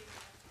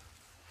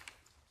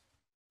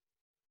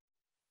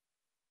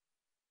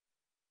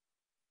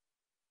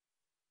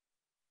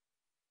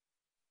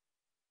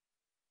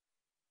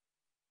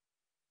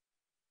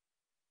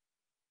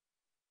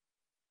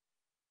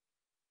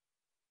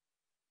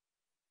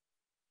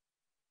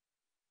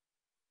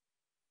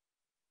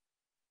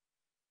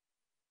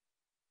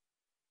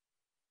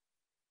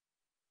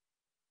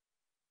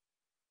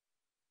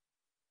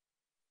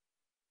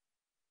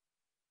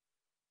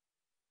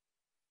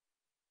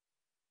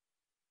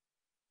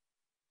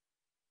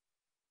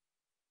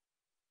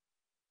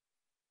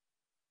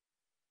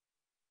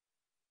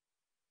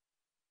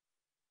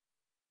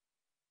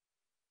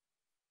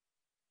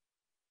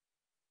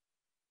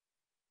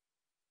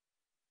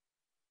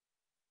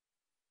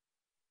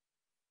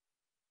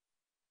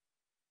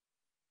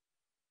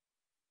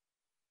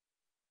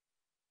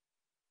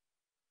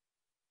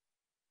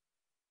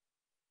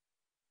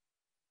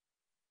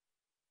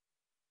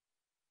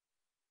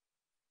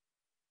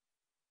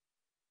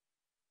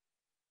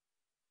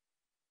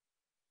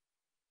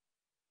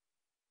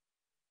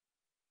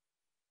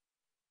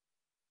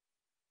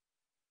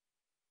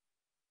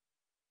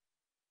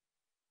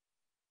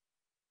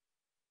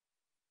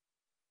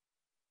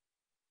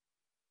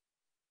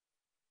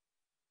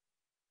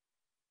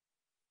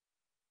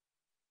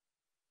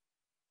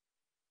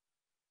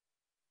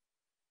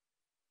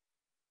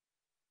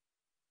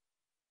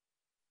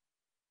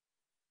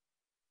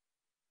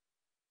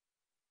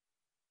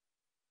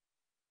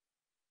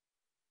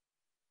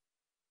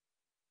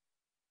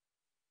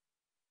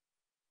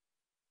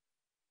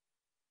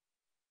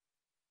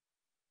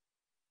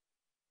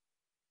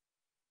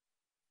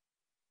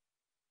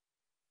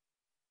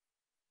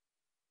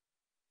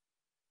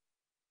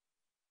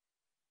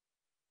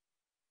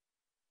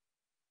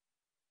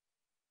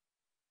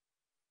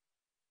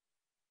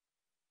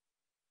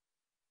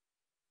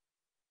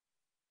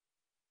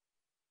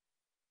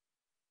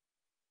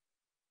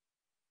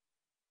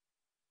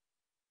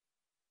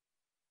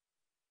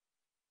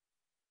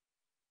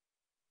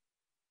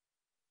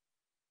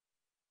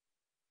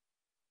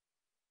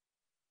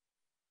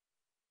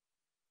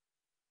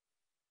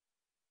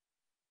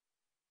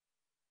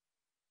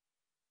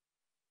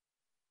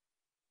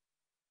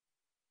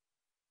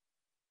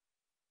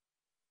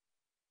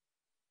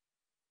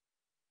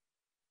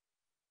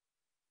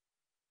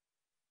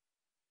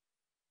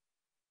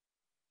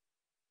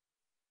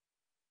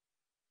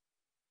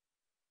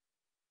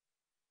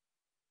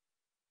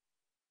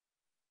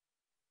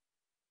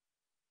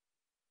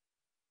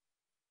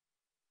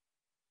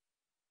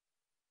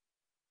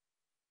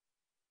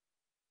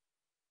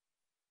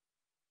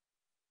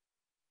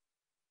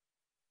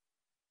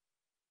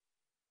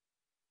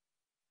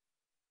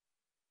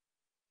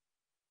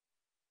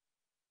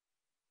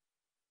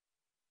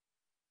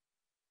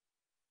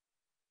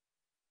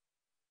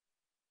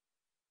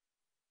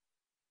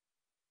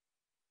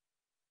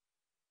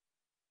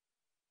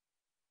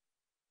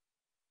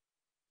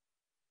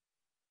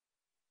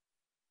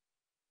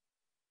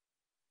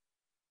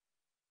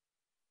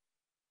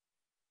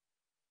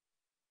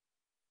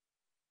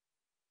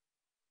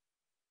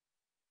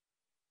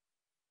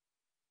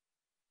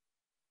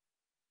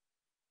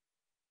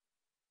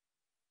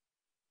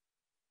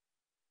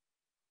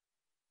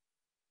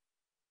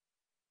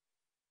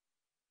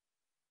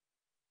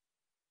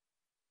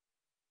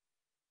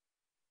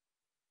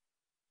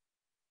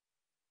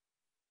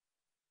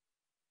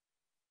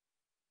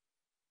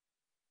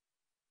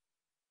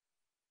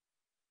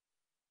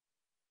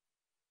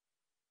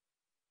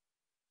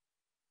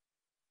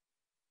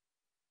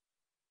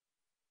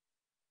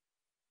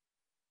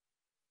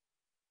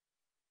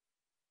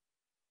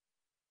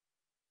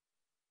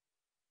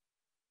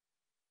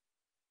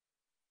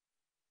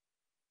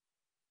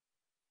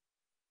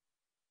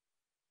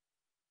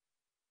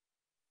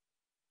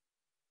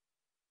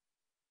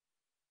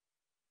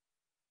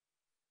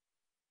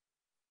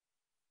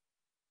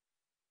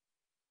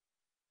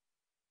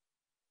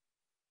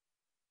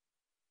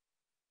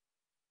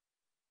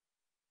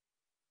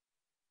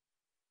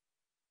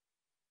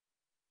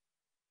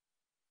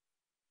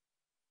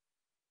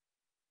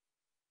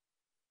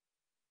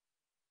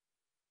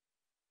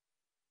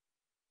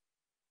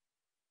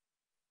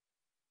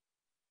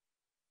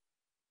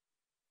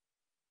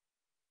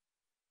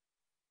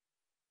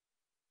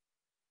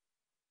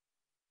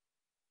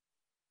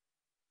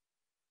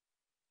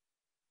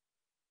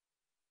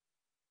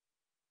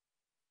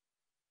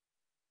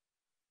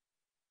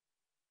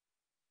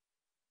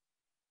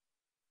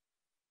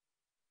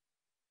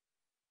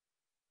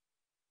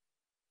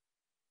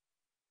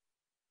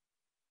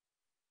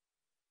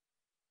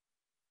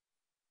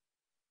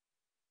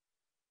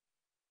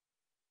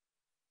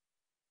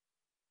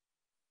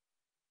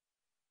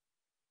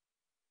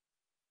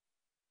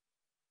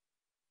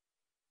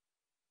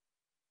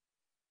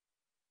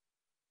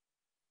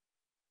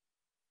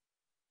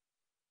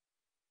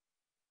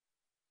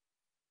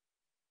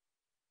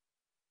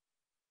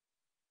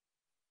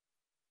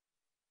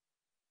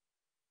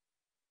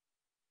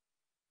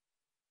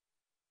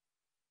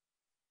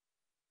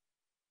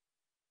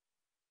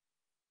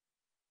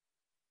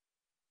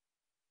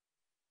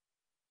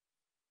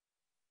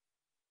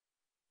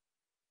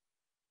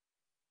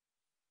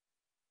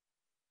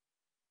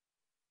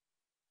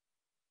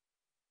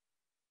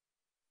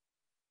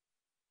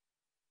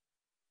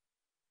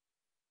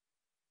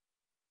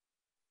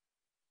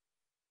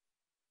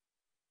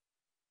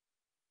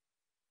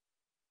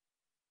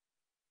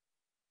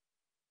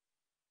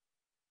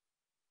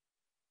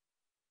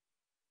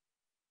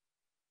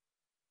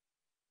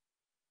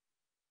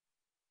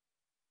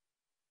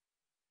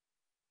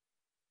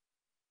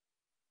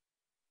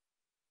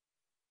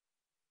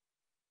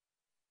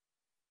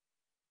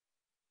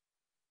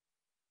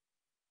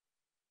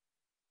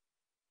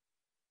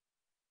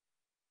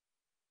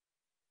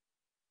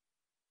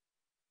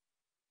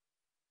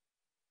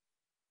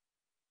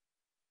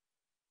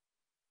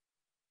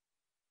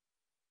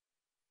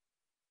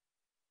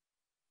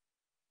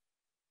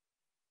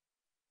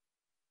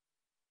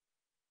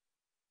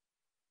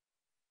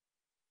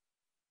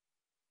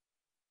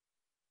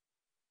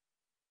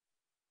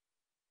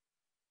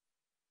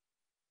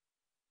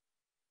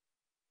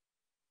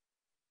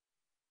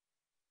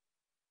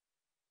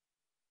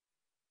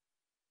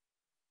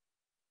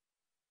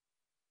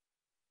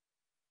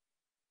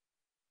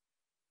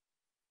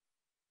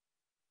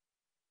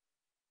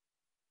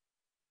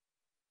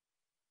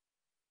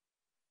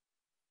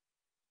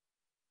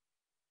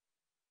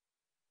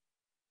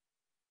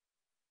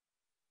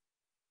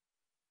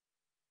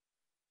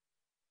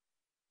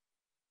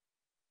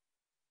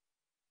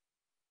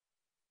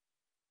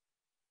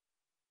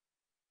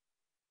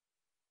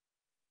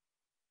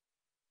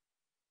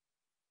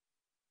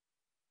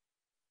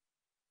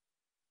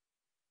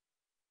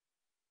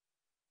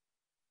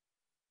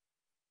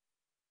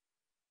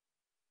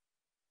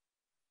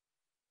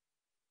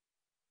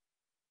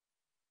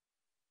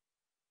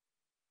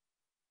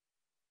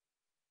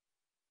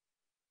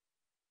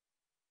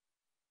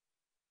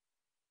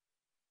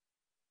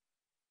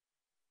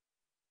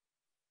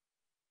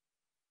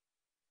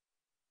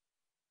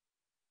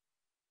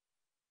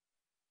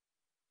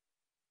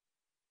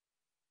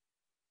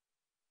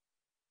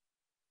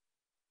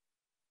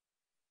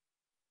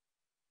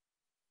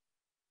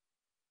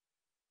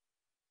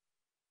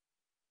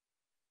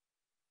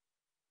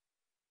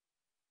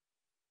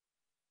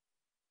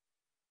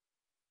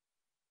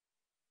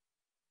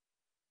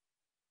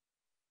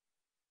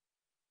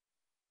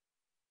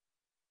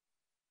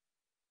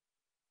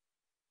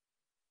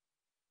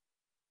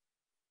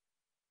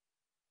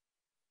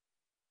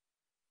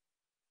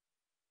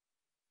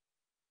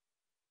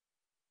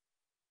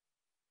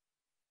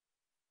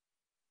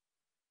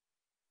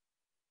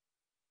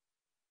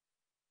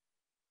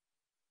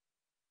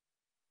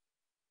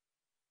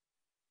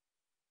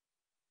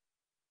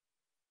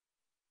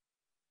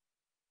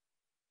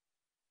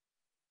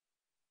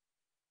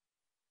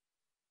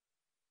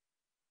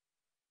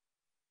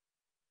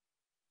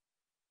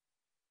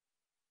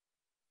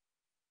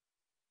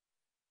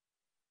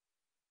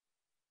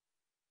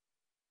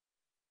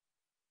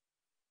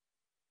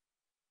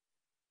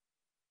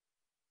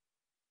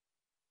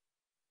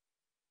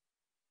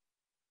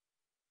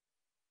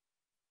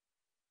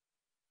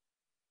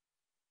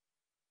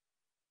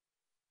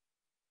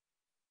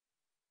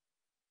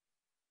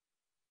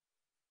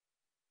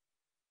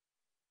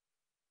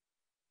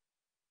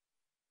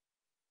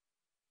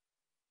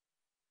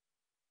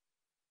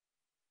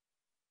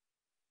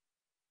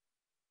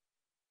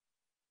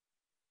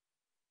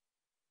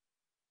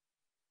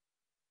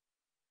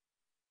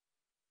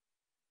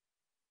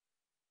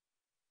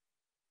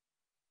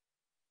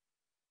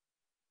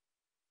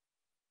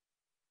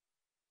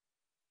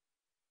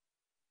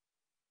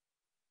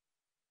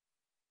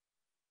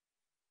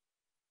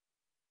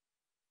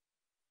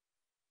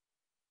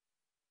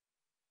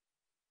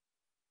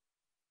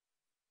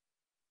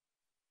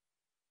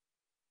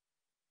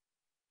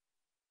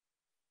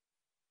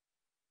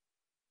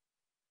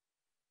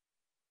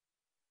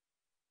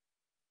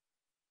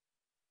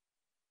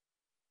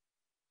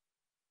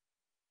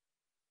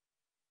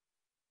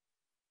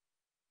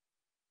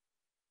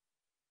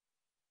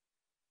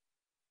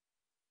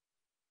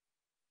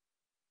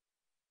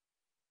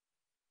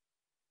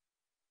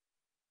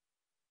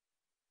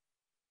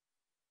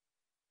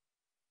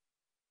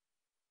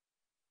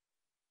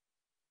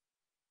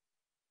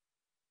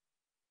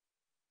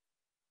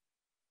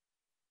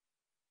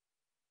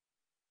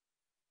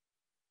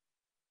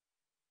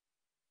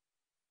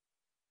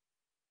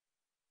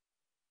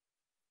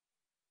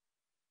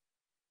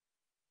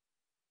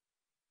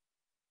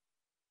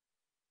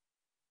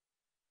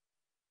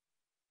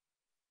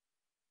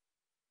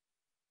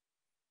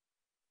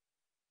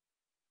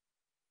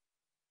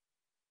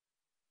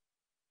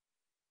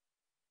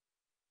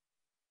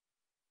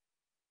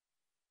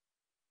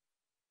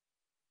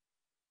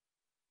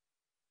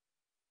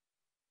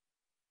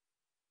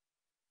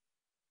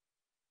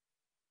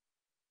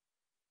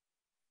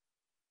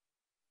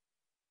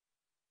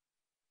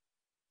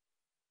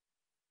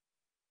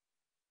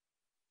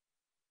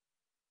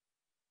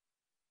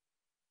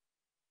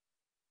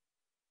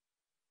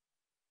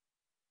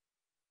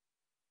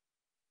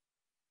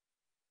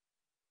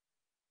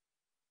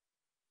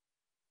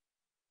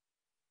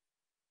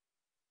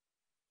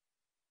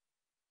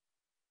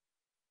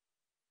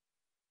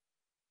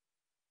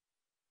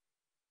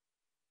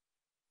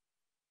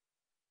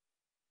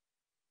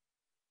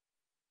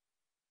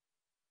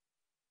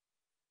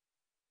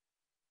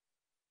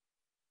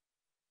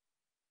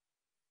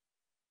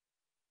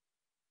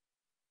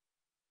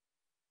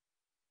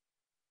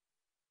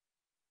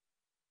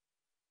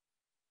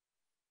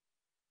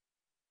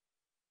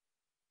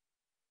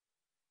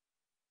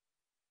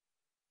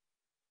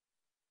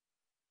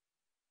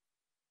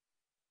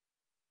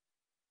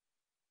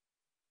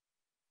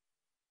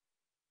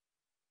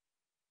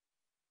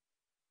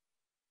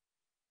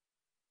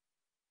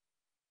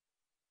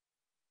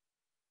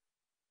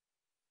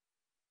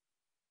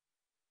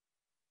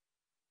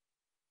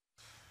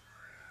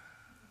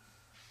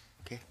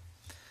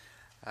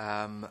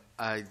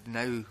 I'd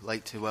now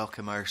like to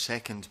welcome our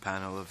second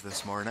panel of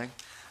this morning,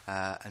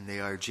 and they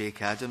are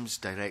Jake Adams,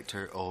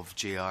 Director of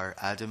JR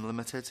Adam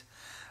Limited,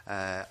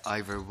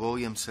 Ivor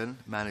Williamson,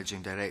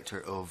 Managing Director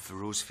of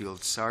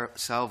Rosefield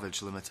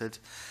Salvage Limited,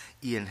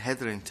 Ian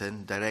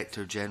Hetherington,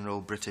 Director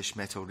General, British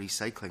Metal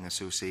Recycling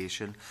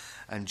Association,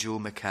 and Joe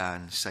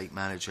McCann, Site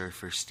Manager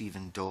for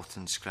Stephen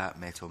Dalton Scrap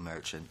Metal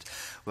Merchant.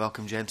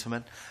 Welcome,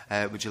 gentlemen.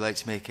 Would you like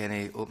to make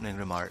any opening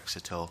remarks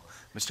at all?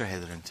 Mr.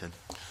 Hetherington.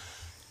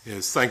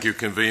 Yes, thank you,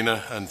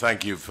 Convener, and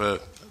thank you for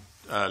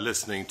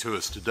listening to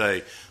us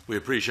today. We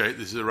appreciate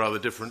this is a rather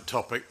different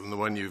topic than the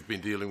one you've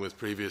been dealing with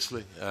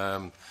previously.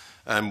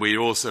 And we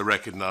also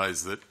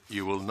recognise that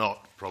you will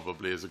not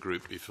probably as a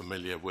group be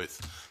familiar with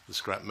the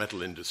scrap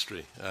metal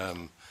industry.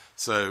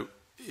 So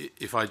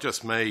if I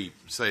just may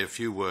say a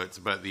few words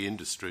about the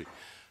industry.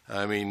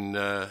 I mean,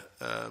 the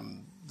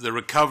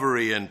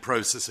recovery and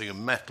processing of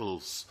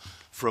metals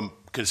from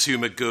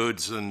consumer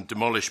goods and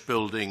demolished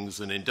buildings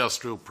and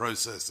industrial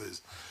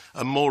processes,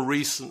 and more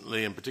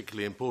recently, and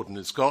particularly important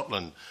in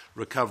Scotland,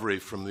 recovery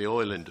from the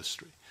oil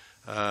industry,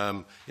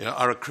 are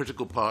a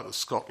critical part of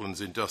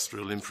Scotland's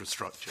industrial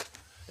infrastructure.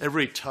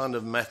 Every tonne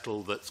of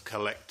metal that's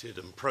collected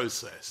and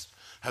processed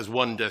has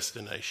one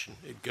destination.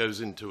 It goes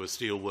into a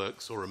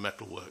steelworks or a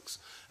metalworks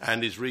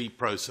and is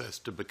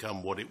reprocessed to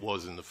become what it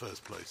was in the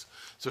first place.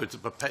 So it's a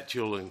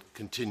perpetual and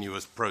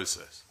continuous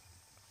process.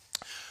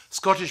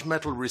 Scottish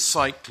metal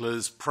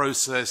recyclers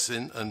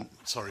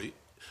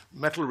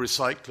metal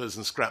recyclers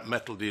and scrap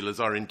metal dealers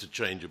are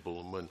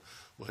interchangeable, and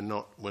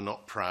we're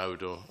not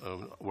proud or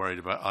worried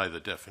about either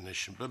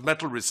definition. But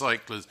metal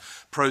recyclers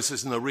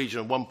process in the region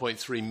of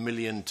 1.3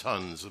 million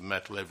tonnes of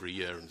metal every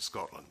year in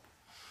Scotland.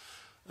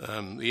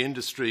 The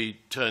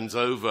industry turns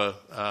over,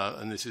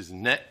 and this is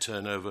net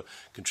turnover,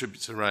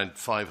 contributes around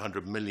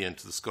 500 million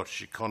to the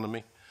Scottish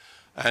economy.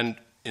 And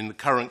in the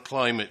current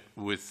climate,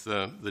 with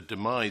the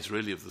demise,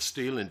 really, of the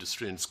steel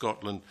industry in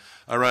Scotland,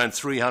 around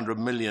 £300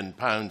 million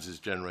is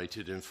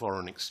generated in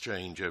foreign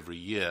exchange every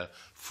year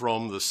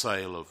from the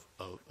sale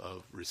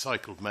of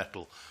recycled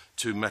metal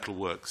to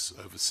metalworks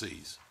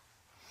overseas.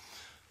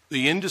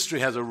 The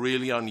industry has a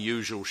really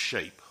unusual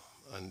shape,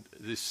 and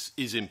this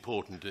is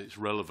important and it's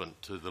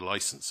relevant to the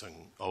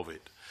licensing of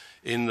it,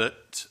 in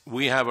that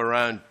we have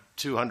around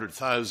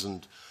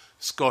 200,000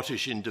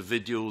 Scottish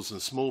individuals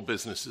and small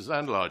businesses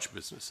and large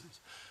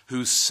businesses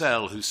who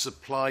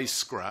supply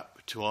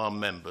scrap to our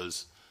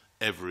members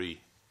every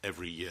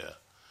year.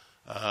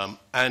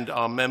 And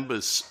our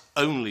members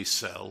only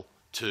sell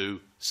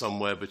to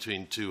somewhere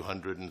between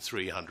 200 and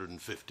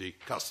 350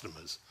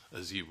 customers,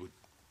 as you would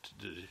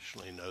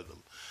traditionally know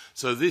them.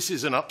 So this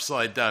is an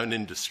upside-down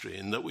industry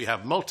in that we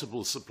have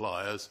multiple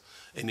suppliers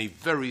and a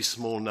very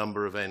small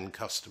number of end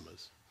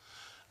customers.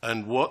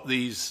 And what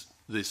this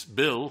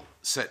bill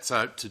sets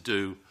out to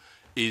do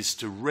is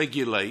to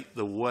regulate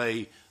the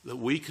way that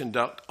we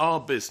conduct our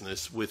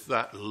business with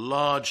that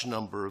large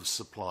number of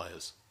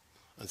suppliers.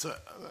 And so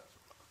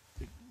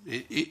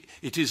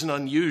it is an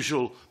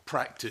unusual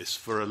practice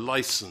for a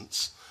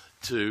license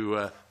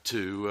to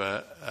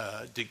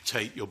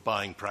dictate your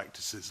buying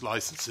practices.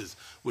 Licenses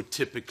would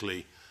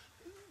typically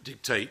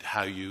dictate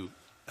how you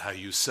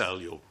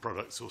sell your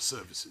products or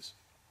services.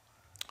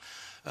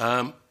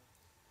 The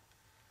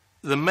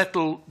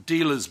Metal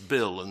Dealers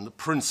Bill and the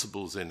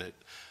principles in it,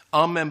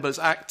 our members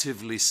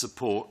actively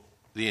support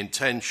the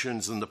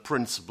intentions and the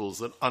principles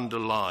that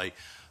underlie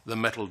the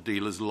metal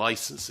dealers'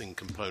 licensing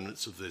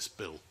components of this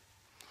bill.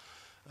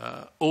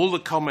 All the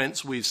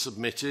comments we've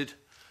submitted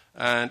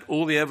and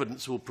all the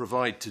evidence we'll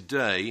provide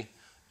today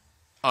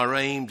are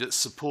aimed at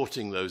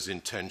supporting those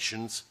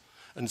intentions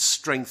and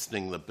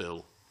strengthening the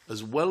bill,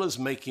 as well as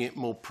making it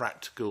more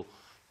practical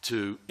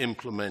to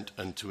implement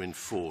and to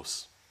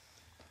enforce.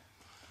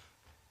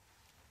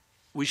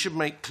 We should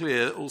make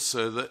clear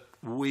also that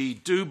we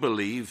do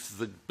believe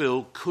the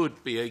bill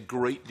could be a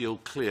great deal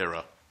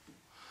clearer,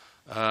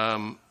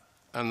 and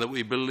that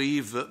we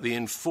believe that the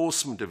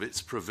enforcement of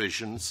its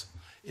provisions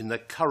in the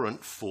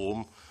current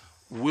form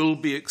will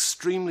be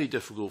extremely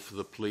difficult for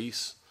the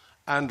police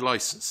and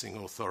licensing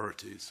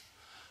authorities.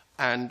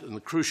 And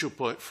the crucial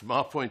point from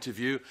our point of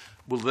view,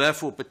 will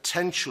therefore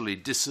potentially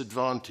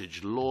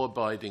disadvantage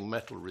law-abiding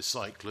metal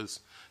recyclers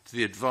to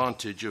the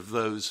advantage of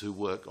those who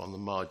work on the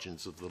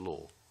margins of the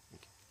law.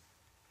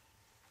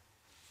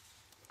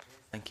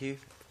 Thank you.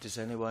 Does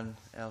anyone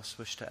else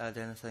wish to add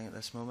anything at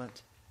this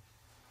moment?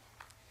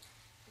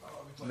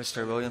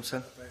 Mr.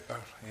 Williamson. Our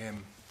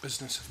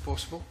business, if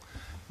possible.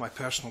 My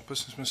personal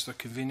business, Mr.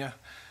 Convener.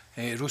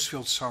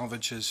 Rosefield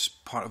Salvage is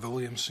part of the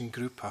Williamson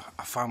Group,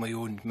 a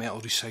family-owned metal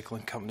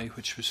recycling company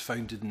which was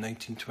founded in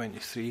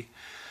 1923.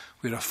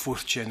 We're a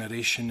fourth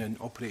generation and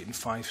operating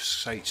 5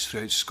 sites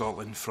throughout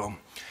Scotland, from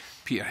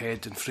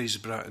Peterhead and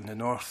Fraserburgh in the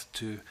north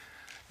to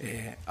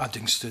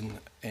Uddingston,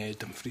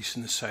 Dumfries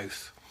in the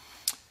south.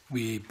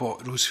 We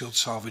bought Rosefield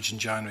Salvage in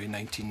January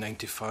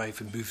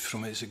 1995 and moved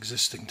from its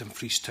existing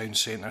Dumfries town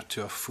centre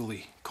to a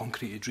fully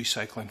concreted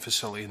recycling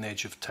facility in the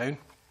edge of town.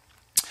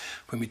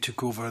 When we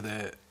took over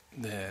the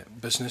the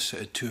business. It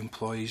had 2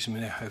 employees. We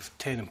now have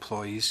 10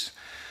 employees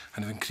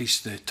and have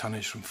increased the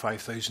tonnage from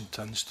 5,000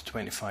 tonnes to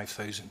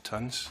 25,000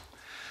 tonnes.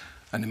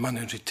 And in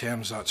monetary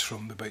terms, that's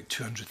from about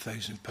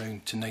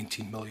 £200,000 to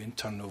 19 million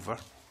turnover.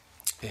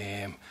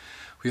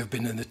 We have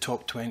been in the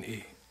top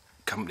 20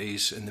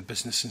 companies in the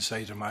Business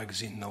Insider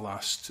magazine in the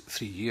last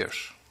 3 years.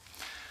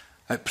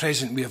 At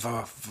present, we have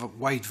a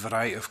wide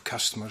variety of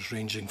customers,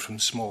 ranging from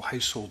the small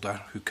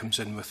householder who comes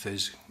in with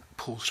his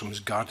pulls from his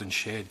garden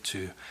shed,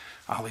 to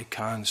alley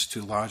cans,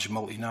 to large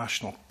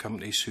multinational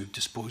companies who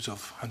dispose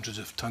of hundreds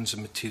of tonnes of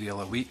material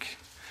a week.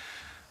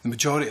 The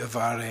majority of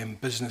our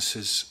business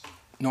is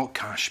not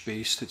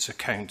cash-based, it's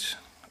account.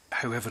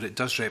 However, it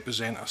does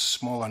represent a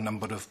smaller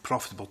number of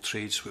profitable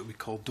trades, what we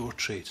call door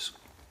trades,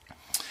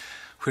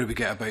 where we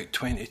get about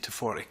 20 to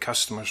 40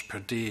 customers per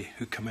day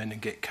who come in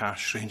and get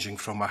cash, ranging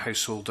from a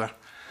householder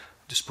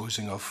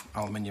disposing of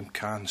aluminium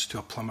cans to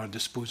a plumber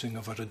disposing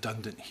of a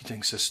redundant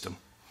heating system.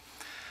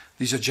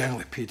 These are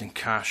generally paid in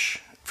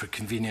cash for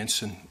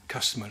convenience and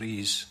customer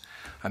ease,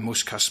 and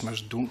most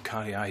customers don't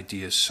carry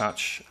ID as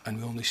such, and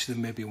we only see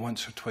them maybe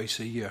once or twice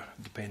a year,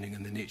 depending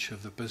on the nature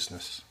of the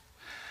business.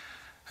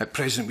 At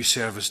present, we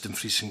service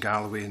Dumfries and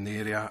Galloway in the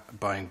area,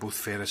 buying both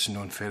ferrous and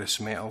non-ferrous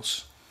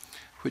metals,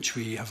 which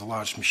we have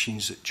large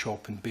machines that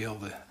chop and bale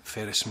the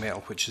ferrous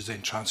metal, which is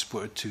then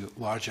transported to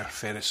larger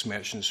ferrous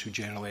merchants who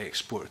generally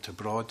export it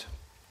abroad.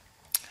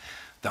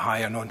 The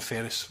higher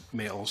non-ferrous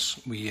metals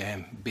we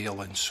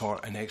bale and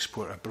sort and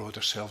export abroad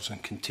ourselves in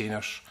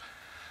containers.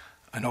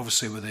 And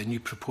obviously with the new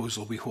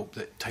proposal, we hope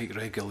that tight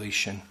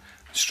regulation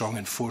and strong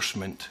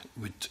enforcement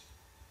would,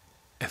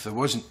 if there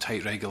wasn't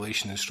tight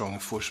regulation and strong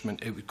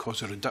enforcement, it would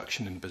cause a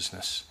reduction in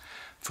business.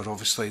 For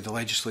obviously the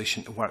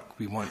legislation to work,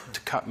 we want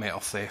to cut metal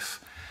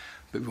theft,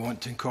 but we want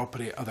to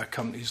incorporate other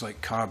companies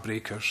like car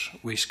breakers,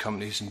 waste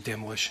companies and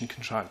demolition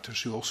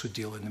contractors who also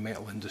deal in the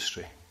metal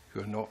industry,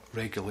 who are not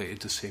regulated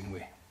the same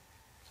way.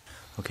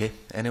 Okay,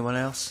 anyone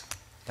else?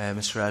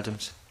 Mr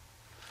Adams.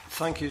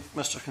 Thank you,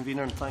 Mr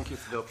Convener, and thank you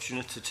for the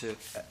opportunity to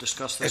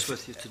discuss this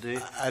with you today.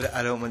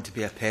 I don't want to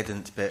be a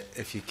pedant, but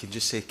if you can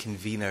just say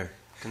convener.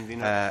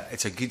 Convener.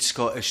 It's a good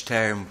Scottish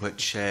term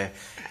which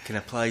can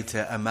apply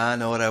to a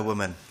man or a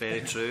woman.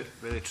 Very true,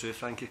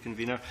 thank you,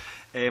 Convener.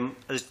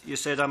 As you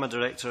said, I'm a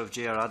director of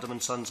J.R. Adam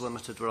 & Sons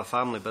Limited. We're a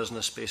family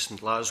business based in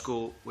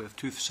Glasgow. We have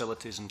 2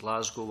 facilities in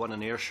Glasgow, 1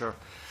 in Ayrshire.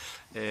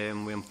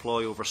 We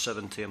employ over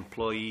 70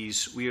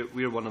 employees.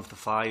 We're one of the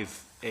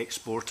 5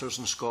 exporters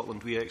in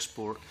Scotland. We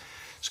export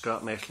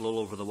scrap metal all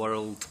over the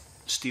world,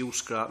 steel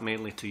scrap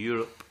mainly to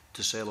Europe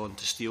to sell on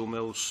to steel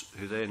mills,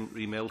 who then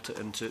remelt it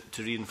into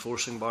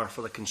reinforcing bar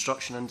for the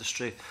construction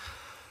industry.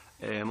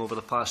 Over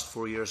the past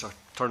 4 years, our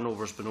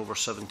turnover has been over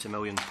 £70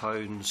 million,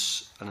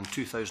 and in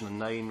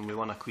 2009 we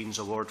won a Queen's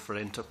Award for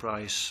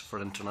Enterprise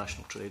for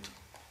international trade.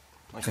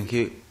 Thank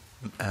you.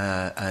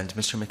 And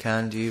Mr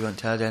McCann, do you want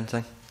to add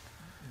anything?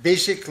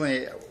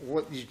 Basically,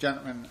 what these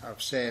gentlemen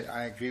have said,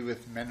 I agree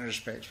with in many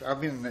respects. I've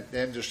been in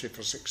the industry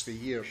for 60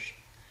 years,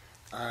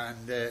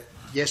 and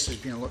yes, there's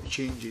been a lot of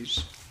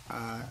changes,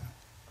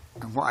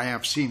 and what I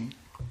have seen,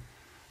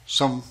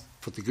 some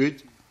for the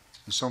good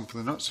and some for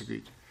the not so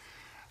good.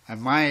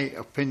 In my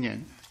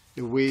opinion,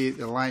 the way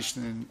the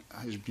licensing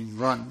has been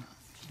run,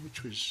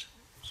 which was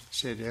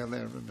said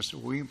earlier by Mr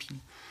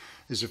Williamson,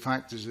 is the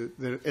fact is that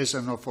there is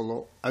an awful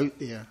lot out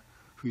there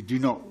who do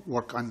not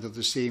work under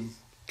the same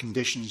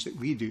conditions that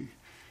we do.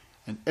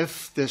 And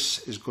if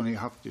this is going to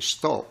have to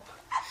stop,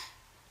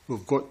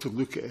 we've got to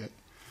look at it.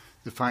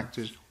 The fact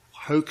is,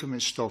 how can we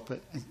stop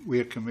it and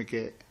where can we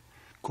get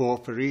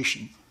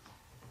cooperation?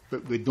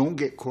 But we don't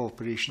get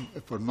cooperation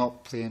if we're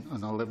not playing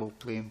on a level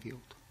playing field.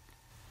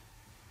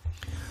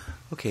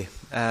 Okay,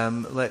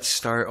 let's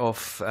start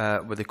off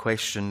with a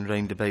question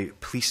round about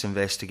police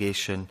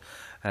investigation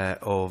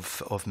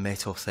of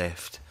metal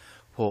theft.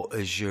 What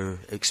is your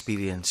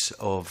experience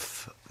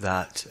of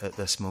that at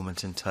this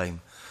moment in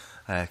time?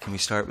 Can we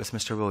start with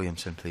Mr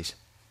Williamson, please?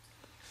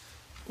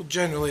 Well,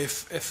 generally,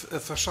 if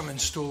there's something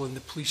stolen, the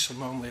police will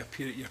normally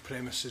appear at your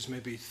premises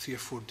maybe 3 or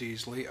 4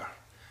 days later,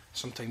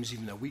 sometimes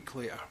even a week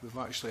later. We've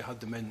actually had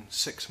them in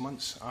 6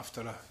 months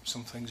after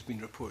something's been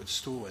reported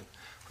stolen,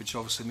 which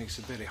obviously makes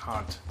it very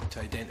hard to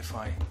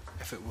identify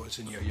if it was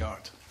in your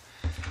yard.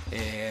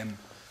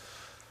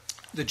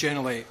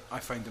 Generally, I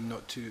find them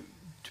not too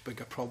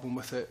big a problem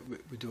with it.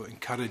 We don't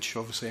encourage,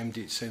 obviously,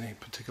 MDs any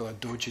particular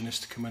dodginess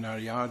to come in our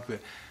yard.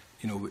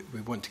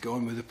 We want to get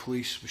on with the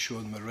police. We show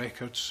them the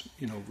records.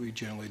 We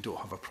generally don't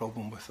have a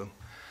problem with them.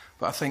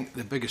 But I think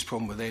the biggest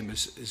problem with them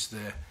is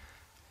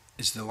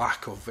the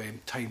lack of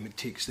time it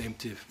takes them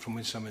from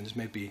when someone's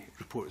maybe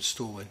reported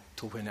stolen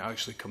till when it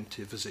actually come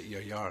to visit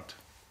your yard.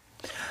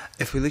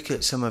 If we look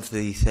at some of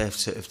the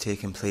thefts that have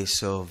taken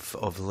place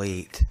of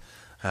late,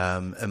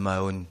 in my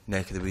own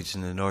neck of the woods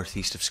in the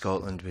northeast of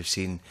Scotland, we've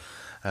seen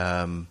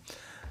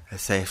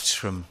thefts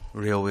from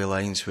railway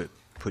lines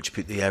which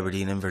put the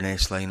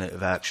Aberdeen-Inverness line out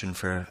of action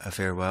for a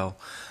fair while.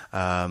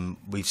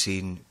 We've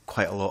seen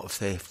quite a lot of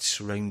thefts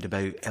round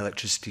about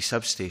electricity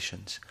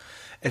substations.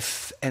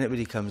 If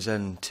anybody comes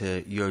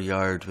into your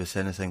yard with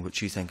anything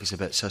which you think is a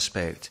bit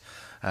suspect,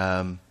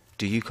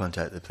 do you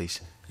contact the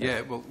police?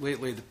 Yeah, well,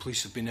 lately the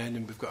police have been in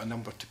and we've got a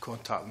number to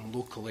contact them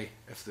locally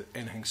if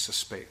anything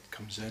suspect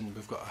comes in.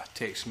 We've got a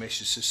text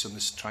message system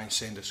that's trying to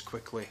send us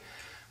quickly.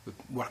 We're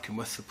working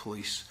with the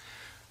police.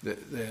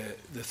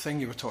 The thing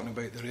you were talking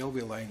about, the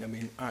railway line, I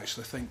mean, I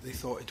actually think they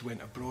thought it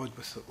went abroad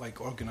with like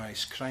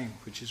organised crime,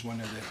 which is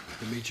one of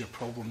the major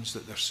problems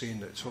that they're saying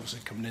that it's obviously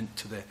coming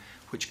into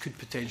which could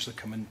potentially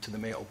come into the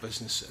metal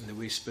business and the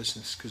waste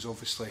business, because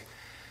obviously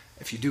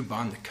if you do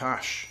ban the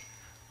cash,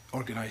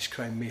 organised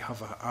crime may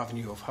have an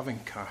avenue of having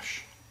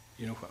cash,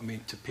 you know what I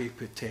mean, to pay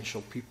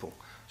potential people.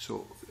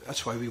 So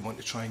that's why we want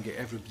to try and get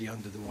everybody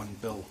under the one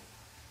bill.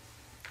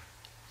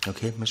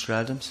 Okay, Mr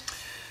Adams.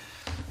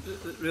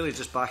 Really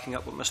just backing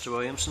up what Mr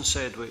Williamson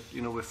said,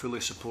 we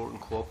fully support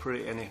and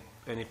cooperate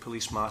any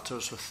police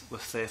matters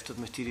with theft of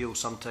material.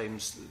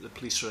 Sometimes the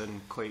police are in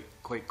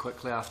quite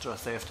quickly after a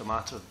theft, a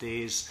matter of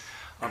days.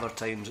 Other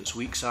times it's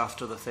weeks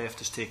after the theft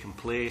has taken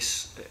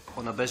place.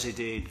 On a busy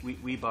day,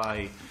 we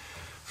buy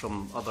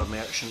from other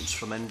merchants,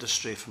 from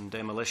industry, from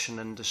demolition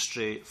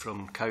industry,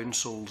 from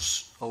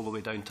councils, all the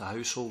way down to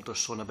householders.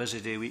 So on a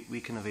busy day,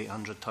 we can have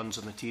 800 tonnes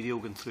of material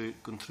going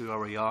through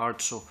our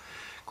yard. So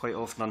quite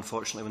often,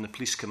 unfortunately, when the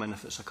police come in,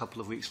 if it's a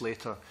couple of weeks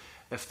later,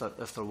 if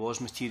there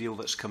was material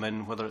that's come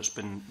in, whether it's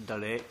been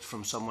direct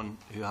from someone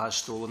who has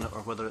stolen it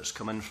or whether it's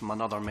come in from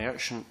another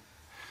merchant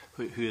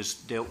who has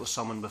dealt with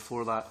someone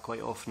before that,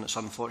 quite often it's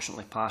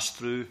unfortunately passed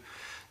through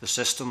the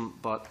system.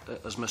 But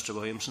as Mr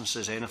Williamson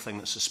says, anything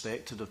that's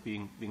suspected of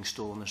being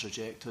stolen is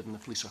rejected and the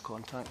police are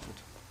contacted.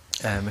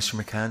 Mr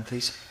McCann,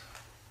 please.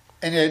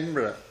 In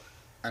Edinburgh,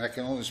 and I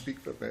can only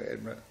speak about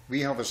Edinburgh, we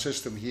have a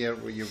system here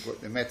where you've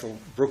got the metal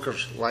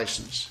broker's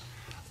licence,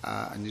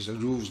 and there's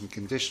rules and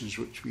conditions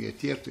which we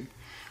adhere to.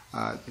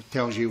 It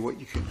tells you what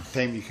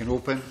time you can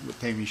open, what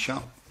time you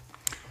shut,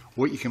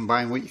 what you can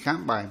buy and what you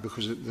can't buy,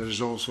 because there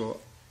is also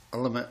a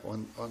limit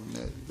on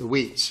the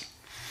weights.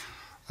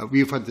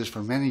 We've had this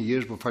for many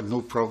years. We've had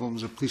no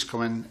problems. The police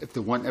come in if they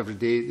want every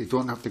day. They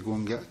don't have to go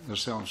and get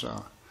themselves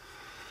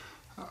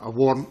a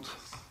warrant.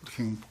 They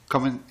can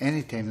come in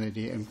any time of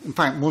the day. And in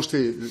fact, most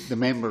of the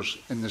members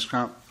in the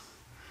scrap,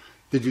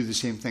 they do the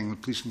same thing. The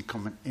police can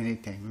come in any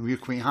time. And we're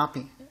quite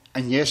happy.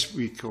 And yes,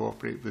 we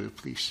cooperate with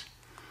the police.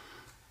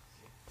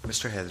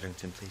 Mr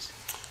Hetherington, please.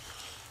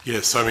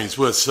 Yes, I mean, it's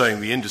worth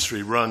saying the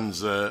industry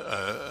runs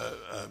a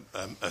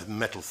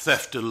metal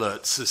theft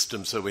alert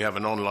system, so we have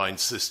an online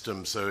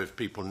system, so if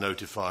people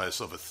notify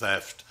us of a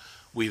theft,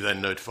 we then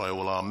notify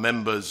all our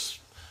members.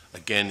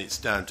 Again, it's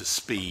down to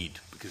speed,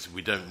 because if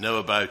we don't know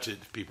about it,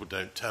 if people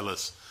don't tell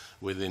us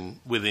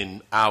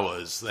within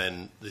hours,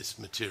 then this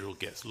material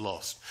gets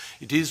lost.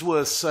 It is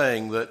worth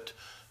saying that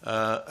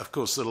of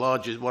course,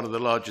 one of the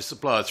largest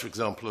suppliers, for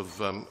example,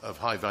 of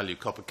high-value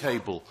copper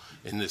cable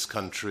in this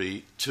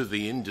country to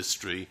the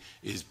industry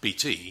is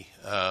BT,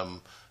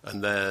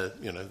 and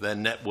their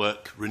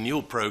network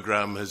renewal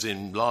program has,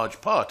 in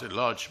large part, a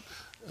large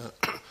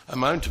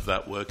amount of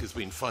that work has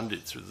been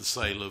funded through the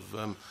sale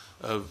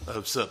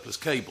of surplus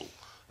cable.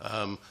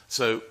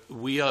 So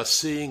we are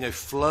seeing a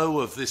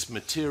flow of this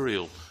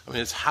material. I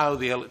mean, it's how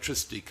the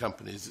electricity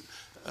companies.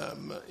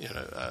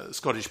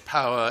 Scottish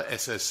Power,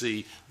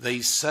 SSE, they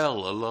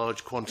sell a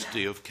large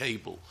quantity of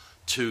cable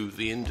to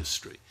the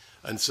industry.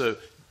 And so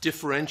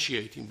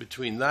differentiating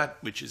between that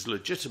which is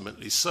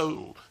legitimately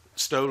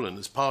stolen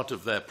as part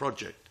of their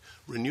project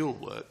renewal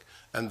work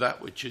and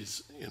that which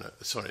is,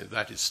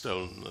 that is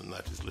stolen and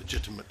that is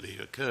legitimately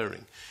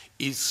occurring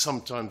is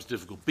sometimes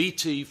difficult.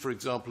 BT, for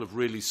example, have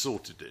really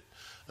sorted it.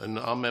 And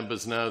our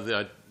members now,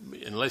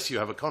 unless you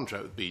have a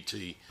contract with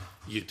BT,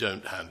 you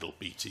don't handle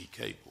BT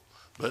cable.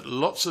 But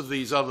lots of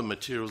these other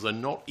materials are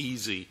not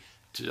easy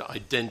to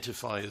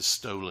identify as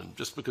stolen.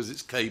 Just because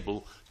it's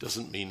cable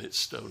doesn't mean it's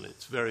stolen.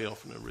 It's very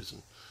often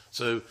arisen.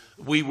 So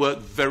we work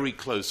very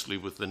closely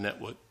with the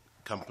network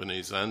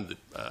companies and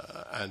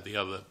the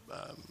other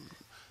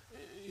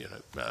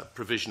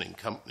provisioning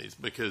companies,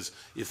 because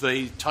if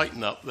they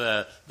tighten up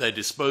their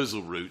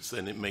disposal routes,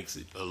 then it makes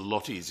it a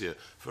lot easier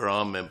for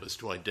our members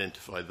to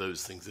identify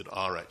those things that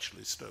are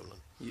actually stolen.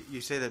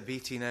 You say that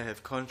BT now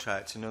have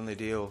contracts and you only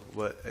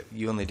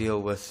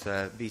deal with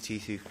BT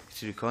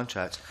through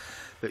contracts,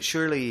 but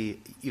surely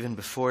even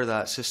before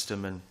that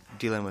system and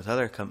dealing with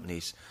other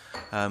companies,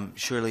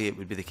 surely it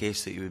would be the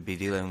case that you would be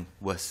dealing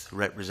with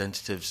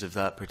representatives of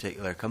that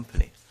particular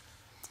company.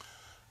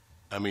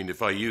 I mean,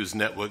 if I use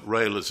Network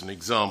Rail as an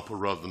example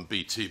rather than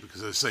BT,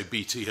 because I say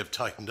BT have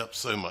tightened up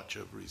so much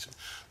over recent.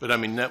 But I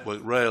mean, Network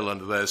Rail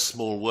under their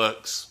small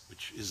works,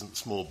 which isn't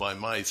small by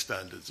my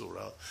standards,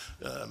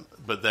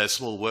 but their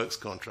small works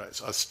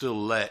contracts are still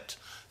let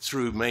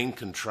through main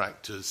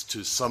contractors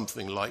to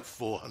something like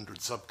 400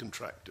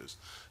 subcontractors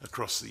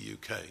across the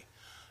UK.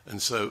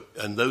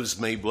 And those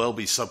may well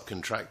be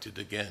subcontracted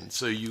again.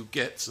 So you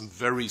get some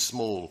very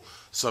small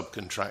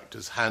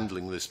subcontractors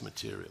handling this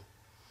material.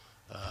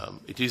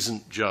 It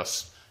isn't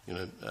just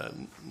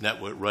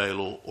Network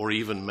Rail or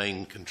even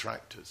main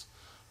contractors.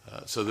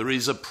 So there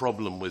is a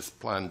problem with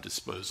planned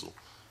disposal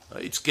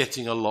it's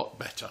getting a lot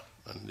better,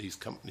 and these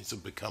companies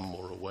have become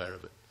more aware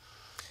of it.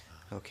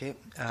 Okay.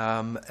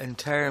 In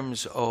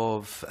terms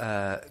of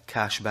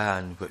cash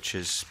ban, which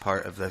is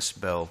part of this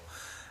bill,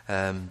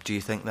 do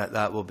you think that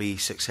that will be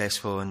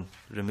successful in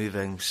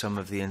removing some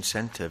of the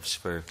incentives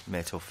for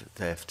metal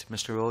theft?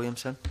 Mr.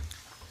 Williamson?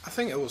 I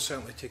think it will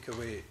certainly take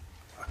away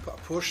a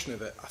portion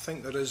of it. I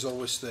think there is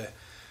always the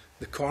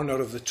corner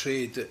of the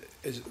trade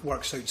that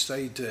works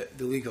outside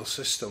the legal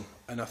system,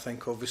 and I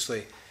think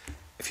obviously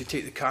if you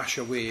take the cash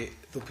away,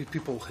 there'll be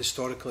people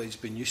historically who's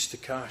been used to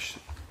cash,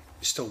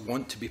 who still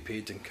want to be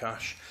paid in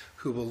cash,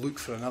 who will look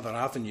for another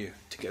avenue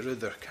to get rid of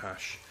their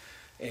cash.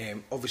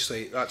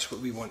 Obviously that's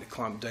what we want to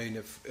clamp down.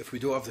 If we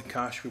don't have the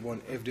cash, we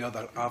want every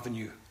other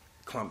avenue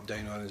clamped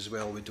down on as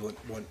well. We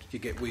don't want, you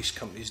get waste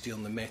companies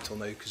dealing the metal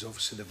now because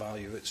obviously the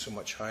value of it's so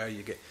much higher.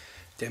 You get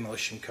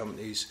demolition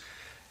companies,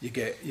 you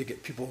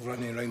get people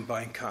running around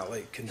buying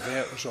catalytic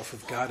converters off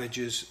of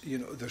garages. You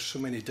know, there's so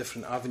many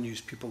different avenues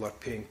people are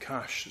paying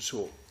cash.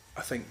 So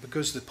I think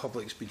because the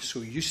public's been so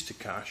used to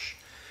cash,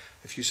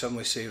 if you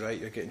suddenly say, right,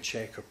 you're getting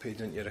cheque or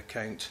paid into your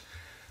account,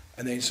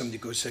 and then somebody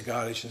goes to a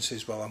garage and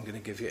says, well, I'm going to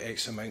give you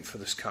X amount for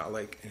this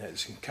catalytic and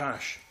it's in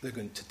cash, they're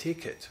going to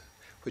take it,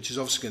 which is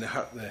obviously going to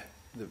hurt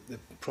the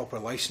proper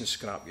licence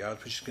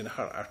scrapyard, which is going to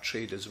hurt our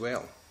trade as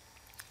well.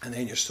 And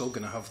then you're still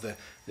going to have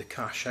the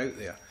cash out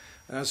there.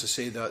 And as I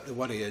say, the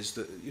worry is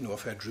that, you know,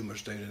 I've heard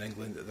rumours down in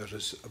England that there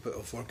is a bit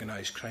of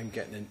organised crime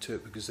getting into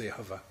it because they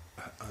have an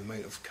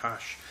amount of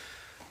cash.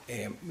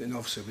 And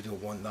obviously we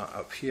don't want that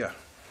up here.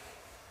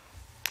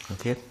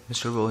 Okay,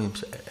 Mr.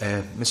 Williams,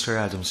 Mr.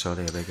 Adams,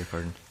 sorry, I beg your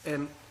pardon.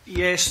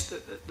 Yes,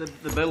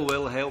 the bill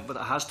will help, but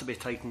it has to be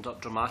tightened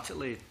up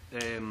dramatically.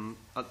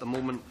 At the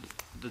moment,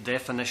 the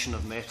definition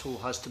of metal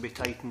has to be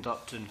tightened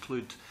up to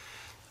include,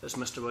 as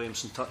Mr.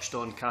 Williamson touched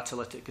on,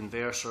 catalytic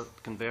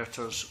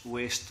converters,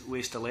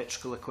 waste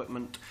electrical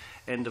equipment,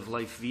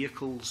 end-of-life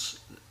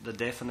vehicles. The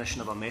definition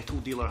of a metal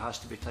dealer has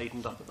to be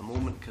tightened up at the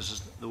moment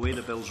because the way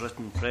the bill's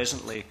written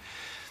presently,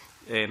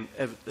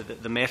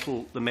 the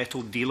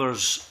metal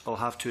dealers will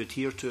have to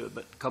adhere to it,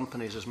 but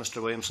companies, as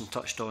Mr. Williamson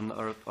touched on, that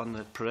are on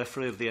the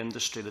periphery of the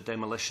industry, the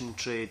demolition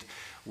trade,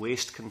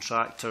 waste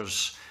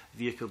contractors,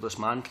 vehicle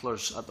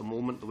dismantlers, at the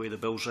moment, the way the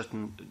bill's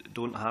written,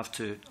 don't have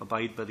to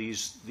abide by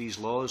these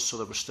laws, so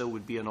there still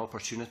would be an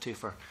opportunity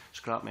for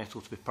scrap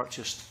metal to be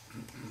purchased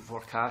for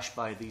cash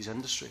by these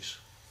industries.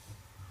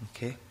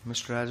 Okay,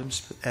 Mr.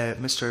 Adams.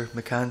 Mr.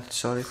 McCann,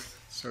 sorry.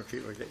 Sorry,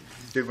 people are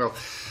doing well.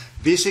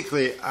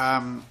 Basically,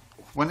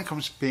 when it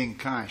comes to paying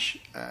cash,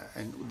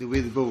 and the way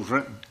the bill's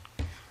written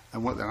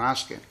and what they're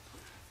asking,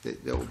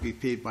 that will be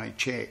paid by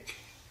cheque.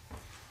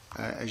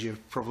 As you're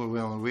probably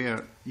well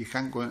aware, you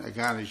can't go into a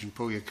garage and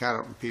pull your car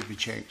up and pay by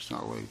cheque. It's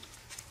not allowed.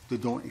 They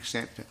don't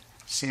accept it.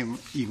 Same,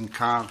 even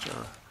cards.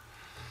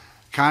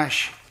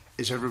 Cash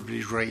is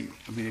everybody's right.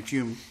 I mean, if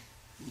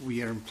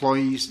we are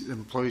employees, the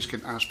employees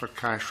can ask for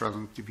cash rather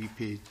than to be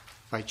paid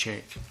by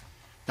cheque.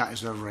 That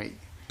is their right.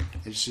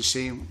 It's the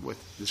same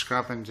with the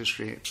scrap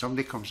industry. If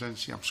somebody comes in and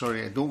says, I'm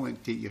sorry, I don't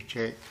want to take your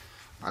cheque,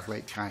 I'd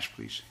like cash,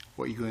 please.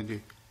 What are you going to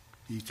do?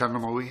 You turn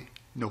them away?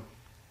 No.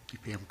 You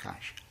pay them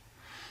cash.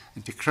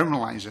 And to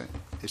criminalise it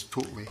is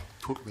totally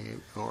out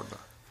of order.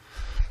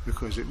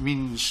 Because it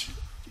means,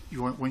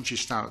 once you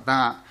start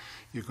that,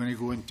 you're going to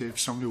go into, if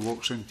somebody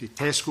walks into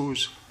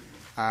Tesco's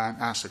and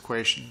asks a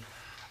question,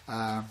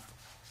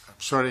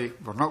 sorry,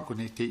 we're not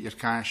going to take your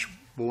cash,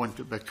 we want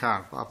it by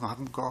card, but I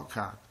haven't got a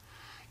card.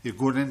 You're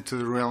going into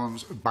the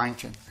realms of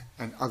banking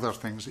and other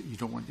things that you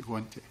don't want to go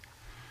into.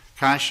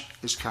 Cash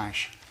is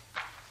cash.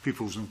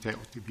 People's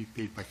entitled to be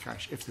paid by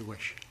cash if they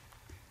wish.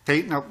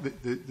 Tighten up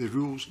the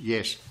rules,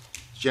 yes.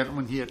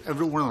 Gentlemen here,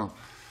 every one of them,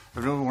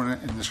 everyone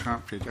in the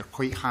scrap trade are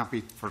quite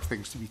happy for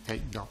things to be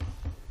tightened up.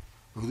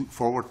 We look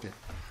forward to it.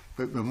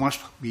 But we must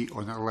be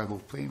on a level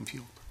playing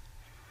field.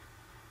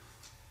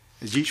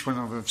 As each one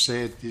of them have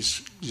said,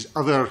 there's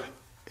other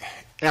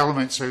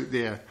elements out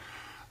there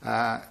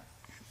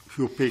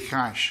who'll pay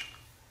cash.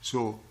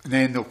 So, and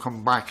then they'll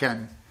come back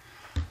in,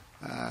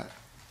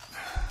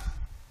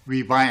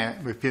 we buy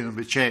it, we pay them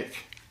a cheque,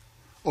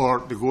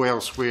 or they go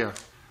elsewhere.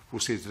 We'll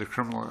say to the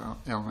criminal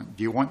element,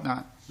 do you want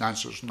that? The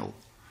answer is no.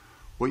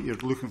 What you're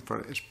looking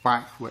for is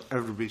back where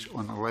everybody's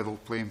on a level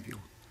playing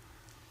field.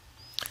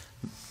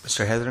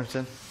 Mr.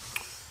 Hetherington?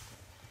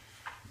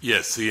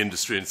 Yes, the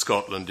industry in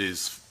Scotland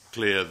is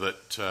clear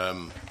that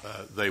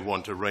they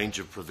want a range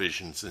of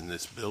provisions in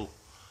this bill,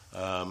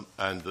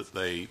 and that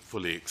they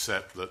fully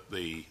accept that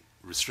the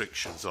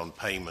restrictions on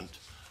payment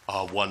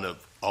are one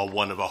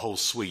of a whole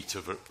suite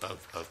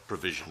of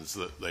provisions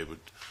that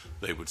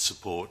they would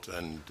support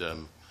and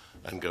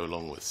go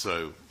along with.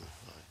 So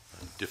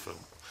I differ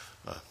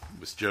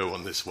with Joe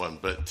on this one,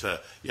 but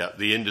yeah,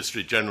 the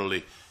industry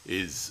generally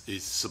is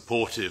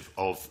supportive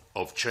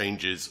of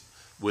changes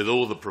with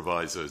all the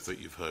provisos that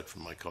you've heard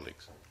from my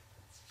colleagues.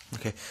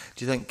 Okay.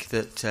 Do you think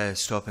that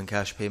stopping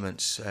cash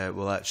payments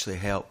will actually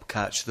help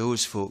catch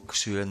those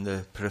folks who are in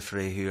the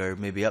periphery who are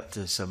maybe up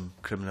to some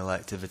criminal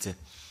activity?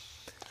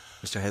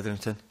 Mr.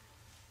 Hetherington?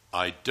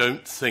 I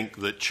don't think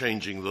that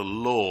changing the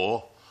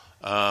law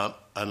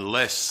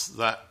unless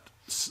that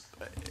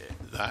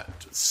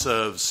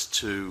serves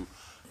to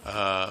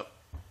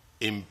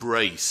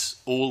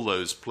embrace all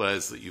those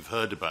players that you've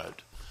heard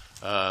about,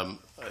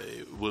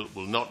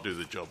 will not do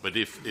the job. But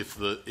if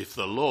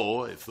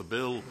the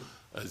bill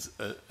as,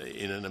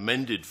 in an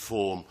amended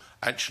form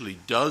actually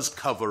does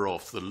cover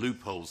off the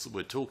loopholes that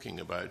we're talking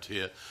about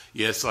here,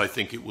 yes, I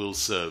think it will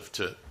serve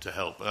to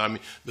help. I mean,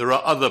 there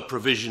are other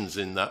provisions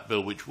in that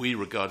bill which we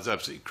regard as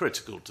absolutely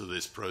critical to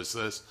this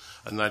process,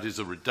 and that is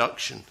a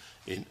reduction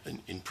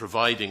in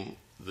providing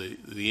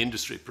the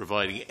industry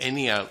providing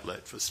any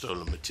outlet for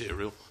stolen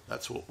material.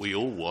 That's what we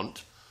all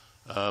want,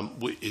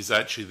 is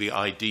actually the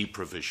ID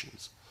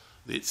provisions.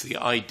 It's the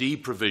ID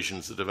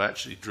provisions that have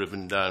actually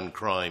driven down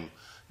crime,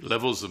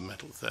 levels of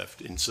metal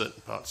theft in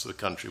certain parts of the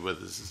country where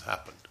this has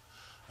happened,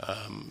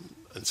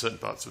 and certain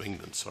parts of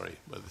England, sorry,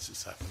 where this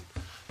has happened.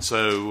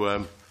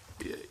 So,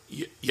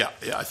 yeah,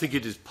 I think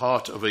it is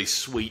part of a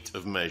suite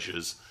of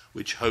measures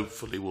which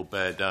hopefully will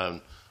bear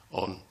down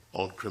on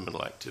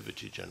criminal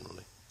activity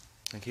generally.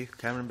 Thank you.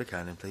 Cameron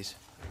Buchanan, please.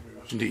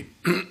 Indeed.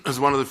 As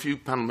one of the few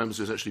panel members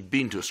who's actually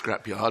been to a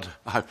scrapyard,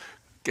 I've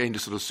gained a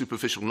sort of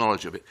superficial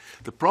knowledge of it.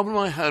 The problem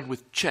I had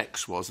with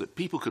cheques was that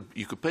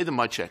you could pay them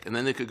by cheque, and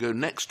then they could go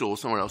next door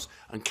somewhere else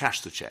and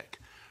cash the cheque.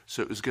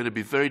 So it was going to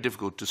be very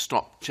difficult to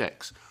stop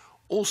cheques.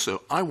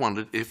 Also, I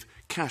wondered if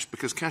cash,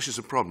 because cash is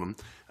a problem,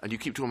 and you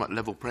keep talking about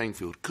level playing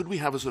field, could we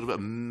have a sort of a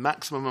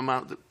maximum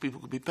amount that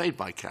people could be paid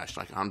by cash,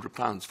 like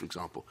 £100, for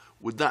example?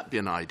 Would that be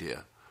an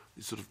idea?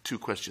 There's sort of two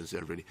questions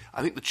there, really.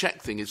 I think the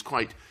cheque thing is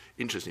quite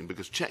interesting,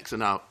 because cheques are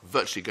now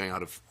virtually going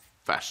out of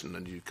fashion,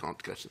 and you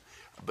can't cash them.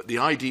 But the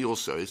ID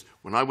also is,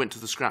 when I went to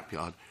the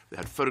scrapyard, they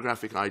had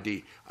photographic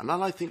ID, and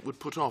that, I think, would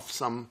put off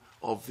some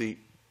of the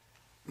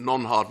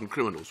non-hardened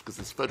criminals, because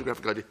this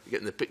photographic ID, you're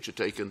getting the picture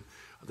taken,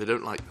 and they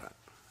don't like that.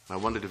 And I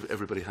wondered if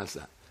everybody has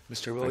that.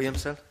 Mr.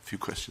 Williamson? A few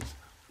questions.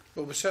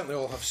 Well, we certainly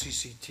all have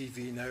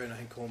CCTV now, and I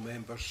think all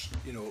members,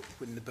 you know,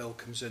 when the bill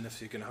comes in,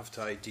 if you're going to have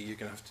to ID, you're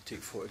going to have to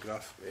take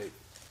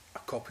a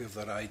copy of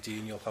their ID,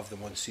 and you'll have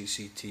them on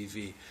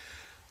CCTV.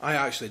 I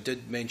actually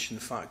did mention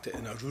the fact that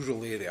in a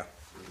rural area,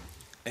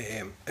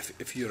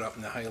 if you're up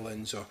in the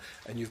Highlands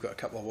and you've got a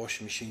couple of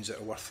washing machines that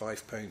are worth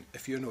 £5,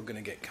 if you're not going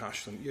to get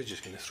cash for them, you're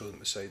just going to throw them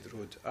beside the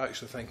road. I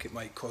actually think it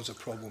might cause a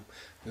problem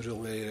in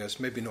rural areas,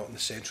 maybe not in the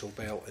central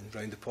belt and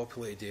around the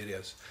populated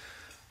areas.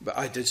 But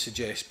I did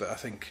suggest, but I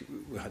think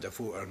we had a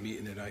vote at our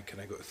meeting and I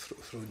kind of got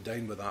thrown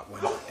down with that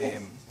one,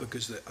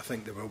 because I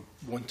think they were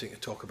wanting to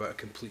talk about a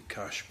complete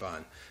cash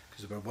ban,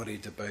 because they were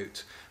worried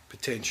about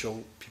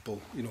potential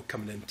people, you know,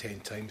 coming in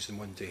 10 times in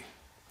one day,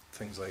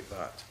 things like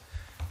that.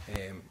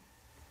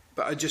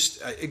 But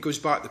it goes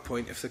back to the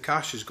point, if the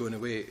cash is going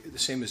away, the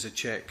same as the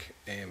cheque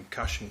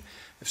cashing,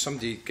 if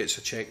somebody gets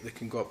a cheque, they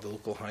can go up the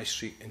local high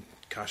street and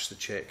cash the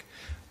cheque.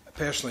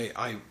 Personally,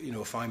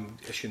 if I'm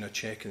issuing a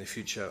cheque in the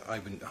future, I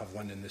wouldn't have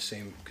one in the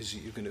same, because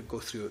you're going to go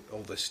through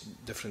all this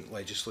different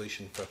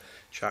legislation for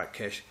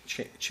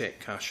cheque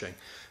cashing.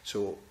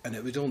 So, and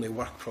it would only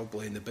work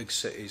probably in the big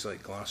cities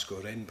like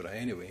Glasgow or Edinburgh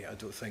anyway. I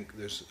don't think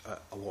there's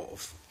a lot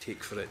of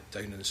take for it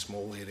down in the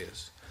small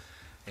areas.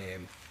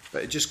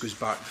 But it just goes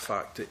back to the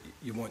fact that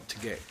you want to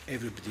get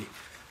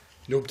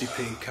nobody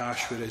paying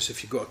cash, whereas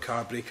if you've got a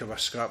car breaker with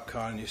a scrap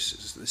car and they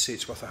say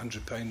it's worth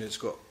 £100 and it's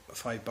got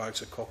 5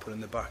 bags of copper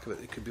in the back of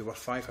it, it could be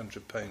worth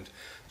 £500.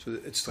 So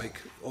it's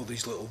like all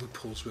these little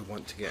loopholes we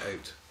want to get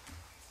out.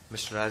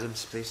 Mr.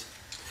 Adams, please.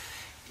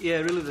 Yeah,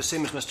 really the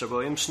same as Mr.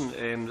 Williamson.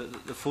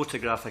 The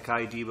photographic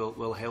ID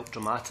will help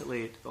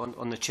dramatically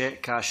on the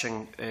cheque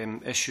cashing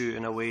issue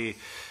in a way.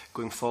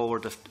 Going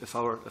forward,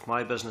 if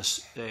my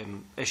business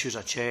issues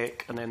a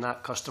cheque and then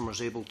that customer is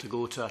able to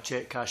go to a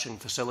cheque cashing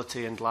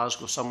facility in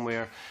Glasgow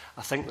somewhere,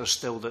 I think there's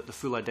still the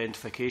full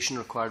identification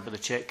required by the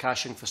cheque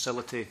cashing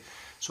facility.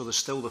 So there's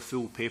still the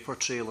full paper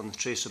trail and the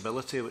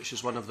traceability, which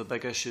is one of the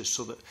big issues,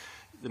 so that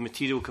the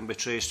material can be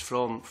traced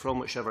from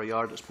whichever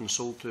yard it's been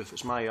sold to. If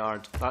it's my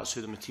yard, that's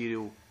who the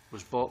material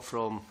was bought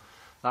from,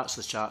 that's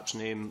the chap's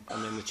name,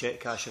 and then the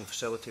cheque cashing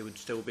facility would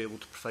still be able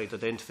to provide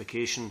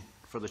identification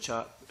for the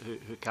chap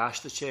who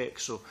cashed the cheque.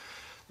 So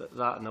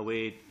that in a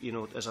way, you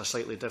know, is a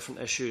slightly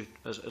different issue.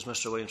 As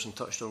Mr. Williamson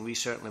touched on, we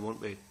certainly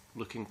won't be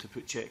looking to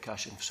put cheque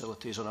cashing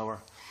facilities on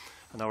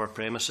our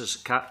premises.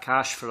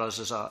 Cash for us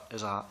is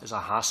a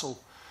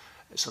hassle.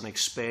 It's an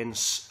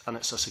expense and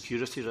it's a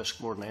security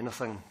risk more than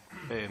anything.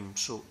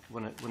 So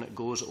when it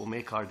goes, it will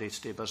make our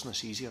day-to-day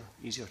business easier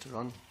to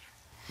run.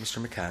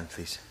 Mr. McCann,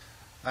 please.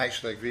 I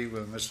actually agree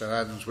with Mr.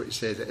 Adams what he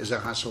said. It is a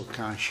hassle,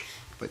 cash,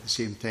 but at the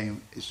same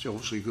time, it's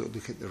also got to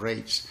look at the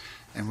rights.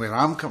 And where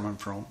I'm coming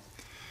from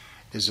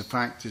is the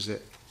fact is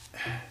that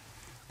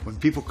when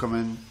people come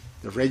in,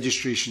 the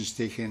registration's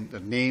taken, their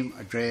name,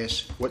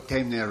 address, what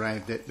time they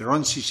arrived at, they're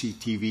on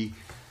CCTV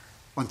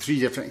on 3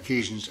 different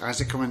occasions, as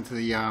they come into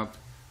the yard,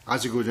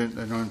 as they go down to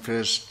the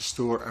non-fair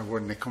store, and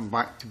when they come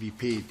back to be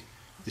paid.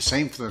 They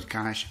sign for their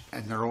cash,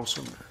 and they're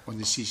also on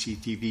the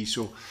CCTV.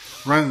 So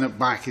running it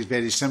back is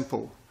very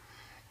simple.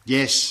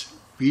 Yes,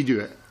 we do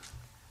it,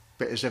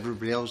 but is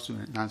everybody else doing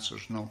it? And the answer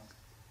is no.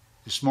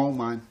 The small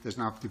man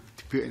doesn't have to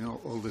put in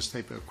all this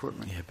type of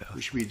equipment,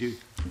 which we do.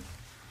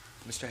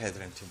 Mr.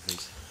 Hetherington,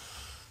 please.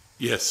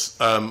 Yes.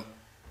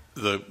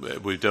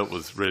 We've dealt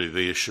with really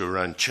the issue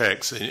around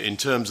checks. In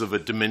terms of a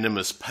de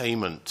minimis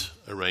payment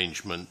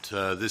arrangement,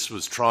 this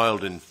was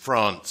trialled in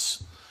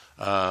France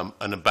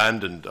and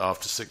abandoned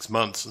after 6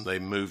 months, and they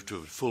moved to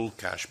a full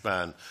cash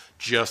ban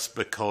just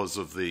because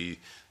of the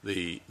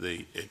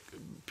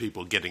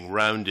people getting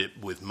round it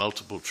with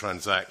multiple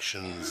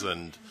transactions,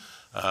 and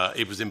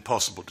it was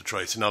impossible to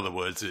trace. In other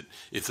words,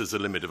 if there's a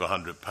limit of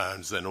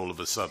 £100, then all of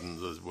a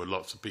sudden there were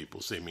lots of people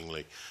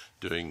seemingly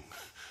doing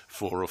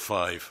 4 or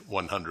 5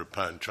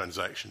 £100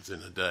 transactions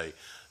in a day,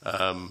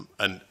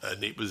 and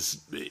it was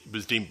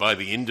deemed by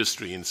the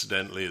industry,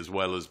 incidentally, as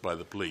well as by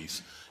the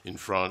police in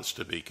France,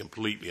 to be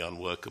completely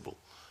unworkable,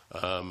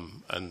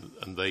 and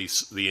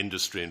the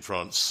industry in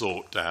France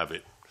sought to have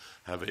it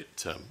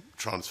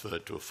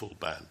transferred to a full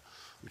ban,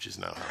 which is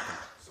now happening.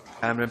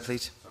 Arran,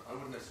 please. I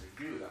wouldn't necessarily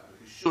agree with that.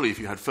 Surely if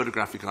you had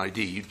photographic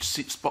ID, you'd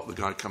spot the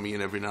guy coming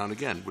in every now and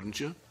again, wouldn't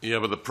you? Yeah,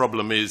 but the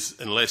problem is,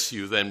 unless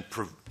you then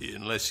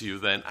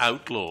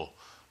outlaw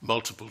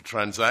multiple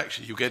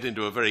transactions, you get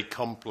into a very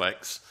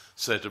complex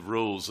set of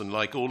rules. And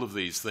like all of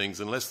these things,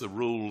 unless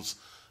unless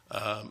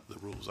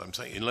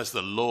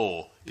the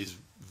law is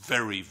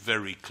very,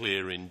 very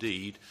clear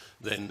indeed,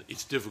 then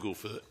it's difficult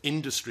for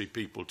industry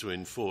people to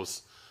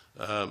enforce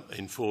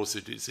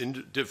it. It's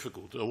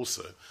difficult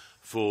also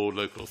for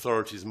local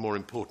authorities, more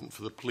important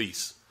for the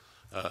police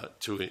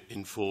to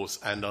enforce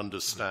and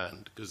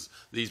understand, because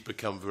these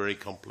become very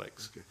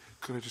complex. Okay.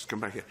 Can I just come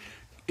back here?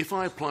 If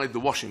I applied the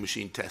washing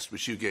machine test,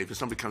 which you gave, if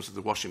somebody comes to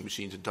the washing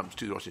machine to dump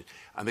to the washing,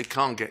 and they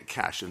can't get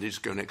cash, and they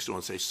just go next door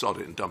and say, sod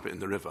it, and dump it in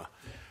the river,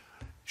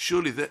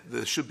 surely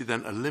there should be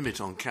then a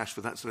limit on cash for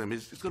that sort of thing.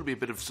 It's got to be a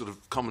bit of sort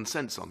of common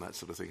sense on that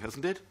sort of thing,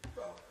 hasn't it?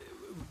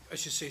 I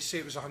should say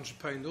it was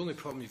 £100. The only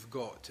problem you've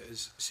got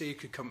is, say you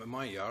could come to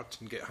my yard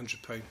and get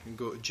 £100, and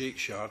go to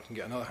Jake's yard and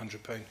get another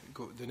 £100,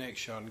 go to the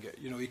next yard and get,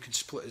 he could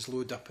split his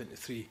load up into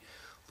 3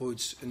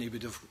 loads, and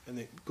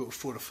they'd go to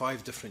 4 or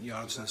 5 different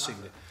yards in the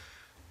same day.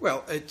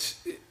 Well, it's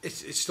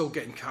still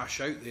getting cash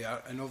out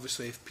there, and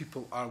obviously if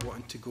people are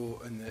wanting to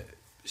go and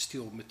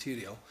steal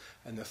material,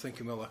 and they're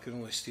thinking, well, I can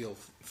only steal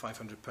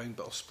 £500,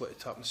 but I'll split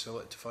it up and sell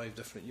it to 5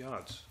 different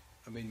yards.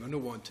 I mean, we're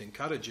not wanting to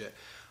encourage it.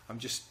 I'm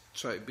just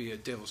trying to be a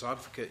devil's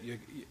advocate. You're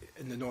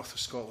in the north of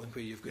Scotland,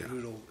 where you've got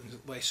rural and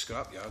less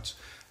scrap yards,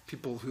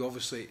 people who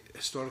obviously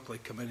historically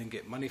come in and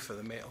get money for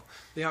the metal,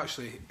 they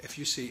actually, if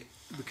you say,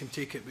 we can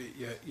take it, but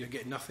you're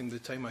getting nothing by the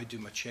time I do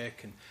my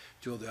check and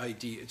do all the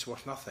ID, it's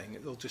worth nothing,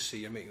 they'll just say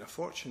you're making a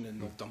fortune,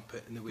 and they'll dump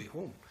it on the way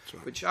home.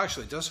 Right. Which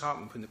actually does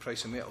happen when the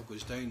price of metal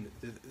goes down.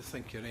 They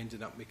think you're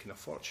ending up making a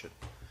fortune.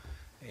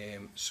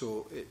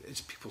 So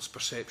it's people's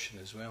perception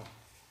as well.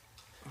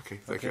 Okay,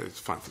 thank you. It's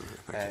fine for me.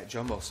 Thank you.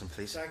 John Wilson,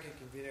 please. Thank you,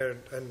 Convener.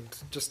 And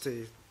just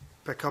to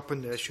pick up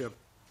on the issue of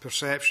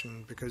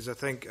perception, because I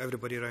think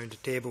everybody around the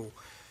table,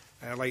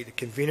 like the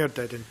Convener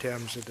did in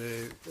terms of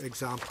the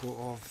example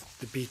of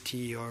the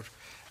BT or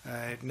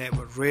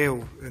Network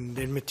Rail and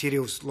the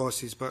materials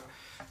losses, but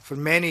for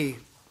many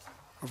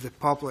of the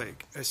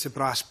public, it's the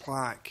brass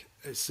plaque,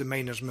 it's the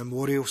miners'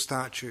 memorial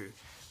statue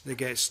that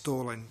gets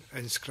stolen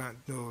and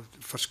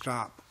for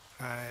scrap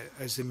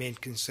is the main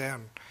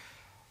concern.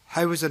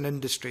 How, as an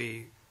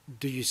industry,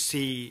 do you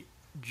see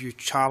you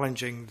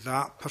challenging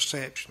that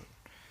perception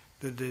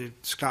that the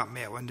scrap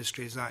metal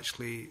industry is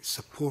actually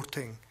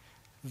supporting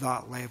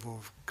that level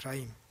of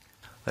crime?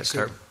 Let's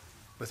start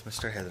with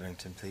Mr.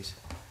 Hetherington, please.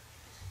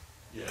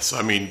 Yes,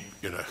 I mean,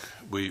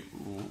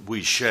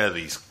 we share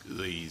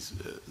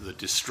the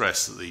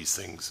distress that these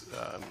things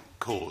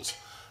cause,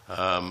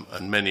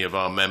 and many of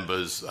our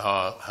members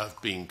have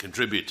been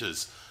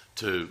contributors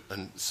to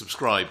and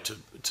subscribed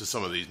to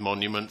some of these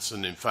monuments,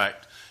 and in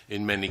fact,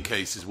 in many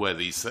cases where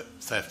these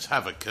thefts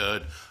have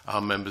occurred,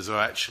 our members have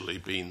actually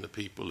been the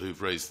people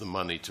who've raised the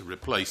money to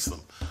replace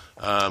them.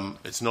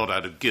 It's not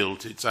out of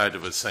guilt; it's out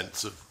of a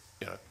sense of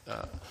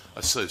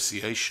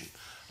association.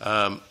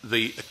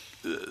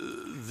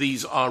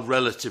 These are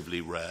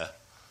relatively rare.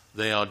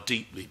 They are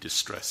deeply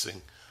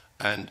distressing,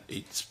 and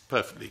it's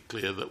perfectly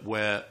clear that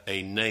where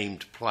a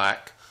named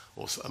plaque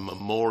or a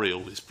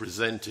memorial is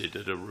presented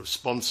at a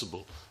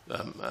responsible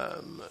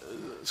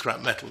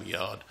scrap metal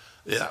yard,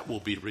 that will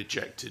be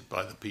rejected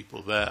by the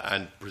people there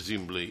and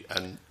presumably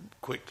and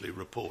quickly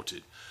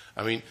reported.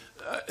 I mean,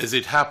 as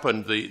it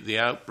happened, the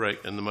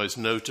outbreak and the most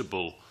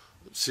notable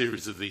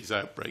series of these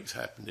outbreaks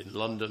happened in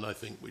London, I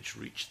think, which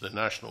reached the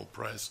national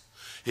press.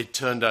 It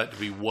turned out to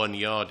be one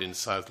yard in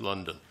South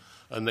London,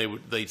 and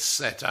they'd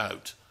set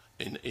out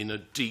in a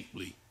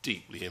deeply,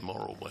 deeply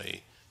immoral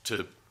way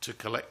to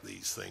collect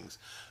these things.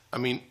 I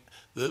mean,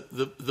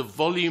 the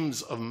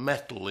volumes of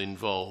metal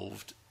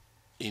involved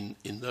in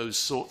those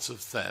sorts of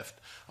theft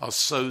are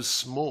so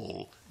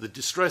small, the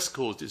distress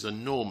caused is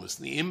enormous,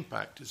 the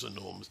impact is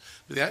enormous,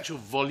 but the actual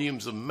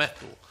volumes of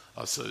metal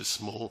are so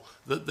small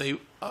that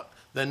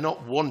they're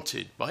not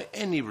wanted by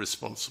any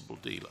responsible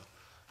dealer,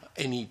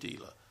 any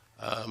dealer,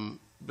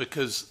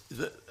 because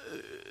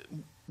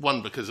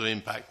one, because of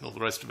impact and all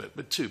the rest of it,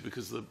 but two,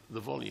 because the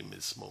volume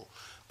is small.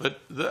 But,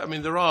 I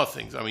mean, there are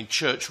things. I mean,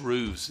 church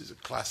roofs is a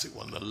classic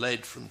one, the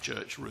lead from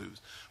church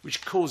roofs,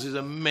 which causes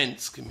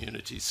immense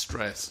community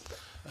stress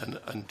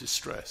and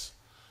distress.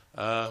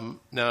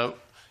 Now,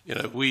 you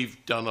know,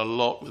 we've done a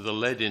lot with the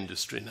lead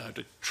industry now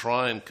to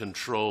try and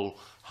control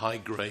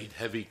high-grade,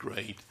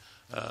 heavy-grade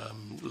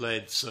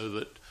lead so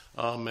that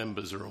our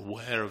members are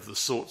aware of the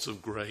sorts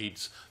of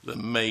grades that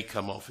may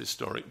come off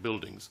historic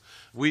buildings.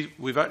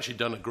 We've actually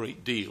done a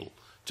great deal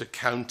to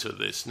counter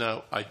this.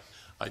 Now, I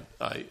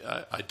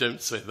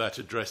don't say that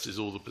addresses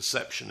all the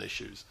perception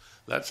issues.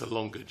 That's a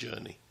longer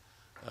journey.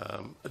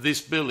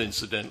 This bill,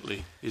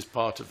 incidentally, is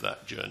part of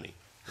that journey,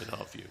 in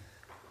our view.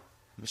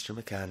 Mr.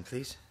 McCann,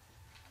 please.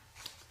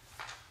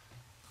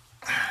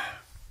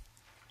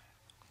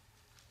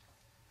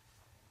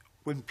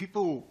 When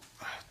people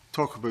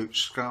talk about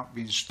scrap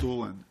being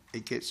stolen,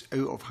 it gets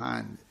out of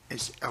hand.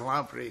 It's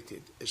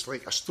elaborated. It's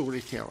like a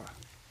storyteller.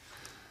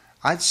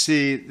 I'd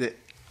say that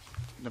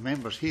the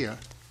members here,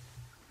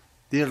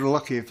 they're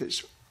lucky if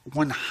it's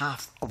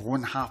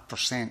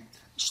 0.5%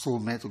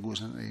 stolen metal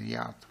goes into the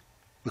yard,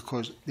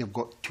 because they've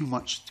got too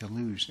much to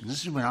lose. And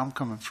this is where I'm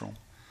coming from.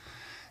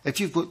 If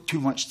you've got too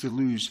much to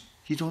lose,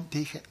 you don't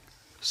take it.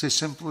 It's as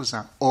simple as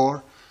that.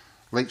 Or,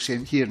 like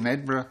saying here in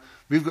Edinburgh,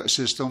 we've got a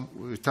system,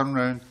 we turn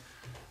around,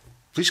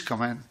 please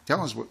come in,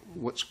 tell us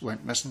what's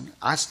went missing,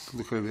 ask,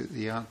 look about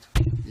the yard.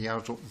 The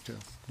yard's open to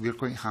them. We're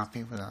quite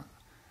happy with that.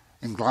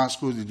 In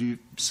Glasgow, they do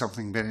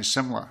something very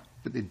similar,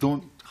 but they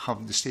don't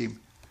have the same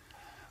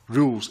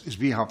rules as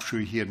we have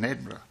through here in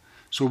Edinburgh.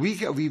 So we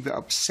get a wee bit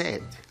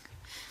upset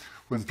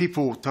when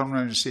people turn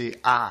around and say,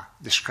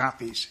 the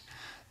scrappies,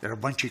 they're a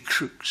bunch of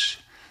crooks,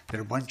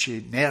 they're a bunch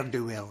of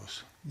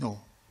ne'er-do-wells. No,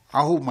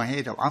 I hold my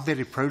head up. I'm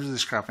very proud of the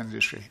scrap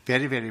industry,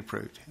 very, very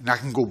proud. And I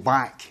can go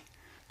back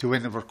to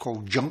when they were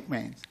called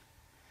junkmen.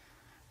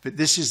 But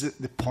this is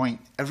the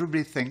point.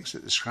 Everybody thinks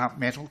that the scrap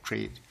metal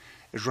trade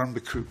is run by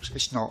crooks.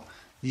 It's not.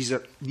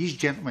 These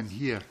gentlemen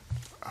here,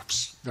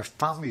 their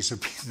families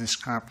have been in the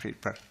scrap trade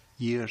for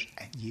years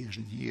and years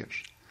and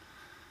years.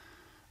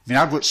 I mean,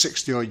 I've got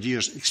 60-odd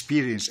years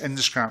experience in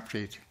the scrap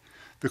trade,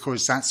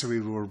 because that's the way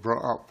we were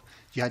brought up.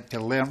 You had to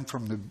learn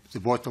from the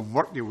bottom,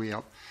 work your way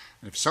up.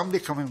 And if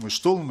somebody come in with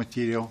stolen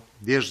material,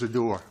 there's the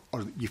door,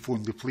 or you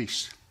phone the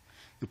police.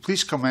 The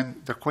police come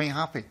in, they're quite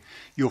happy.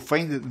 You'll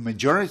find that the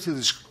majority of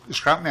the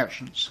scrap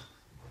merchants,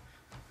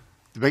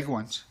 the big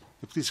ones,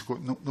 the police have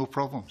got no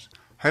problems.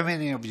 How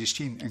many have you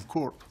seen in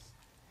court?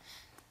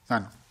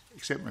 None,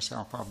 except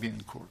myself. I've been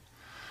in court.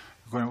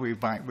 I'm going way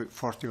back about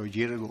 40-odd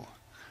years ago.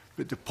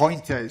 But the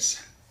point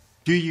is,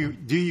 do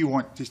you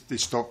want to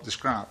stop the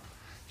scrap?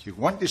 If you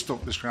want to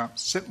stop the scrap,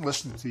 sit and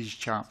listen to these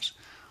chaps.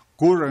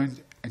 Go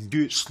around and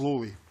do it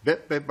slowly,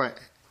 bit by bit.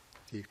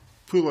 You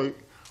pull out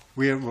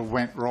where we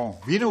went wrong.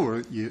 We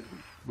know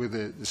where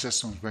the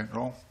systems went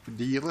wrong, but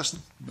do you listen?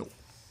 No.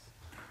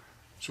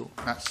 So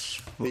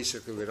that's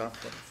basically where I'm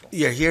coming from.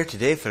 You're here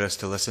today for us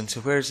to listen, so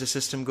where does the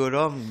system go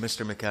wrong,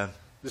 Mr. McCann?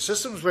 The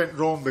systems went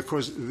wrong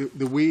because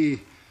the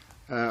way,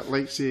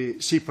 like say,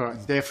 SEPA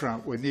and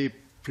DEFRA, when they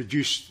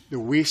produced the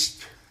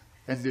waste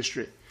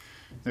industry.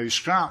 Now,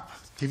 scrap,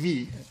 to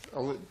me,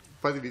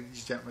 by the way,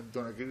 these gentlemen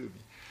don't agree with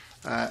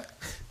me,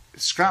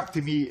 scrap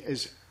to me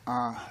is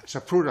it's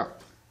a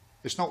product.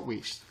 It's not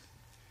waste.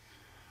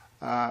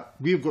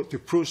 We've got to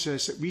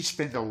process it. We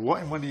spend a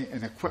lot of money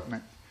in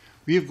equipment.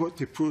 We've got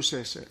to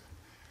process it.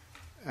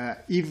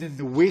 Even in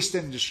the waste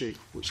industry,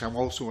 which I'm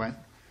also in,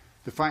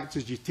 the fact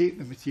is you take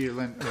the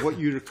material in, and what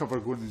you recover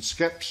going in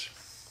skips,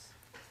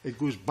 it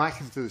goes back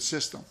into the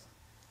system.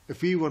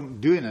 If we weren't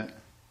doing it,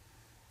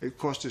 it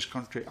cost this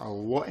country a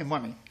lot of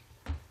money.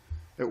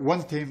 At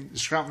one time, the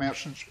scrap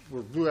merchants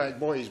were blue-eyed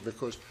boys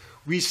because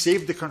we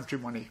saved the country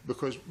money,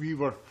 because we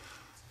were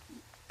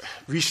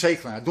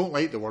recycling. I don't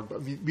like the word, but I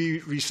mean, we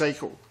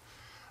recycled.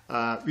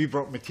 We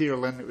brought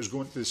material in that was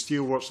going to the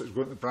steelworks, that was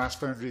going to the brass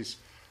foundries,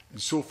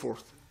 and so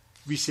forth.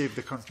 We saved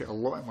the country a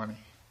lot of money.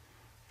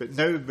 But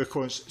now,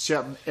 because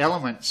certain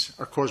elements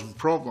are causing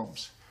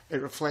problems,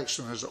 it reflects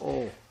on us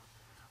all.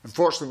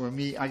 Unfortunately, with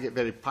me, I get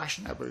very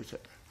passionate about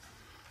it.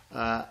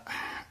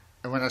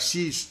 And when I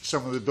see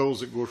some of the bills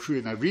that go through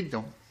and I read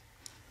them,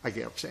 I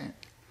get upset.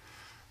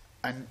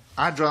 And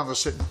I'd rather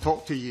sit and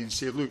talk to you and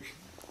say, look,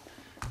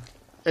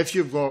 if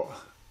you've got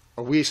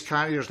a waste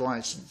carrier's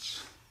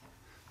licence,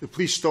 the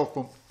police stop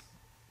them,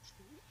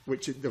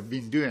 which they've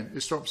been doing. They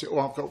stop and say, oh,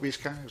 I've got a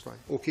waste carrier's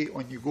licence. Okay,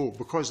 on you go.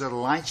 Because they're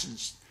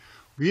licensed,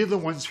 we're the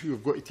ones who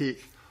have got to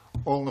take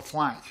all the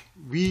flack.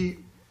 We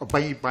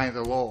abide by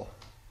the law.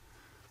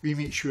 We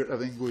make sure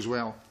everything goes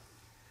well.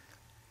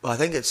 Well, I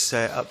think it's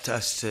up to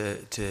us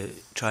to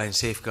try and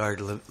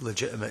safeguard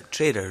legitimate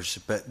traders.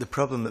 But the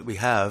problem that we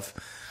have,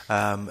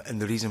 And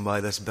the reason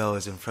why this bill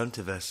is in front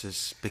of us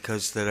is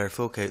because there are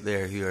folk out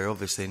there who are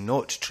obviously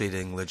not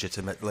trading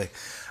legitimately,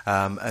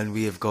 and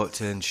we have got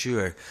to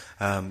ensure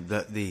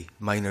that the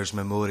miners'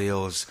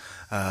 memorials,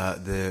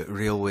 the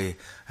railway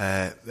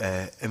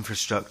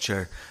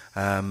infrastructure,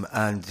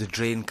 and the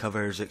drain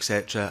covers,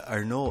 etc.,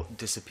 are not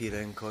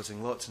disappearing,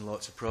 causing lots and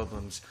lots of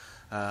problems,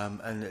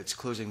 and it's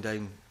closing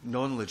down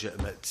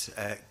non-legitimate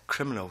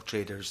criminal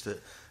traders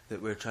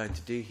that we're trying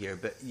to do here.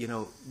 But, you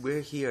know, we're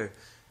here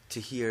to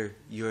hear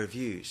your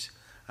views.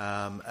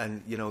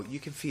 And, you know, you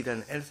can feed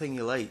in anything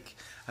you like.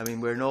 I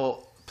mean, we're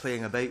not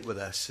playing about with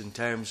this in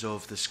terms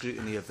of the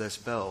scrutiny of this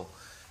bill.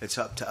 It's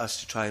up to us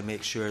to try and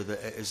make sure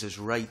that it is as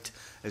right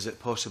as it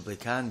possibly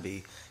can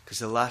be, because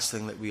the last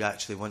thing that we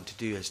actually want to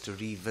do is to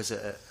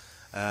revisit it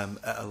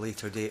at a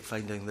later date,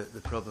 finding that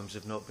the problems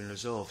have not been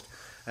resolved.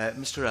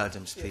 Mr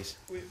Adams, please.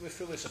 We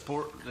fully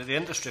support, the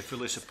industry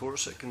fully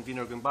supports it,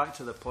 Convener. Going back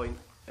to the point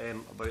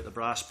about the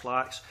brass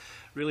plaques,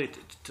 really,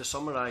 to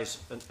summarise,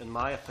 in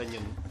my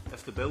opinion,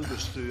 if the bill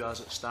goes through as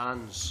it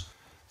stands,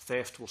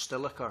 theft will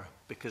still occur,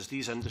 because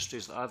these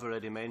industries that I've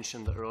already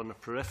mentioned that are on the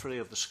periphery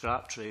of the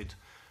scrap trade,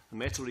 the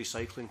metal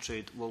recycling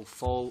trade, will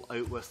fall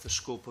out with the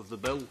scope of the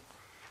bill.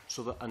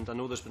 So that, and I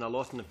know there's been a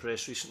lot in the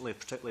press recently,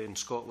 particularly in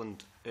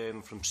Scotland,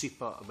 from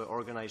SEPA, about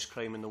organised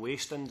crime in the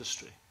waste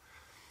industry.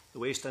 The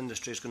waste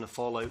industry is going to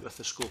fall out with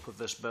the scope of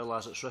this bill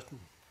as it's written.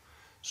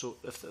 So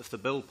if the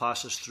bill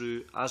passes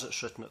through as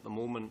it's written at the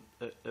moment,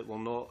 it will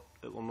not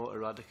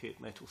eradicate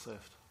metal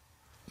theft.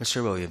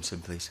 Mr Williamson,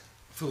 please.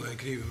 I fully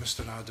agree with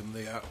Mr Adam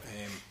there.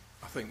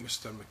 I think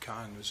Mr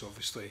McCann was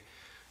obviously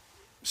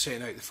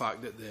setting out the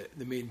fact that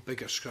the main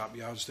bigger scrap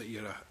yards, that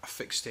you're a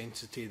fixed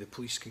entity, the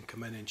police can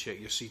come in and check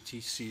your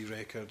CTC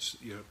records,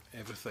 your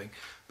everything,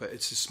 but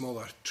it's the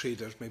smaller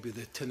traders, maybe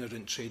the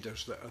itinerant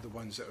traders, that are the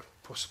ones that are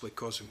possibly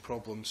causing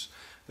problems,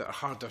 that are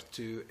harder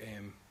to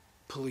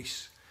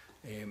police,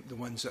 the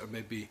ones that are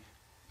maybe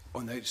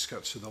on the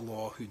outskirts of the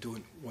law, who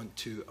don't want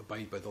to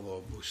abide by the law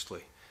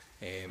mostly.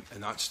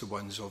 And that's the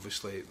ones,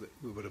 obviously, that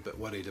we were a bit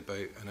worried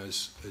about. And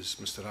as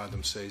Mr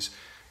Adams says,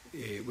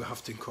 we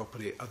have to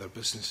incorporate other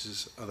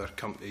businesses, other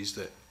companies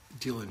that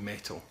deal in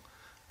metal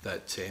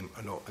that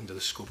are not under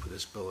the scope of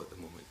this bill at the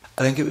moment.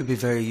 I think it would be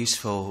very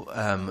useful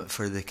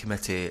for the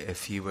committee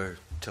if you were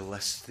to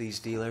list these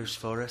dealers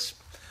for us,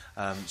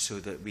 so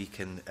that we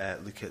can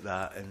look at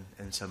that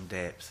in some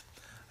depth.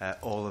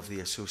 All of the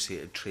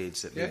associated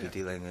trades that may be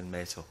dealing in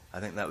metal. I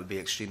think that would be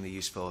extremely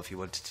useful if you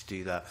wanted to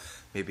do that,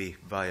 maybe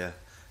via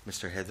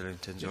Mr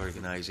Hetherington's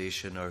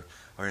organisation or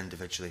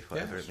individually,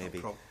 whatever it may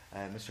be.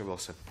 Mr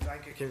Wilson.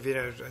 Thank you,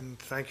 Convener, and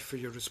thank you for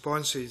your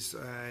responses.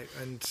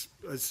 And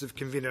as the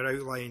Convener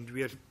outlined,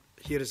 we are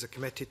here as a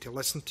committee to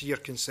listen to your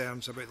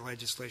concerns about the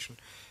legislation,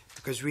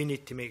 because we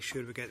need to make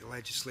sure we get the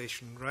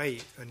legislation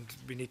right, and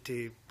we need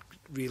to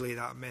relay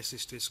that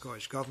message to the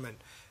Scottish Government.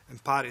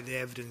 And part of the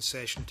evidence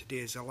session today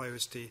is allow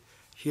us to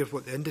hear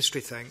what the industry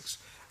thinks,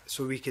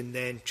 so we can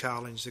then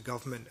challenge the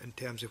government in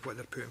terms of what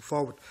they're putting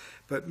forward.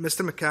 But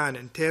Mr McCann,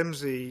 in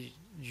terms of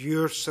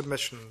your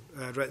submission,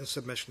 written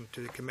submission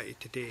to the committee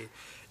today,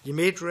 you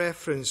made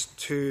reference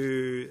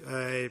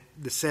to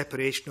the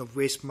separation of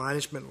waste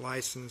management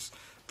licence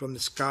from the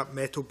scrap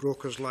metal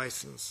broker's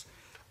licence.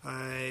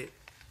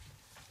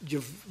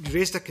 You've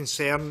raised a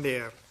concern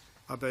there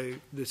about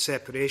the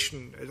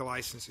separation of the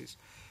licences.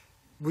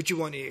 Would you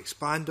want to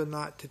expand on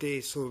that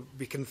today, so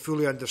we can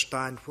fully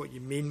understand what you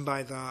mean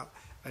by that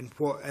and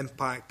what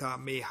impact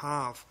that may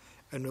have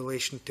in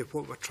relation to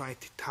what we're trying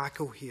to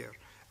tackle here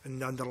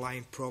and the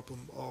underlying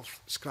problem of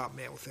scrap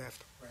metal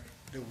theft?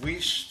 The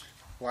waste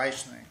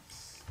licensing,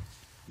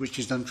 which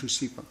is done through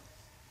SEPA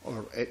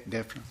or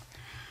Deborah,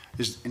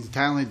 is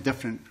entirely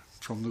different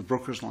from the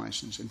broker's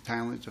licence,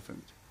 entirely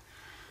different.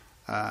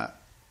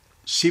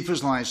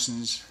 SEPA's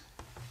licence,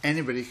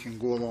 anybody can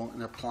go along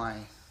and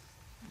apply.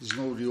 There's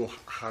no real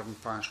hard and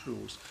fast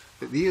rules.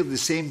 But they are the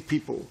same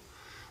people,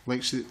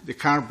 like the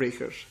car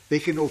breakers. They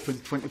can open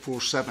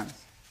 24/7.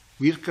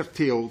 We're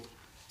curtailed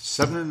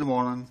 7 in the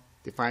morning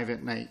to 5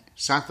 at night.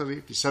 Saturday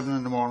to 7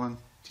 in the morning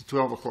to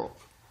 12 o'clock.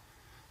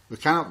 We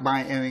cannot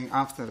buy anything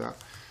after that.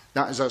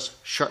 That is us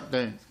shut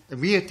down. And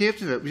we adhere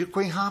to that. We're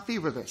quite happy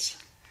with this.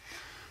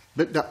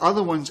 But the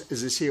other ones,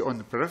 as they say, on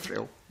the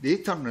peripheral, they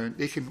turn around,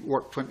 they can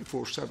work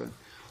 24/7.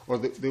 Or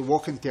they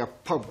walk into a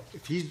pub.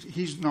 If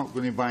he's not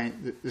going to buy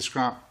the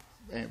scrap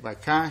by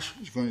cash,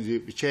 he's going to do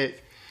it by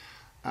cheque.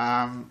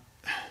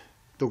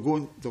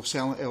 They'll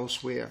sell it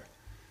elsewhere.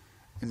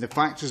 And the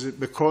fact is that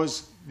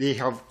because they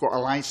have got a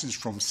licence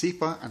from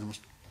SEPA, and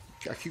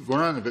I keep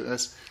going on about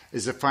this,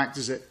 is the fact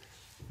is that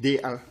they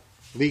are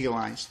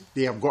legalised.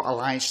 They have got a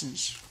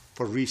licence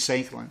for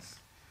recycling.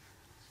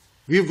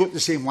 We've got the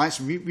same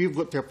licence. We've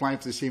got to apply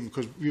for the same,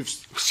 because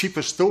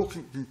SEPA still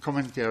can come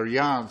into our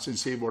yards and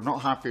say, we're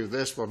not happy with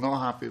this, we're not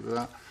happy with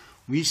that.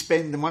 We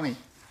spend the money.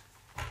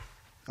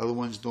 Other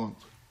ones don't.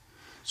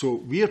 So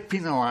we are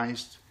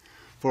penalised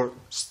for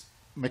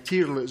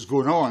material that's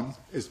going on,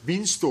 is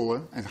being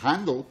stolen and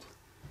handled.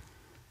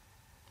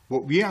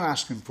 What we are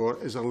asking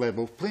for is a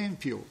level playing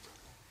field.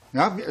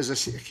 Now, as I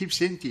keep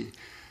saying to you,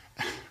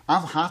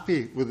 I'm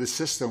happy with the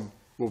system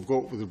we've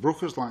got with the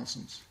broker's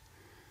licence.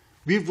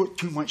 We've got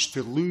too much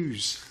to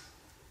lose.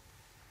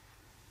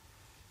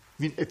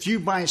 I mean, if you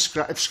buy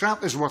scrap, if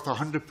scrap is worth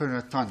 £100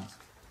 a tonne,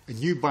 and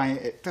you buy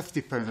it at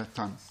 £50 a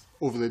tonne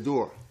over the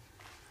door,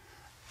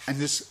 and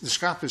the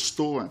scrap is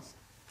stolen,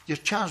 you're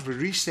charged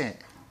with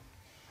reset.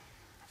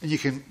 And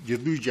you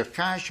lose your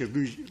cash, you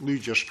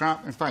lose your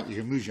scrap. In fact, you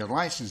can lose your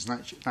licence,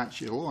 and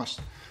that's your loss.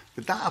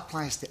 But that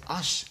applies to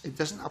us. It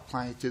doesn't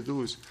apply to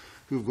those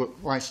who've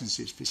got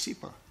licences for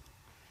SEPA.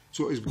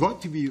 So it's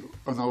got to be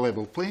on a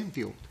level playing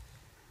field.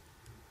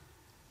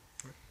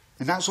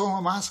 And that's all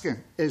I'm asking,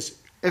 is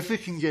if we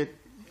can get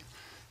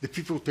the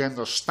people to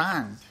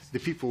understand, the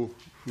people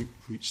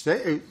who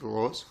set out the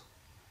laws,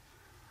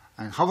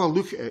 and have a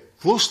look at it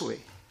closely,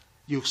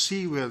 you'll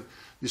see where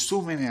there's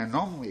so many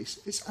anomalies.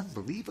 It's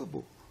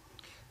unbelievable.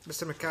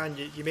 Mr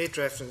McCann, you made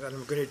reference, and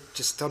I'm going to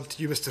just turn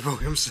to you, Mr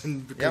Williamson,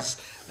 because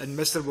in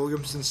Mr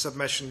Williamson's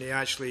submission he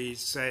actually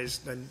says,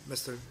 and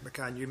Mr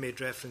McCann, you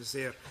made reference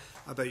there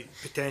about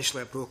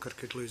potentially a broker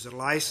could lose their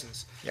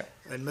licence.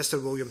 And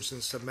Mr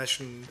Williamson's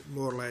submission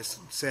more or less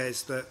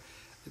says that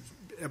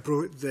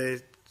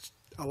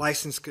a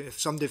licence,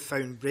 if somebody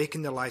found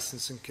breaking the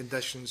licensing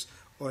conditions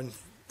on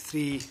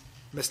 3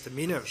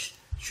 misdemeanours,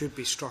 should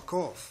be struck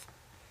off.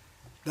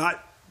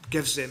 That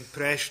gives the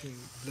impression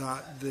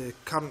that the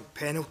current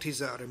penalties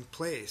that are in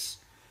place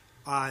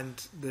and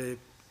the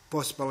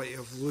possibility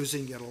of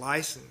losing your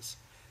licence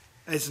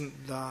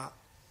isn't that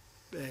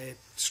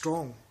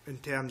strong in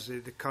terms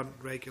of the current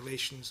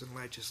regulations and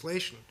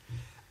legislation.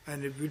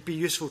 And it would be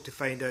useful to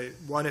find out,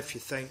 one, if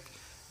you think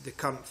the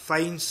current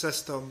fine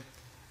system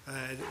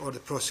or the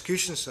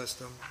prosecution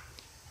system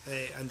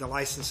and the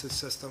licensing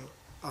system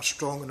are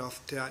strong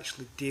enough to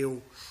actually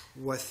deal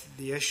with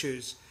the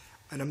issues.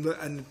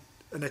 And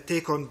I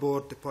take on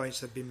board the points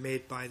that have been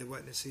made by the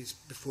witnesses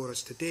before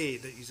us today,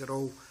 that these are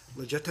all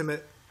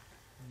legitimate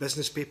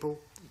business people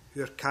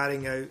who are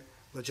carrying out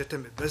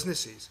legitimate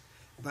businesses.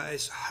 But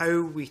it's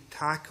how we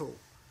tackle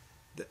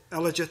the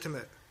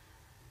illegitimate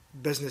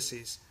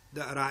businesses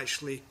that are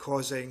actually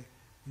causing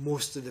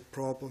most of the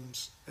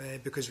problems.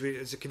 Because we,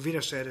 as the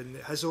convener said in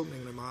his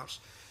opening remarks,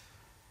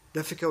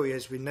 difficulty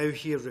is we now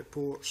hear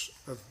reports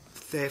of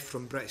theft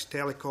from British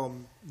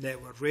Telecom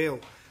Network Rail,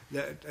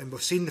 and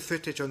we've seen the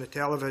footage on the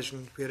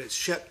television where it's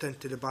shipped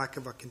into the back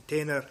of a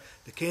container,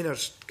 the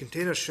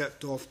container's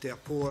shipped off to a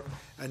port,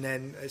 and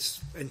then it's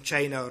in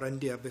China or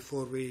India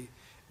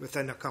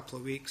within a couple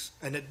of weeks,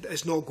 and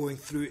it's not going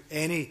through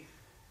any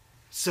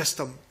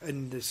system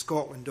in the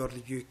Scotland or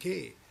the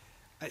UK.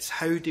 It's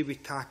how do we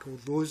tackle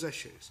those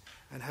issues,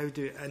 and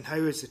how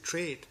is the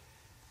trade?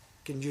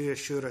 Can you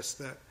assure us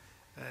that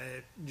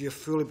you're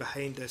fully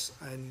behind us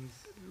and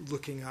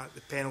looking at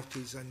the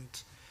penalties and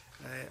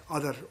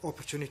other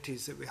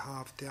opportunities that we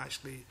have to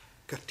actually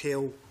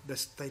curtail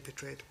this type of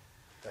trade?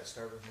 Let's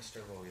start with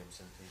Mr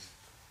Williamson, please.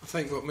 I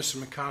think what Mr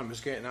McCann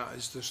was getting at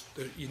is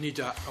you need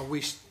a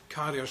waste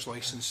carrier's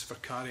licence for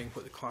carrying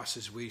what the class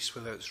is waste,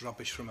 whether it's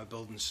rubbish from a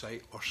building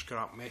site or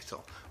scrap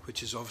metal,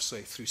 which is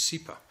obviously through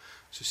SEPA.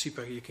 So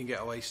SEPA, you can get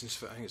a licence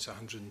for, I think it's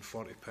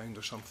 £140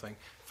 or something,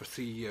 for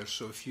 3 years.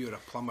 So if you're a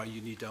plumber,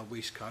 you need a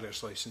waste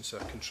carrier's licence, a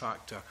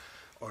contractor,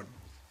 or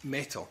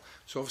metal.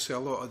 So obviously a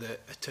lot of the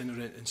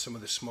itinerant and some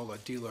of the smaller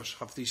dealers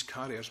have these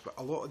carriers, but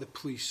a lot of the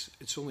police,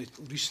 it's only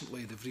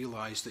recently they've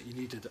realised that you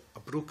needed a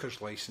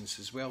broker's licence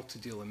as well to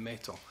deal in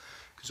metal,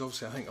 because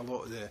obviously I think a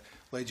lot of the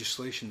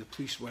legislation, the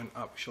police weren't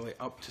actually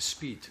up to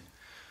speed.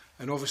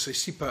 And obviously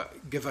SEPA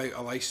give out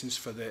a licence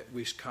for the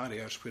waste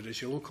carriers,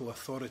 whereas your local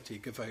authority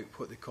give out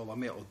what they call a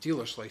metal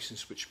dealer's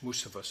licence, which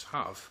most of us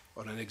have,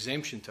 or an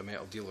exemption to a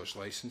metal dealer's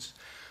licence.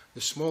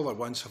 The smaller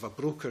ones have a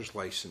broker's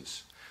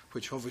licence,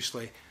 which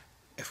obviously,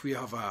 if we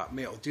have a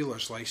metal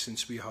dealer's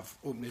licence, we have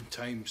opening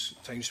times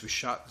we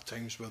shut, the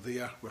times we're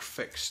there, we're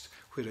fixed.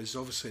 Whereas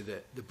obviously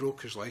the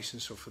broker's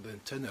licence, or for the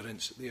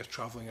itinerants, they are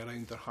travelling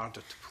around, they're harder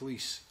to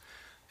police.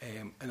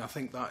 And I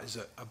think that is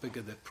a big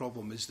of the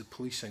problem, is the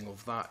policing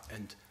of that.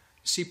 And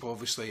SEPA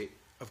obviously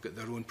have got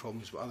their own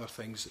problems with other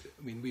things.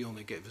 I mean, we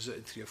only get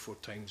visited 3 or 4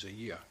 times a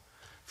year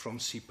from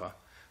SEPA,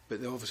 but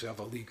they obviously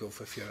have a league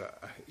of if you're,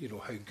 you know,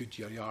 how good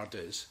your yard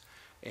is.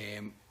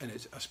 And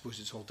I suppose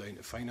it's all down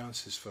to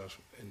finances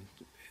and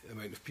the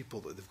amount of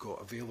people that they've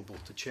got available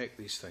to check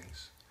these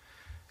things.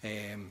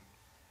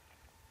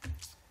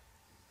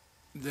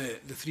 The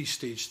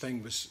 3-stage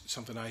thing was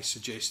something I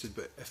suggested,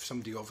 but if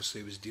somebody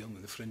obviously was dealing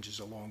with the fringes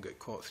along, got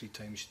caught 3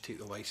 times, you take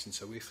the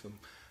licence away from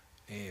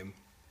them.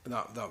 And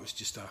that was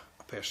just a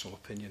personal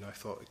opinion. I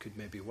thought it could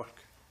maybe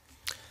work.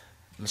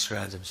 Mr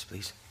Adams,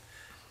 please.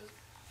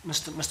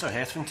 Mr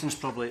Hetherington's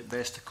probably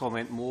best to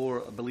comment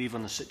more, I believe,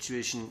 on the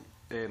situation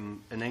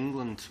in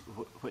England,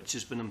 which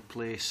has been in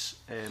place,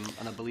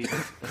 and I believe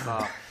if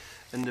an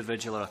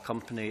individual or a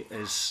company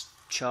is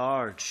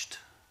charged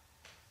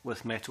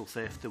with metal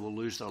theft, they will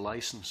lose their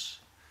licence.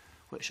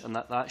 And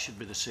that should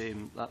be the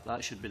same.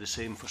 That should be the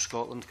same for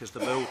Scotland, because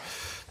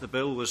the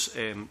bill was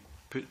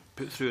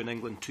put through in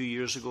England 2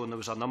 years ago, and there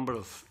was a number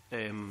of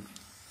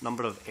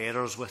number of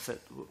errors with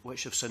it,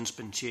 which have since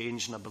been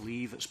changed, and I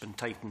believe it's been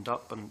tightened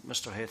up, and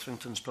Mr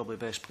Hetherington's probably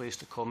best placed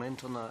to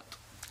comment on that.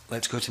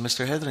 Let's go to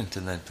Mr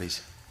Hetherington then,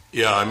 please.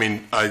 Yeah, I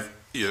mean,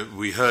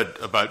 we heard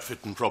about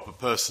fit and proper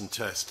person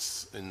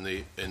tests in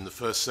the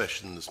first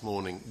session this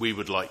morning. We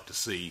would like to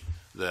see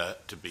there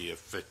to be a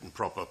fit and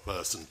proper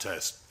person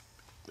test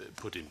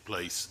put in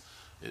place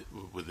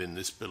within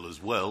this bill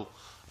as well.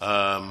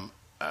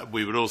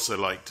 We would also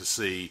like to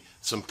see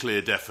some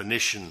clear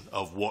definition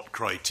of what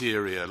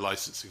criteria a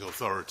licensing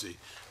authority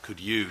could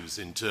use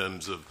in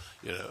terms of,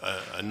 you know,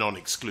 a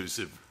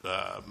non-exclusive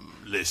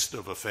list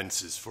of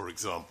offences, for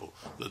example,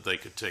 that they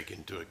could take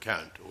into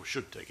account or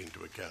should take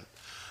into account.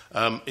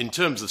 In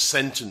terms of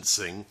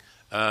sentencing,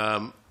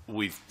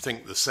 we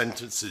think the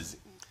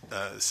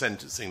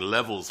sentencing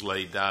levels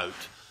laid out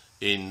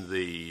in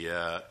the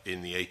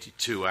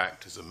 82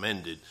 Act as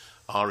amended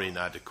are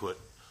inadequate.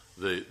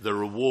 The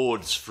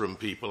rewards from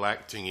people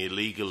acting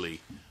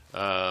illegally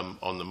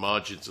on the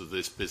margins of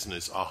this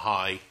business are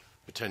high,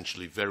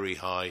 potentially very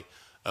high,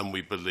 and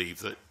we believe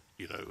that,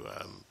 you know,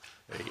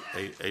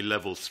 a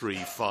level 3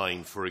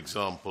 fine, for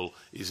example,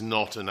 is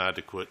not an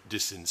adequate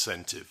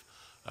disincentive.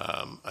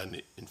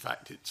 And in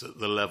fact, it's at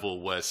the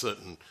level where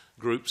certain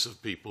groups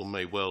of people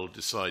may well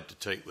decide to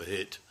take the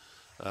hit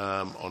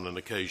on an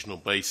occasional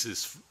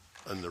basis,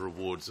 and the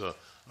rewards are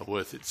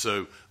worth it.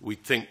 So we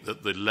think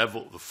that the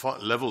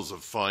levels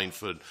of fine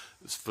for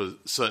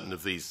certain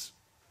of these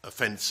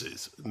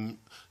offences,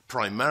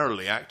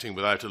 primarily acting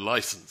without a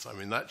licence, I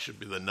mean, that should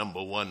be the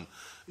number one,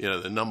 you know,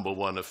 the number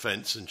one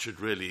offence, and should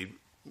really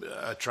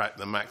attract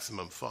the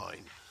maximum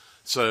fine.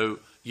 So,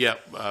 yeah,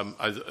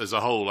 as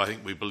a whole, I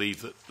think we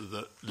believe that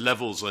the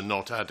levels are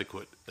not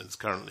adequate as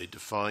currently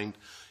defined.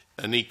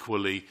 And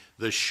equally,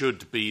 there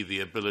should be the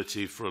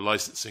ability for a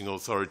licensing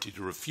authority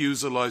to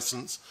refuse a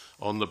licence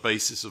on the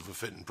basis of a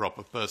fit and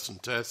proper person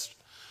test,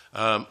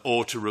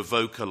 or to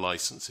revoke a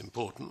licence,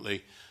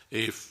 importantly,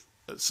 if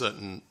a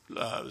certain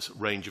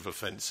range of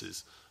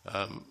offences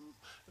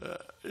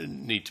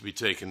need to be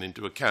taken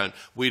into account.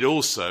 We'd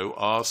also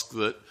ask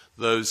that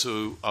those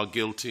who are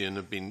guilty and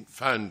have been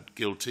found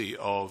guilty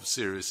of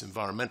serious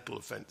environmental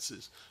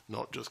offences,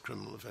 not just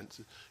criminal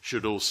offences,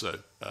 should also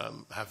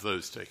have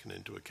those taken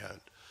into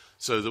account,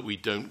 so that we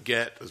don't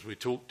get, as we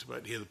talked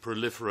about here, the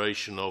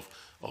proliferation of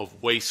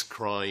waste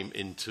crime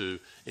into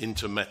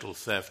metal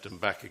theft and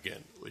back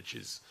again, which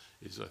is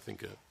I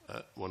think,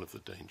 one of the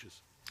dangers.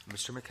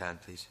 Mr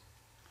McCann, please.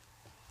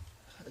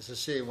 As I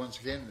say, once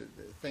again,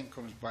 the thing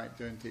comes back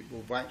down to,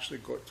 we've actually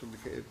got to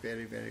look at it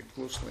very, very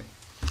closely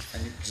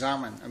and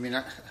examine. I mean,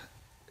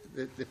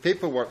 the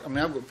paperwork, I mean,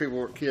 I've got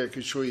paperwork here I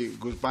could show you. It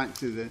goes back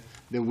to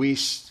the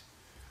waste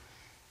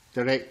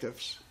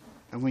directives.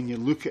 And when you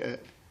look at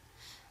it,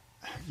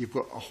 you've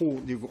got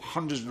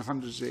hundreds and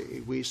hundreds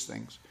of waste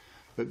things.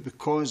 But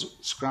because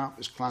scrap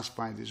is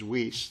classified as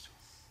waste,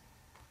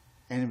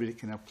 anybody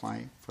can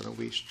apply for a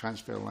waste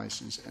transfer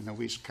licence and a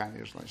waste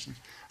carrier's licence.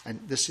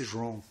 And this is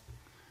wrong.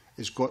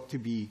 It's got to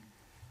be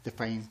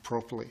defined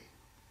properly.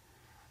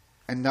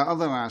 And the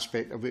other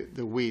aspect about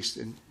the waste,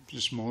 in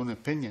just my own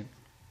opinion,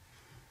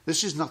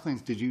 this has nothing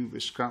to do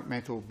with scrap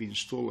metal being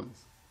stolen.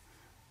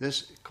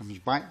 This comes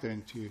back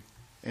down to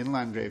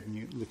inland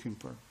revenue looking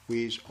for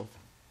ways of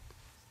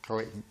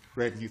collecting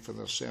revenue for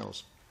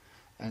themselves.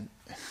 And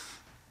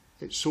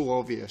it's so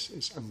obvious,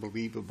 it's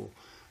unbelievable.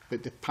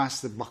 But they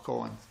pass the buck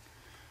on.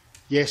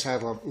 Yes,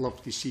 I'd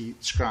love to see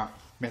scrap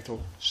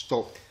metal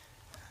stop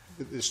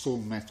the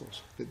stolen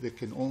metals, but they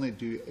can only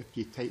do it if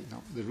you tighten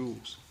up the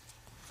rules.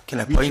 Can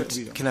I point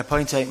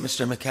out,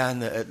 Mr McCann,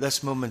 that at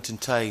this moment in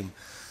time,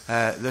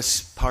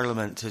 this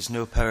Parliament has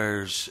no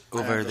powers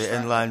over the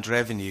inland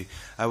revenue.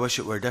 I wish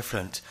it were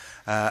different.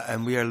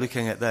 And we are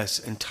looking at this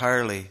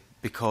entirely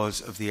because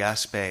of the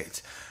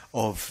aspect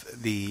of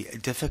the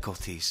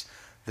difficulties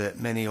that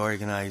many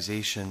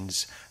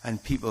organisations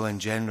and people in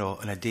general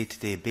on a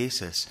day-to-day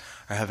basis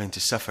are having to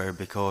suffer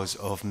because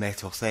of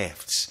metal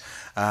thefts.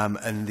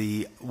 And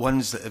the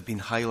ones that have been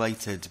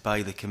highlighted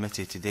by the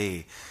committee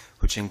today,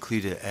 which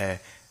include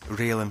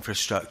rail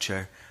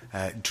infrastructure,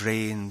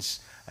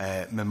 drains,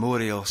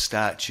 memorial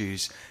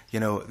statues, you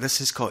know, this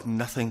has got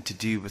nothing to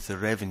do with the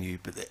revenue,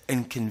 but the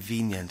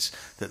inconvenience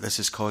that this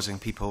is causing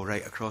people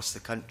right across the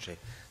country.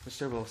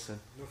 Mr Wilson.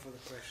 No further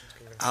questions.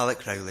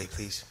 Alec Rowley,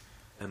 please.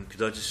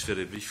 Could I just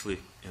very briefly,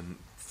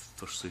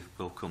 firstly,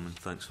 welcome and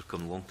thanks for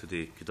coming along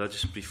today. Could I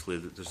just briefly,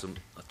 there's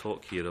a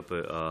talk here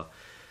about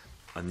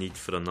a need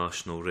for a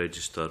national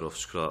register of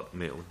scrap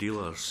metal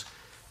dealers.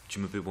 Do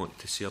you maybe want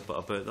to say a bit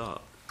about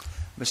that?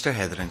 Mr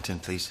Hetherington,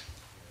 please.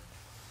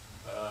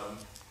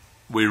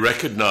 We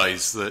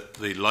recognise that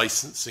the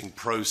licensing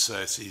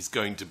process is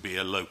going to be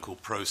a local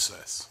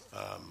process.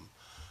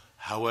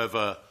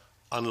 However,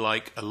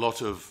 unlike a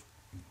lot of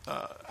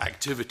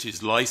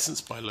activities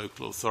licensed by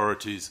local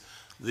authorities,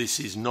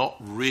 this is not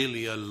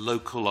really a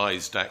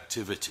localised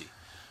activity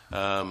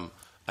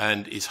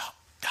and is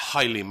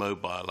highly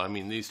mobile. I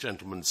mean, these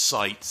gentlemen's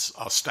sites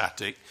are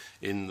static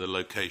in the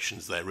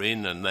locations they're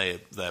in, and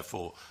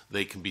therefore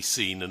they can be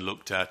seen and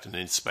looked at and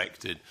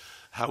inspected.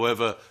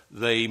 However,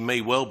 they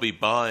may well be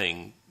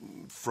buying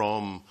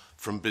from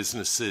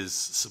businesses,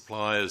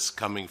 suppliers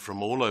coming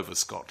from all over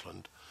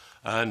Scotland,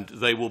 and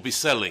they will be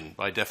selling,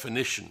 by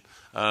definition,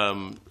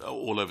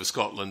 all over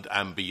Scotland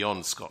and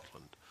beyond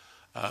Scotland.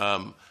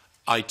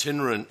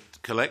 Itinerant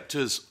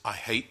collectors, I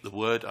hate the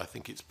word, I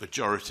think it's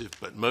pejorative,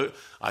 but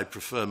I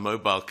prefer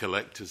mobile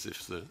collectors,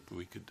 if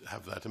we could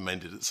have that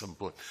amended at some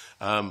point,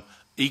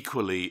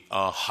 equally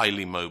are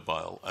highly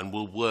mobile and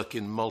will work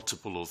in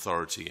multiple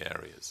authority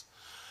areas.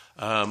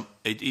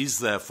 It is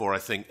therefore, I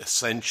think,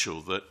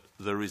 essential that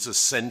there is a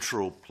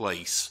central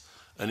place,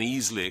 an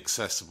easily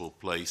accessible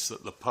place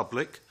that the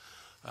public,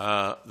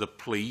 the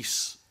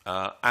police,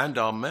 and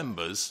our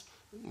members,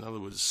 in other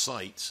words,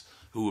 sites,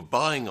 who are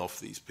buying off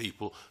these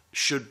people,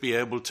 should be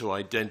able to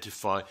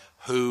identify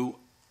who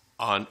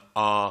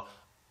are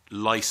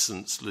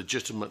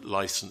legitimate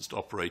licensed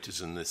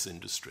operators in this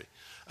industry.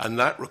 And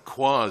that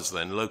requires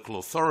then local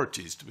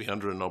authorities to be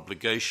under an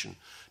obligation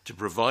to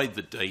provide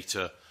the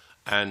data,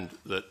 and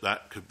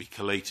that could be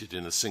collated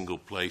in a single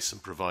place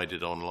and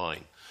provided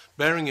online.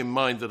 Bearing in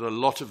mind that a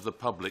lot of the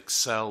public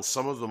sell,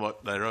 some of them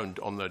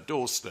on their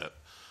doorstep,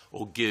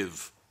 or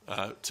give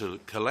to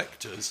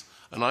collectors,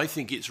 and I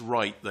think it's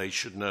right they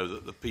should know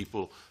that the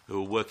people who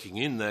are working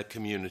in their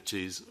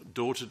communities,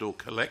 door-to-door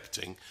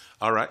collecting,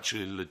 are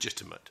actually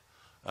legitimate,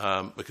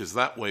 because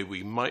that way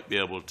we might be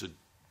able to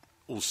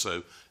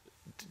also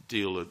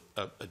deal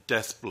a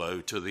death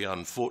blow to the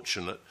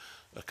unfortunate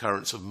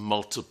occurrence of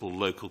multiple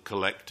local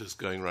collectors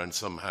going around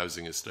some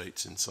housing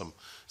estates in some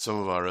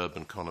of our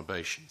urban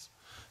conurbations.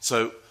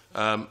 So,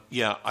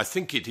 yeah, I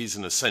think it is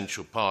an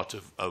essential part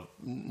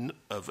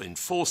of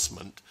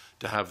enforcement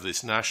to have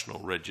this national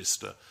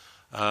register,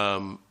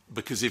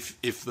 because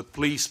if the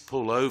police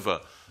pull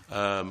over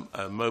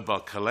a mobile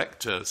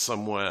collector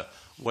somewhere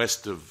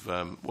west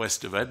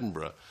of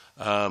Edinburgh,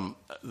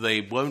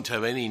 they won't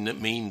have any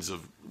means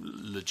of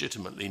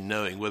legitimately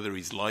knowing whether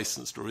he's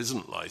licensed or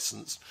isn't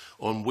licensed,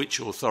 on which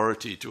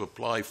authority to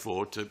apply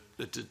for to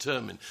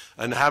determine.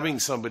 And having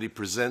somebody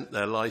present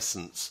their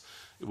license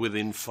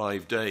within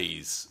 5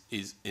 days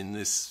is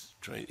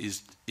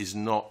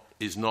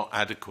not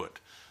adequate.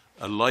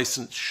 A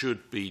license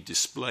should be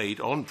displayed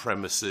on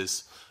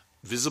premises,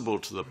 visible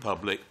to the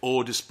public,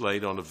 or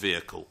displayed on a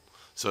vehicle,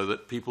 so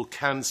that people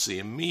can see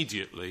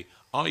immediately,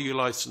 are you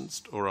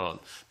licensed or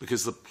aren't?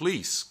 Because the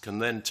police can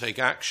then take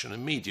action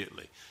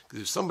immediately.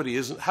 Because if somebody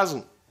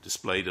hasn't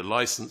displayed a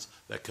license,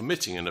 they're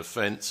committing an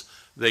offence,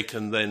 they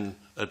can then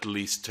at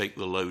least take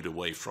the load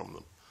away from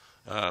them.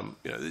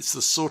 It's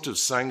the sort of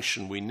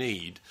sanction we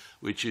need,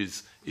 which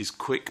is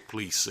quick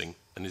policing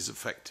and is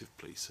effective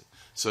policing.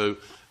 So,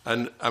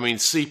 and I mean,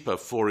 SEPA,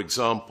 for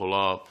example,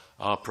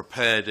 are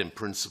prepared in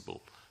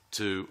principle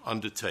to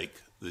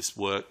undertake this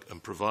work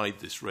and provide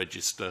this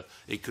register.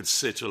 It could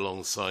sit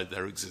alongside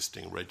their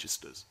existing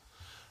registers.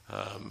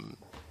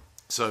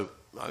 So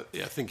I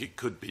think it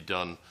could be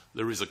done.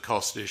 There is a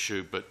cost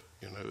issue, but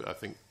I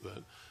think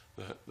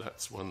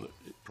that's one that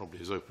it probably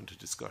is open to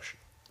discussion.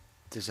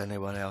 Does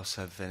anyone else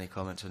have any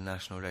comments on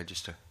National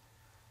Register?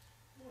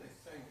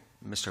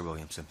 Mr.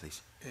 Williamson,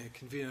 please.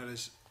 Convener,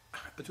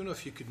 I don't know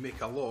if you could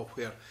make a law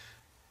where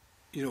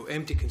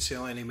MD can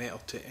sell any metal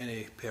to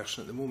any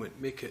person at the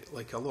moment. Make it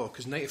like a law,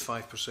 because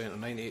 95% or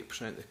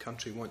 98% of the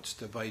country wants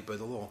to abide by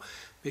the law.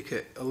 Make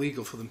it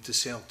illegal for them to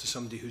sell to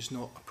somebody who's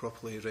not a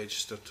properly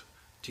registered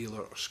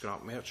dealer or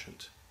scrap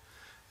merchant.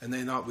 And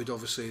then that would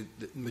obviously,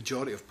 the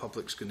majority of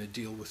public's going to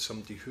deal with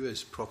somebody who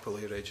is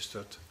properly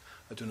registered.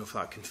 I don't know if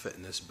that can fit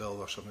in this bill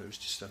or something. It was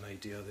just an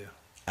idea there.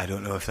 I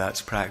don't know if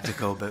that's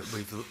practical, but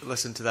we've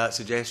listened to that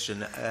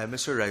suggestion.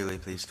 Mr. Riley,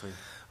 please.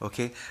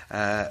 Okay.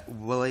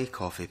 Willie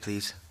Coffey,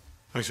 please.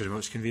 Thanks very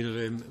much,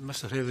 Convener.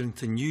 Mr.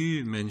 Hetherington,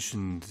 you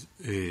mentioned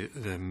the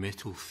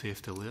metal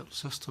theft alert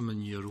system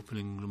in your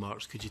opening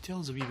remarks. Could you tell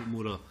us a wee bit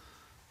more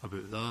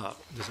about that?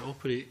 Does it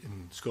operate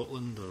in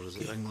Scotland or is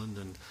it England?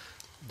 And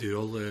do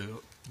all the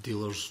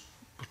dealers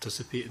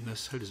participate in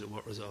this? How does it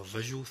work? Is it a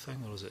visual thing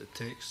or is it a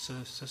text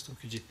system?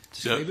 Could you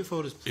describe it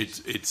for us,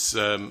 please?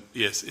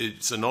 Yes,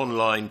 it's an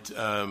online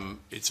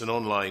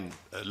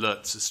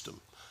alert system.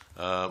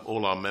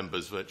 All our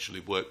members virtually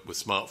work with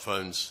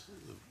smartphones.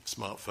 The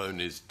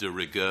smartphone is de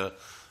rigueur,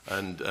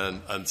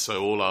 and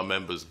so all our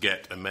members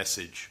get a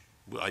message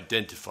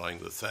identifying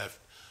the theft,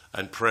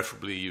 and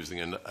preferably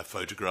using a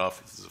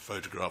photograph, if there's a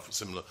photograph or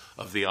similar,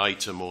 of the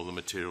item or the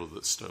material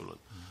that's stolen.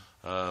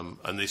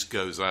 And this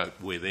goes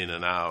out within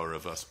an hour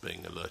of us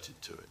being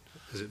alerted to it.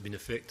 Has it been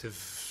effective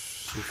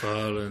so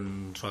far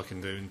in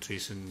tracking down,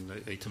 tracing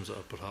items that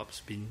have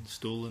perhaps been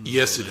stolen?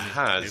 Yes, it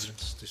has,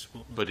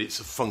 but it's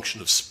a function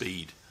of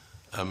speed.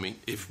 I mean,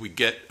 if we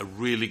get a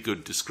really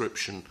good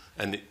description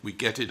and we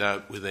get it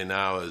out within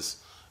hours,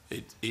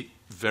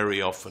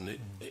 very often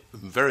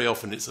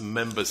it's a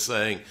member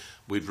saying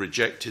we've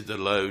rejected the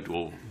load,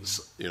 or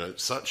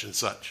such and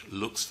such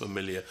looks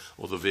familiar,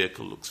 or the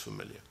vehicle looks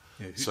familiar.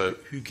 Yeah,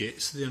 who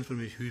gets the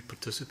information? Who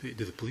participates?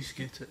 Do the police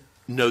get it?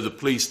 No, the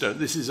police don't.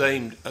 This is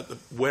aimed at the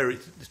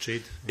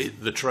trade.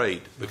 The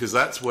trade, because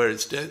that's where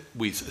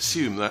we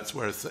assume that's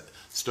where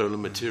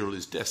stolen material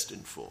is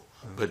destined for.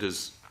 But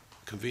as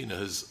convener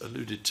has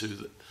alluded to,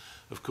 that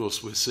of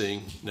course we're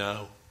seeing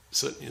now,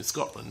 certainly in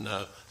Scotland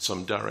now,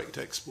 some direct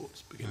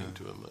exports beginning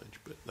to emerge.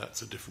 But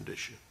that's a different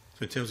issue.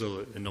 So in terms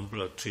of the number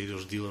of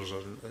traders, dealers,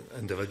 or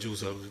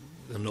individuals,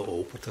 they're not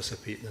all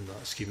participating in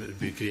that scheme. It would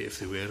be great if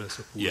they were, I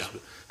suppose. Yeah.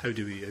 But how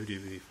do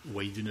we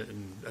widen it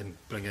and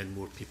bring in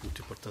more people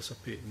to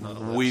participate in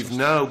that?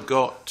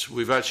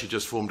 We've actually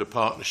just formed a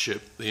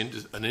partnership,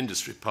 an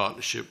industry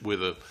partnership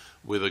with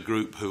a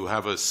group who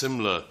have a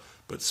similar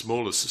but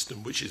smaller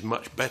system, which is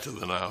much better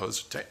than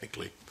ours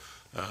technically,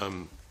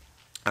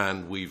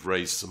 and we've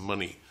raised some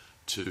money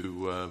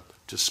to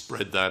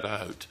spread that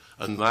out,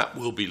 and that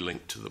will be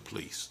linked to the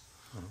police.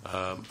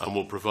 And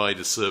will provide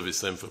a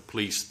service then for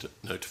police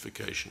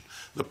notification.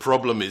 The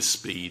problem is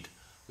speed,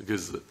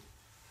 because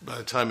by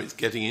the time it's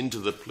getting into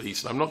the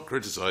police, and I'm not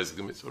criticising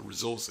them, it's a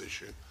resource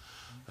issue,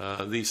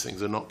 these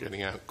things are not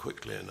getting out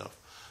quickly enough.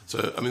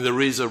 So, I mean,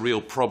 there is a real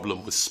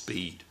problem with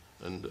speed,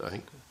 and I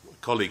think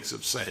colleagues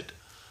have said,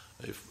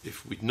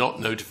 if we'd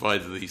not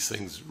notified of these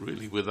things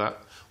really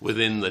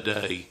within the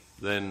day,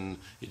 then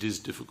it is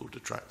difficult to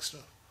track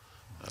stuff.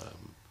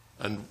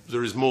 And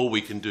there is more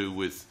we can do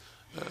with.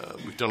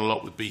 We've done a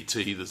lot with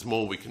BT. There's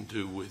more we can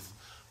do with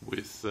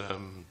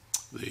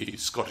the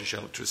Scottish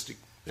Electricity,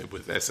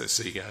 with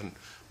SSE and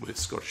with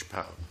Scottish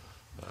Power,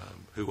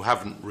 who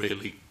haven't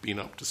really been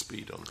up to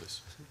speed on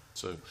this.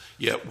 So,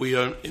 yeah, we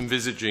are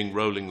envisaging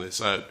rolling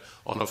this out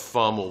on a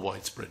far more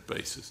widespread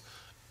basis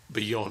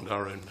beyond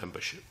our own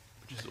membership,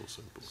 which is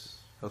also important.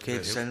 Okay,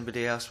 does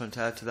anybody else want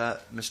to add to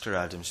that? Mr.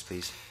 Adams,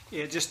 please.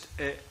 Yeah, just...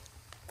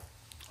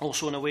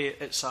 also, in a way,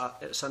 it's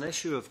an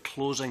issue of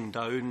closing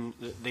down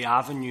the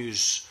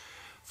avenues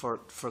for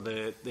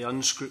the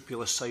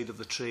unscrupulous side of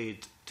the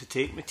trade to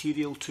take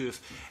material to.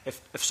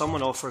 If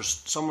someone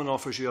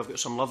offers you, I've got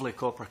some lovely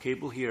copper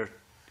cable here,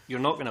 you're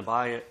not going to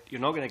buy it.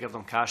 You're not going to give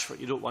them cash for it.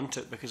 You don't want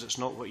it because it's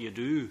not what you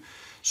do.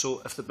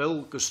 So if the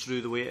bill goes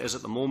through the way it is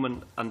at the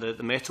moment, and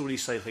the metal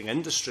recycling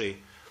industry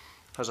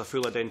has a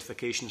full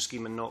identification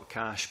scheme and not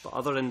cash, but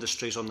other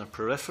industries on the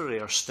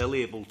periphery are still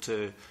able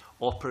to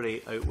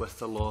operate out with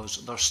the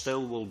laws, there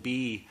still will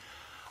be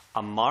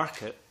a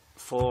market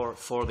for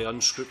the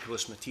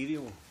unscrupulous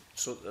material.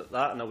 So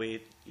that in a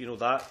way, you know,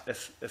 that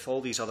if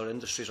all these other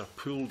industries are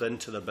pulled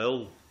into the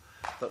bill,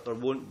 that there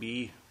won't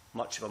be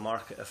much of a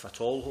market, if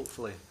at all,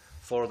 hopefully,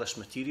 for this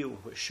material,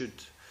 which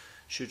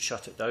should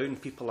shut it down.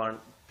 People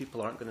aren't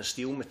going to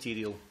steal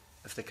material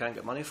if they can't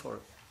get money for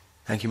it.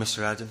 Thank you,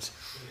 Mr. Adams.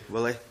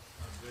 Willie?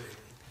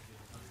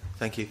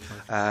 Thank you.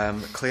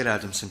 Claire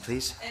Adamson,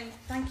 please.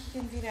 Thank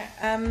you, Convener.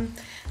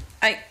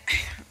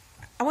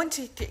 I want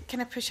to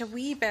kind of push a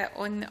wee bit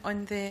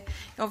on the,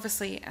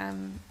 obviously,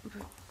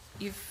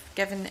 you've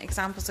given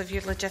examples of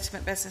your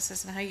legitimate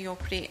businesses and how you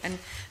operate and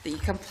that you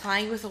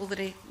comply with all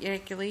the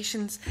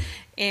regulations.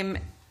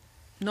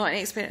 Not an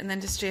expert in the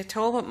industry at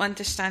all, but my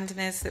understanding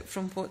is that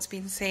from what's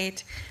been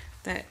said,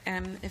 that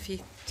if you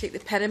take the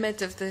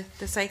pyramid of the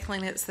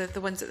cycling, it's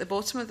the ones at the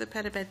bottom of the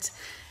pyramid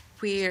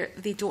where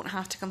they don't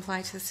have to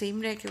comply to the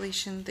same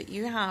regulation that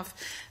you have.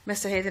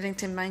 Mr.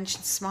 Hetherington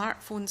mentioned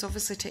smartphones.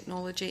 Obviously,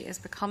 technology is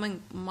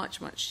becoming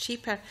much, much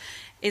cheaper.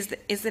 Is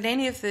there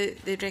any of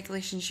the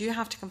regulations you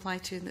have to comply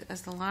to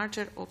as the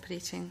larger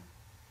operating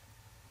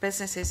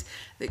businesses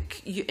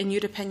that, in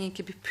your opinion,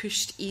 could be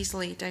pushed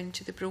easily down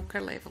to the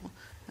broker level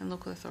and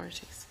local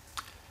authorities?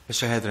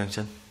 Mr.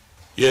 Hetherington.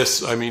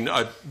 Yes, I mean,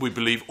 we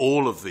believe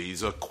all of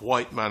these are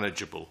quite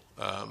manageable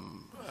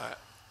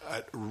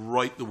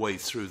right the way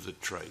through the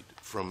trade,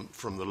 from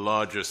the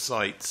larger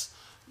sites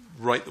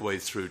right the way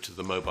through to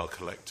the mobile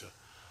collector.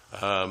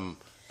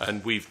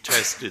 And we've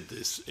tested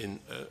this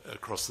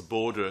across the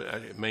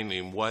border, mainly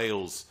in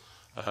Wales,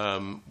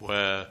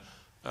 where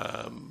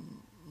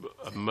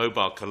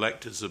mobile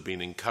collectors have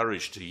been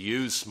encouraged to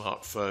use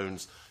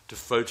smartphones to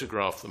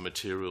photograph the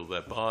material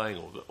they're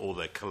buying or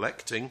they're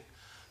collecting,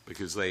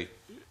 because they,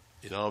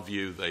 in our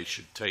view, they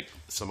should take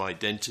some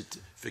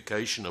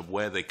identification of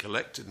where they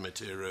collected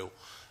material,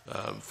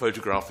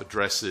 photograph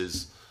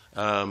addresses,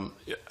 and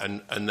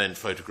then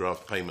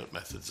photograph payment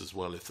methods as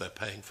well if they're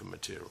paying for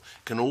material.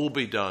 It can all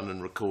be done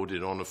and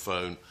recorded on a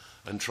phone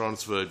and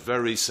transferred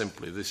very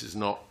simply. This is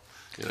not,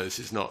 this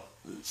is not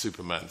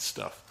Superman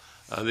stuff.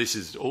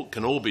 This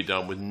can all be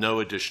done with no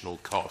additional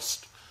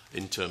cost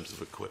in terms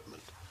of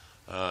equipment.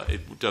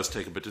 It does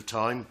take a bit of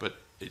time,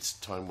 but it's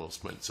time well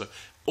spent. So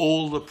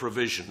all the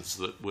provisions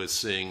that we're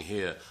seeing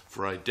here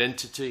for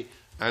identity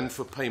and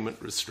for payment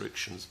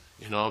restrictions,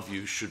 in our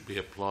view, should be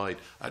applied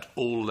at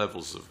all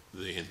levels of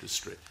the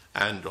industry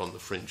and on the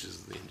fringes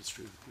of the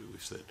industry,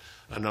 we've said.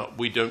 And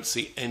we don't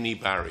see any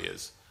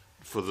barriers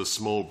for the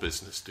small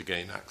business to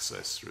gain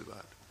access through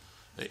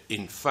that.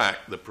 In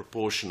fact, the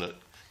proportionate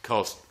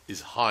cost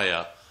is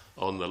higher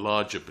on the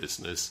larger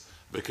business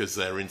because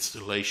their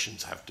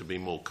installations have to be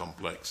more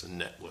complex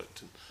and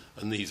networked,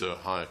 and these are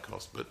higher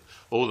cost. But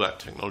all that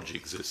technology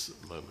exists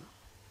at the moment.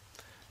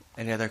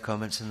 Any other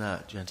comments on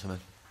that, gentlemen?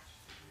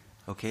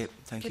 Okay,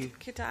 thank you.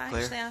 Could I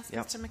Claire? actually ask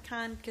Mr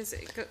McCann,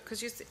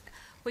 because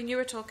when you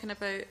were talking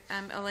about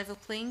a level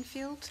playing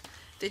field,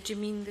 did you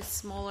mean the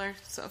smaller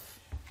sort of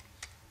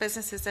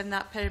businesses in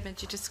that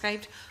pyramid you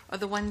described, or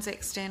the ones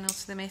external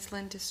to the metal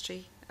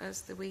industry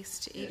as the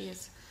waste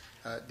areas?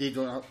 They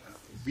don't have,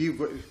 we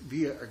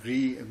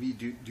agree and we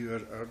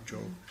do our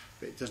job,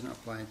 but it doesn't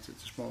apply to the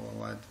smaller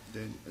lad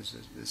down, as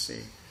they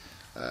say.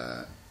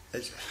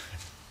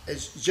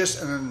 It's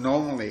just an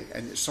anomaly,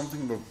 and it's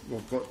something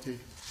we've got to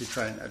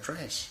try and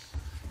address.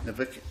 And if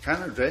we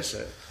can address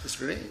it, it's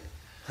great.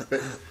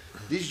 But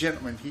these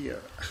gentlemen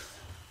here,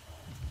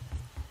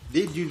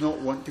 they do not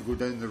want to go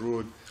down the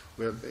road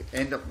where they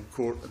end up in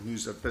court and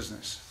lose their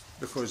business,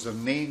 because their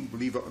name,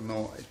 believe it or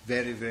not, is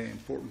very, very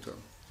important to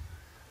them.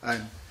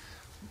 And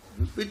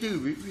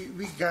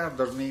we guard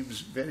their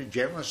names very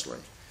generously,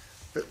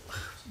 but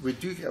we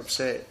do get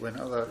upset when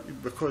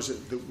because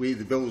of the way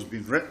the bill has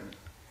been written,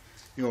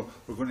 you know,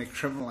 we're going to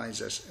criminalise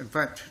this. In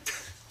fact,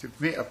 to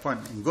make a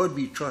pun, in God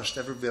we trust,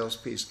 everybody else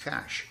pays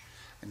cash,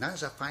 and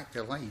that's a fact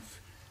of life.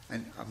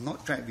 And I'm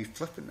not trying to be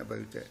flippant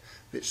about it,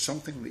 but it's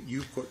something that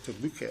you've got to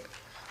look at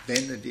at the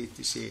end of the day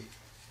to say,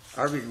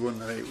 are we going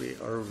the right way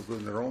or are we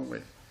going the wrong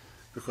way?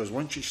 Because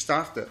once you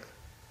start it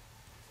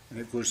and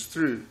it goes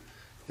through,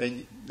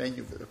 then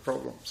you've got the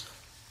problems.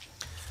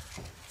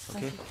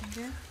 Okay.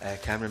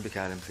 Cameron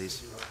Buchanan,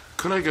 please.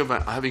 Could I go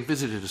back? Having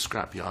visited a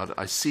scrapyard,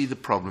 I see the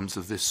problems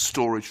of this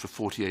storage for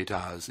 48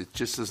 hours. It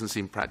just doesn't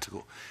seem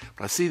practical.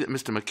 But I see that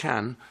Mr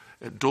McCann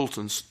at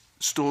Dalton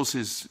stores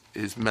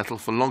his metal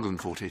for longer than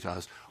 48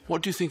 hours.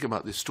 What do you think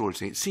about this storage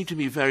thing? It seemed to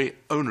me very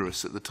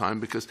onerous at the time,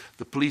 because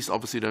the police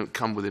obviously don't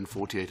come within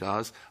 48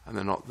 hours and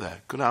they're not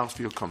there. Could I ask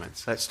for your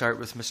comments? Let's start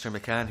with Mr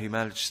McCann, who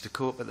manages to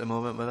cope at the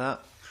moment with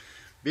that.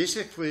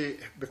 Basically,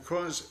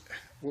 because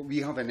what we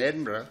have in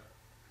Edinburgh,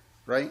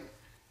 right,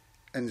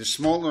 and the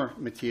smaller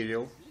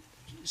material,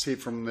 say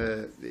from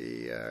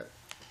the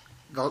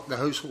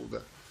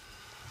householder,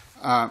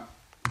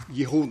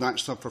 you hold that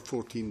stuff for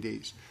 14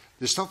 days.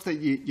 The stuff that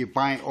you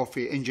buy off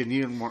the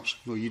engineering works,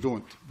 no, you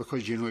don't,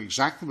 because you know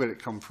exactly where it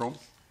comes from.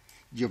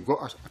 You've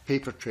got a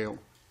paper trail,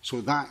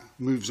 so that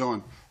moves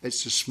on.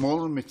 It's the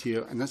smaller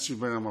material, and this is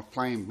where I'm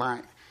applying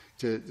back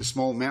to the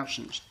small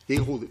merchants. They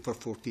hold it for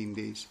 14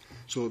 days.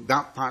 So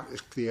that part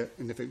is clear,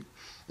 and if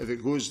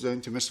it goes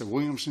down to Mr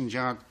Williamson's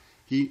yard,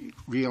 he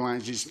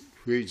realises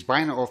where he's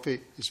buying it off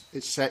it,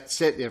 it's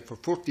set there for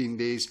 14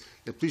 days,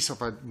 the police have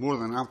had more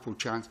than ample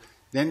chance,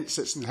 then it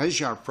sits in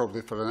his yard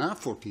probably for another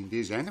 14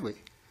 days anyway,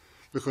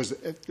 because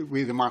the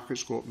way the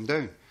markets go up and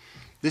down.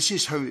 This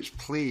is how it's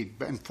played,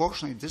 but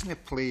unfortunately it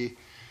doesn't play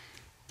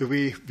the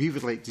way we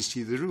would like to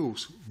see the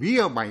rules. We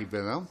abide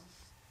by them,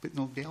 but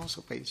nobody else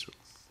abides by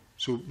them.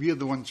 So we are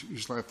the ones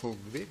who's left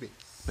holding the baby.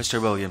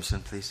 Mr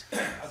Williamson, please. I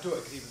don't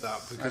agree with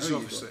that, because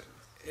obviously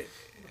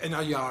in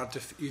a yard,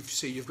 if you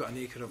say you've got an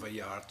acre of a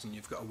yard and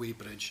you've got a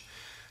weighbridge,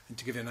 and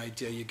to give you an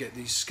idea, you get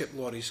these skip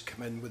lorries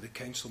come in with the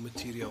council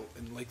material,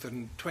 and like they're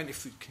in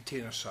 20-foot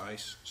container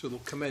size, so they'll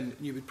come in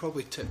and you would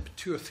probably tip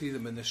 2 or 3 of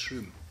them in this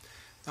room.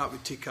 That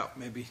would take up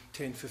maybe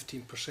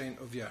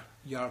 10-15% of your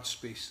yard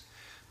space.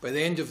 By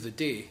the end of the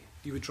day,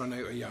 you would run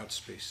out of yard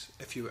space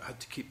if you had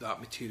to keep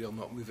that material,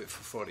 not move it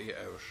for 48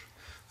 hours.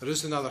 There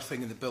is another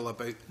thing in the bill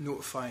about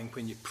notifying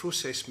when you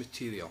process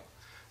material,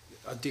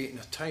 a date and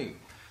a time.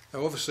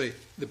 Now obviously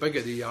the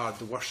bigger the yard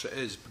the worse it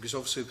is, because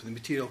obviously when the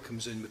material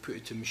comes in we put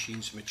it in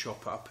machines and we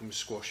chop it up and we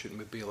squash it and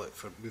we bale it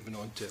for moving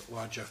on to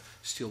larger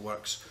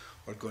steelworks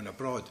or going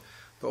abroad.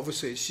 But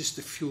obviously it's just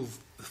the fuel,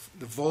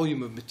 the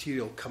volume of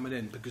material coming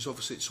in, because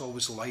obviously it's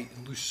always light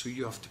and loose, so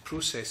you have to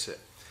process it.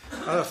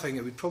 Another thing,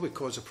 it would probably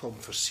cause a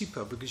problem for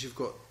SEPA, because you've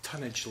got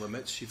tonnage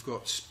limits, you've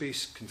got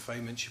space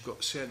confinements, you've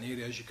got certain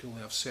areas you can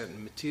only have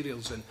certain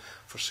materials in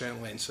for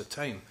certain lengths of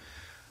time.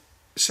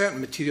 Certain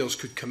materials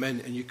could come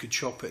in and you could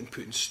chop it and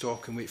put in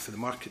stock and wait for the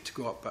market to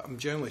go up, but I'm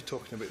generally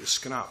talking about the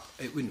scrap.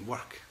 It wouldn't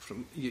work.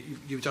 You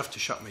would have to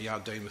shut my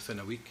yard down within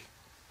a week.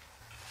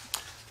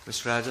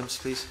 Mr Adams,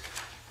 please.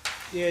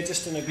 Yeah,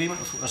 just in agreement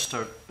with what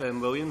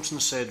Mr Williamson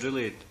said,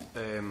 really,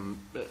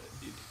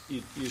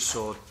 you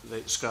saw the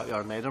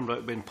scrapyard in Edinburgh, it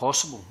would be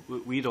impossible.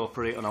 We'd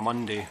operate on a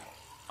Monday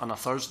and a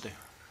Thursday,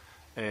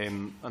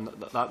 and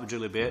that would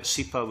really be it.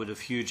 SEPA would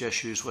have huge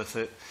issues with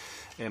it.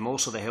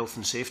 Also the Health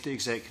and Safety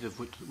Executive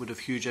would have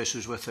huge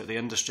issues with it. The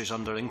industry's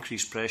under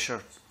increased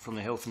pressure from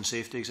the Health and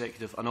Safety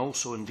Executive, and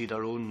also indeed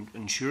our own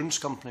insurance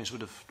companies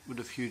would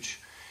have huge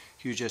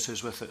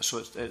issues with it.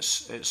 So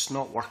it's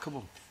not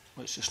workable.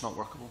 It's just not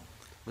workable.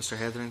 Mr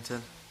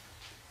Hetherington.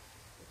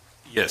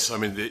 Yes, I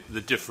mean the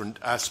different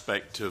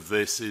aspect of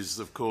this is,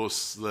 of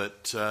course,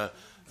 that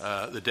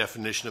the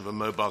definition of a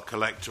mobile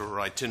collector or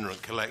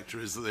itinerant collector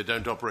is that they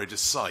don't operate a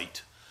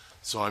site.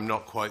 So I'm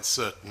not quite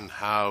certain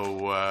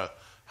how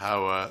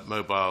a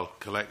mobile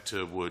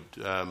collector would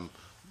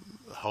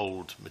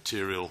hold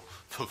material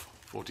for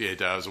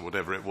 48 hours or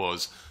whatever it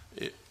was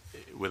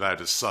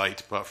without a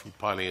site, apart from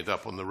piling it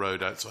up on the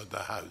road outside the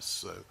house.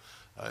 So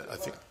I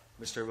think...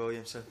 Mr.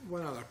 Williamson.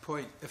 One other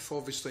point, if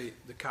obviously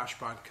the cash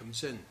ban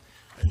comes in,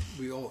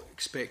 we all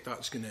expect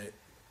that's going to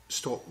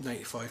stop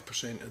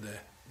 95% of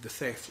the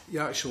theft.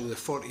 Yeah, actually, the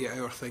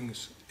 48-hour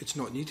things, it's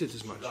not needed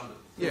as much.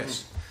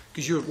 Yes,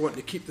 because you're wanting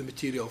to keep the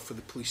material for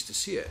the police to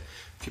see it.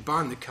 If you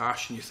ban the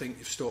cash and you think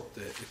you've stopped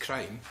the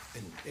crime,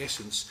 in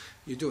essence,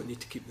 you don't need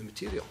to keep the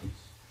material.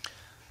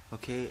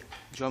 Okay,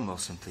 John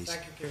Wilson, please.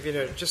 Thank you,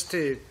 Convener. Just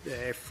to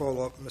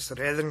follow up Mr.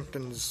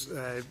 Hetherington's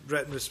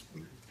written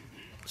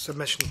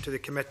submission to the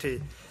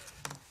committee,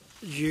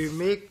 you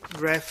make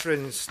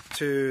reference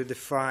to the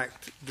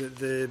fact that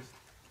the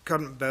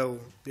current bill,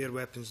 the Air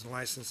Weapons and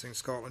Licensing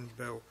Scotland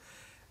bill,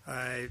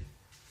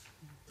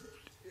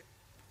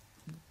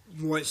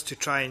 wants to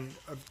try and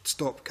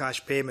stop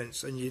cash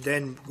payments, and you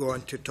then go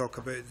on to talk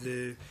about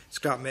the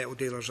Scrap Metal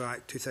Dealers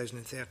Act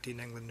 2013,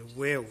 England and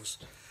Wales.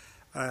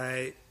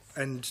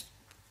 And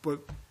but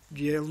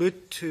you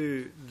allude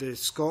to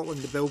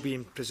the bill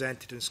being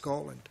presented in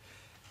Scotland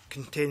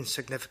contains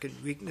significant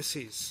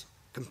weaknesses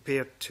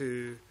compared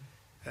to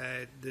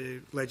the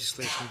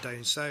legislation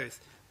down south.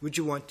 Would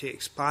you want to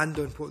expand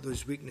on what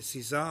those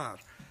weaknesses are?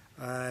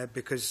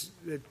 Because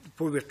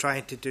what we're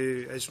trying to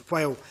do is,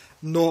 while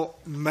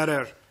not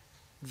mirror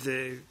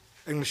the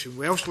English and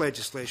Welsh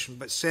legislation,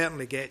 but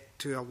certainly get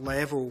to a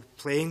level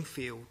playing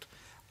field,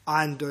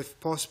 and if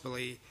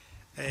possibly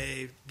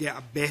get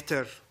a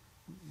better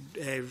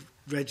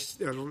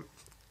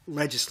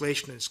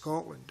legislation in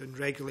Scotland and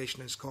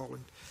regulation in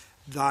Scotland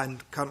than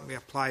currently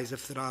applies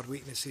if there are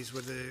weaknesses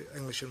with the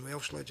English and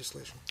Welsh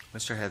legislation.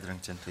 Mr.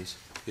 Hetherington, please.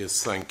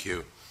 Yes, thank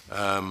you.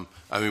 I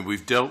mean,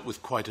 we've dealt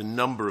with quite a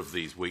number of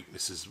these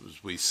weaknesses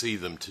as we see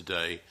them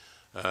today.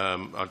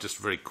 I'll just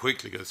very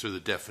quickly go through the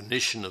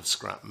definition of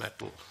scrap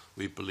metal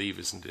we believe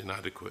isn't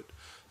inadequate.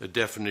 The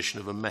definition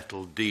of a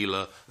metal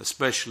dealer,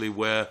 especially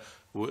where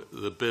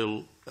the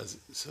bill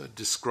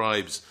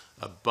describes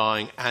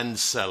buying and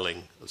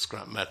selling of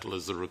scrap metal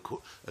as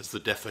the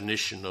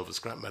definition of a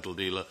scrap metal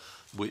dealer,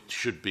 which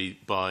should be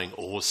buying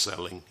or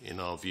selling, in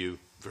our view,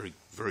 very,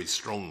 very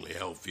strongly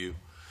held view.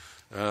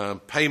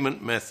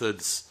 Payment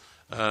methods,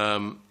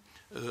 I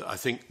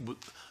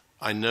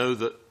know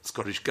that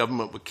Scottish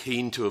Government were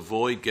keen to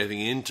avoid getting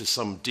into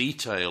some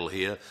detail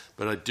here,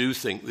 but I do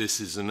think this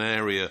is an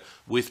area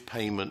with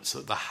payments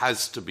that there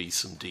has to be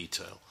some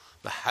detail.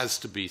 There has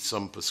to be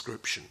some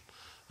prescription,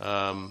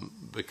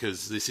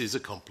 because this is a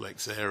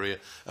complex area.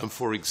 And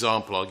for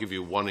example, I'll give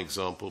you one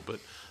example,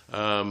 but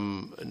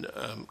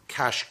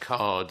cash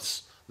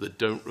cards that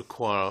don't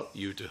require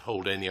you to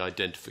hold any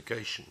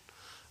identification.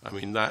 I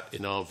mean, that,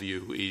 in our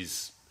view,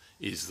 is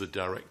the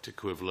direct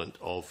equivalent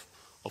of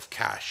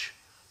cash.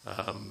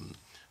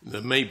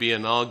 There may be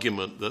an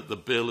argument that the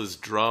bill as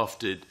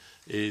drafted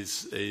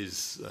is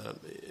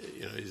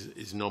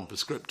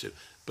non-prescriptive,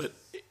 but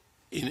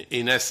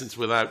in essence,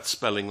 without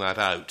spelling that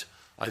out,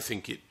 I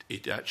think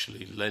it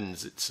actually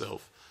lends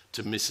itself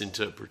to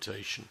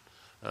misinterpretation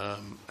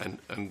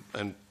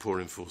and poor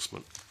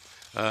enforcement.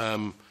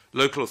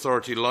 Local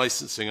authority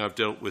licensing, I've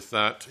dealt with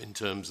that in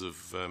terms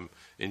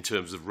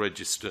of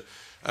register.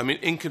 I mean,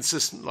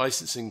 inconsistent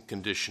licensing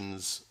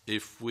conditions,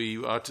 if we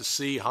are to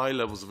see high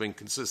levels of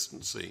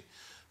inconsistency,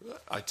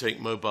 I take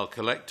mobile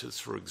collectors,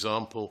 for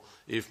example.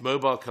 If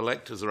mobile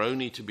collectors are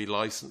only to be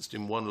licensed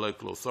in one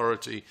local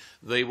authority,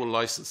 they will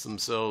license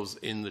themselves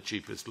in the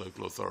cheapest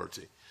local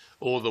authority,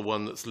 or the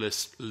one that's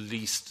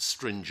least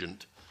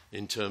stringent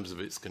in terms of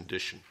its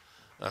condition.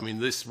 I mean,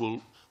 this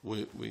will,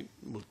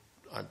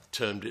 I've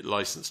termed it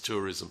license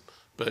tourism,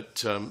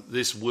 but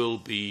this will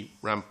be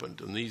rampant,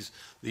 and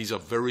these are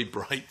very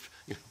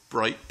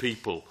bright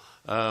people,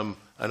 and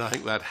I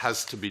think that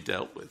has to be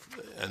dealt with,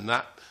 and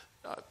that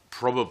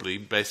probably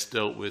best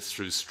dealt with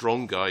through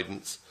strong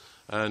guidance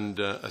and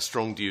a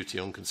strong duty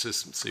on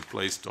consistency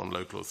placed on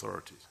local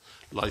authorities,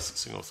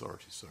 licensing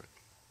authorities,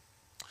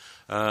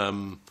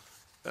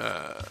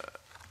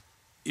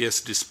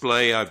 Yes,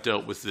 display, I've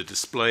dealt with the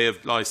display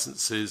of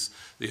licenses,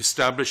 the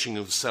establishing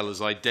of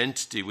seller's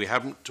identity, we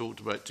haven't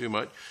talked about too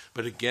much,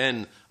 but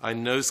again, I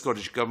know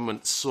Scottish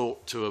Government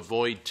sought to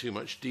avoid too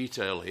much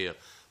detail here,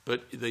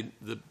 but the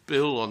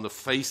bill on the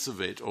face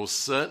of it, or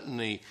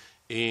certainly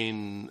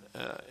in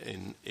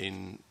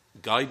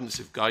guidance,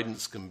 if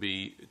guidance can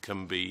be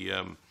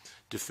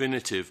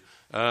definitive,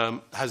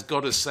 has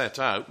got to set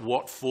out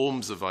what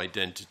forms of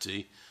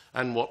identity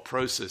and what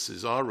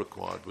processes are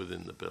required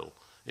within the bill.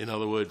 In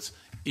other words,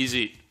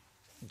 do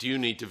you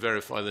need to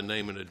verify the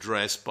name and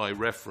address by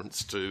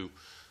reference to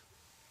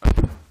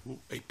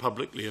a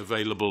publicly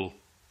available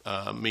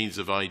means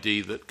of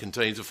ID that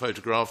contains a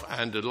photograph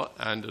and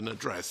an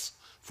address,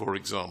 for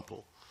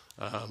example,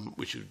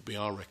 which would be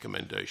our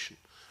recommendation,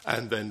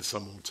 and then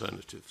some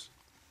alternatives.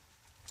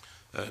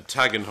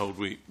 Tag and hold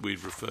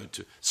we've referred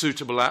to.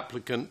 Suitable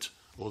applicant,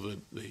 or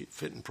the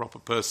fit and proper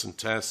person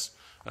test,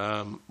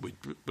 we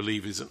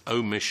believe is an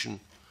omission.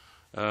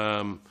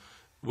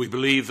 We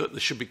believe that there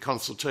should be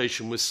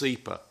consultation with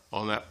SEPA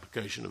on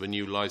application of a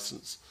new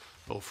licence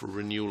or for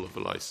renewal of a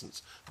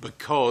licence.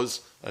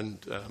 Because, and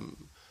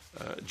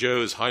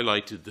Joe has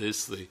highlighted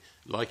this,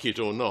 like it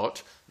or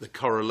not, the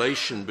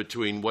correlation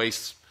between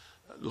waste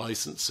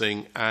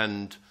licensing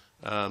and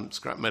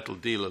scrap metal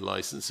dealer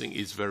licensing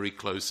is very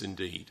close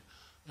indeed.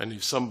 And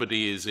if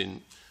somebody is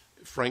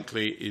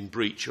frankly in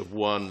breach of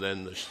one,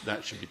 then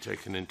that should be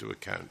taken into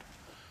account.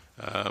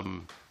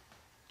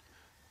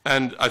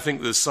 And I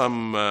think there's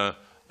some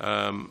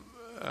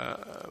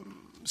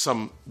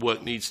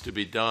work needs to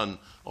be done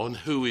on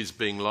who is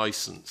being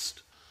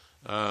licensed.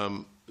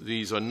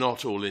 These are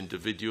not all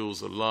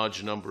individuals. A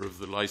large number of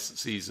the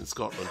licensees in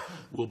Scotland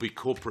will be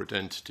corporate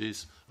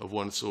entities of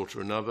one sort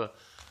or another.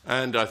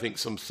 And I think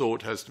some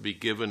thought has to be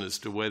given as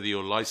to whether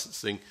you're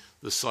licensing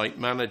the site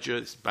manager,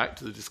 it's back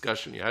to the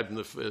discussion you had in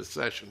the first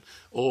session,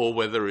 or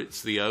whether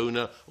it's the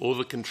owner or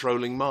the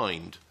controlling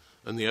mind.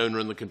 And the owner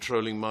and the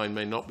controlling mind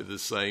may not be the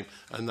same,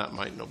 and that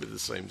might not be the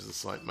same as the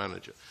site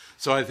manager.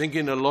 So I think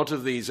in a lot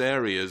of these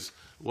areas,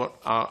 what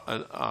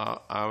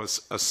our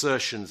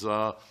assertions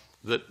are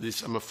that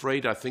this, I'm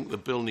afraid, I think the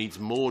bill needs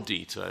more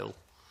detail.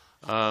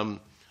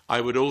 I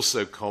would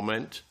also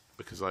comment,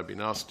 because I've been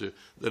asked to,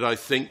 that I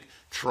think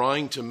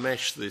trying to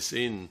mesh this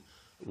in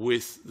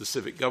with the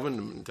Civic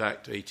Government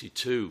Act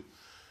 82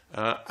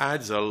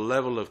 adds a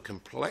level of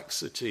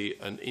complexity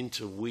and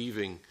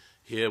interweaving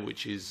here,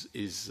 which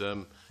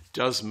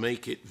does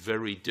make it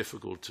very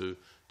difficult to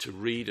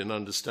read and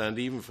understand,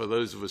 even for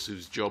those of us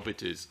whose job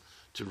it is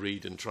to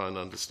read and try and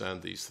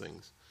understand these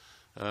things.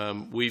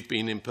 We've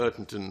been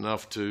impertinent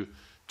enough to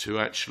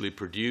actually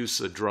produce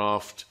a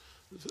draft,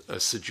 a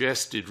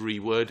suggested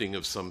rewording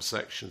of some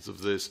sections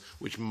of this,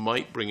 which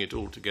might bring it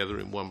all together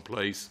in one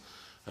place,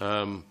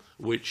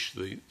 which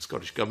the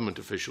Scottish Government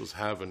officials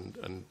have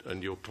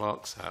and your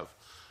clerks have.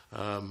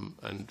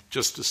 And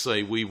just to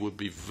say, we would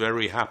be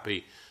very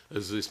happy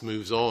as this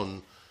moves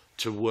on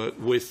to work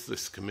with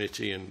this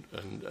committee and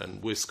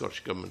with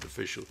Scottish Government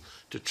officials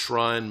to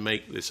try and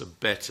make this a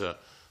better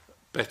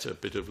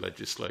bit of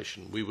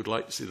legislation. We would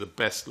like to see the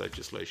best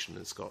legislation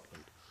in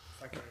Scotland.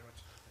 Thank you very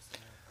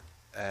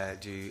much.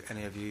 Do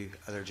any of you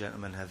other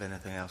gentlemen have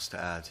anything else to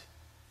add?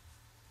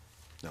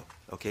 No.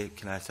 Okay,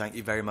 can I thank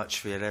you very much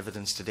for your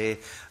evidence today.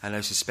 I now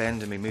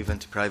suspend and we move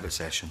into private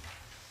session.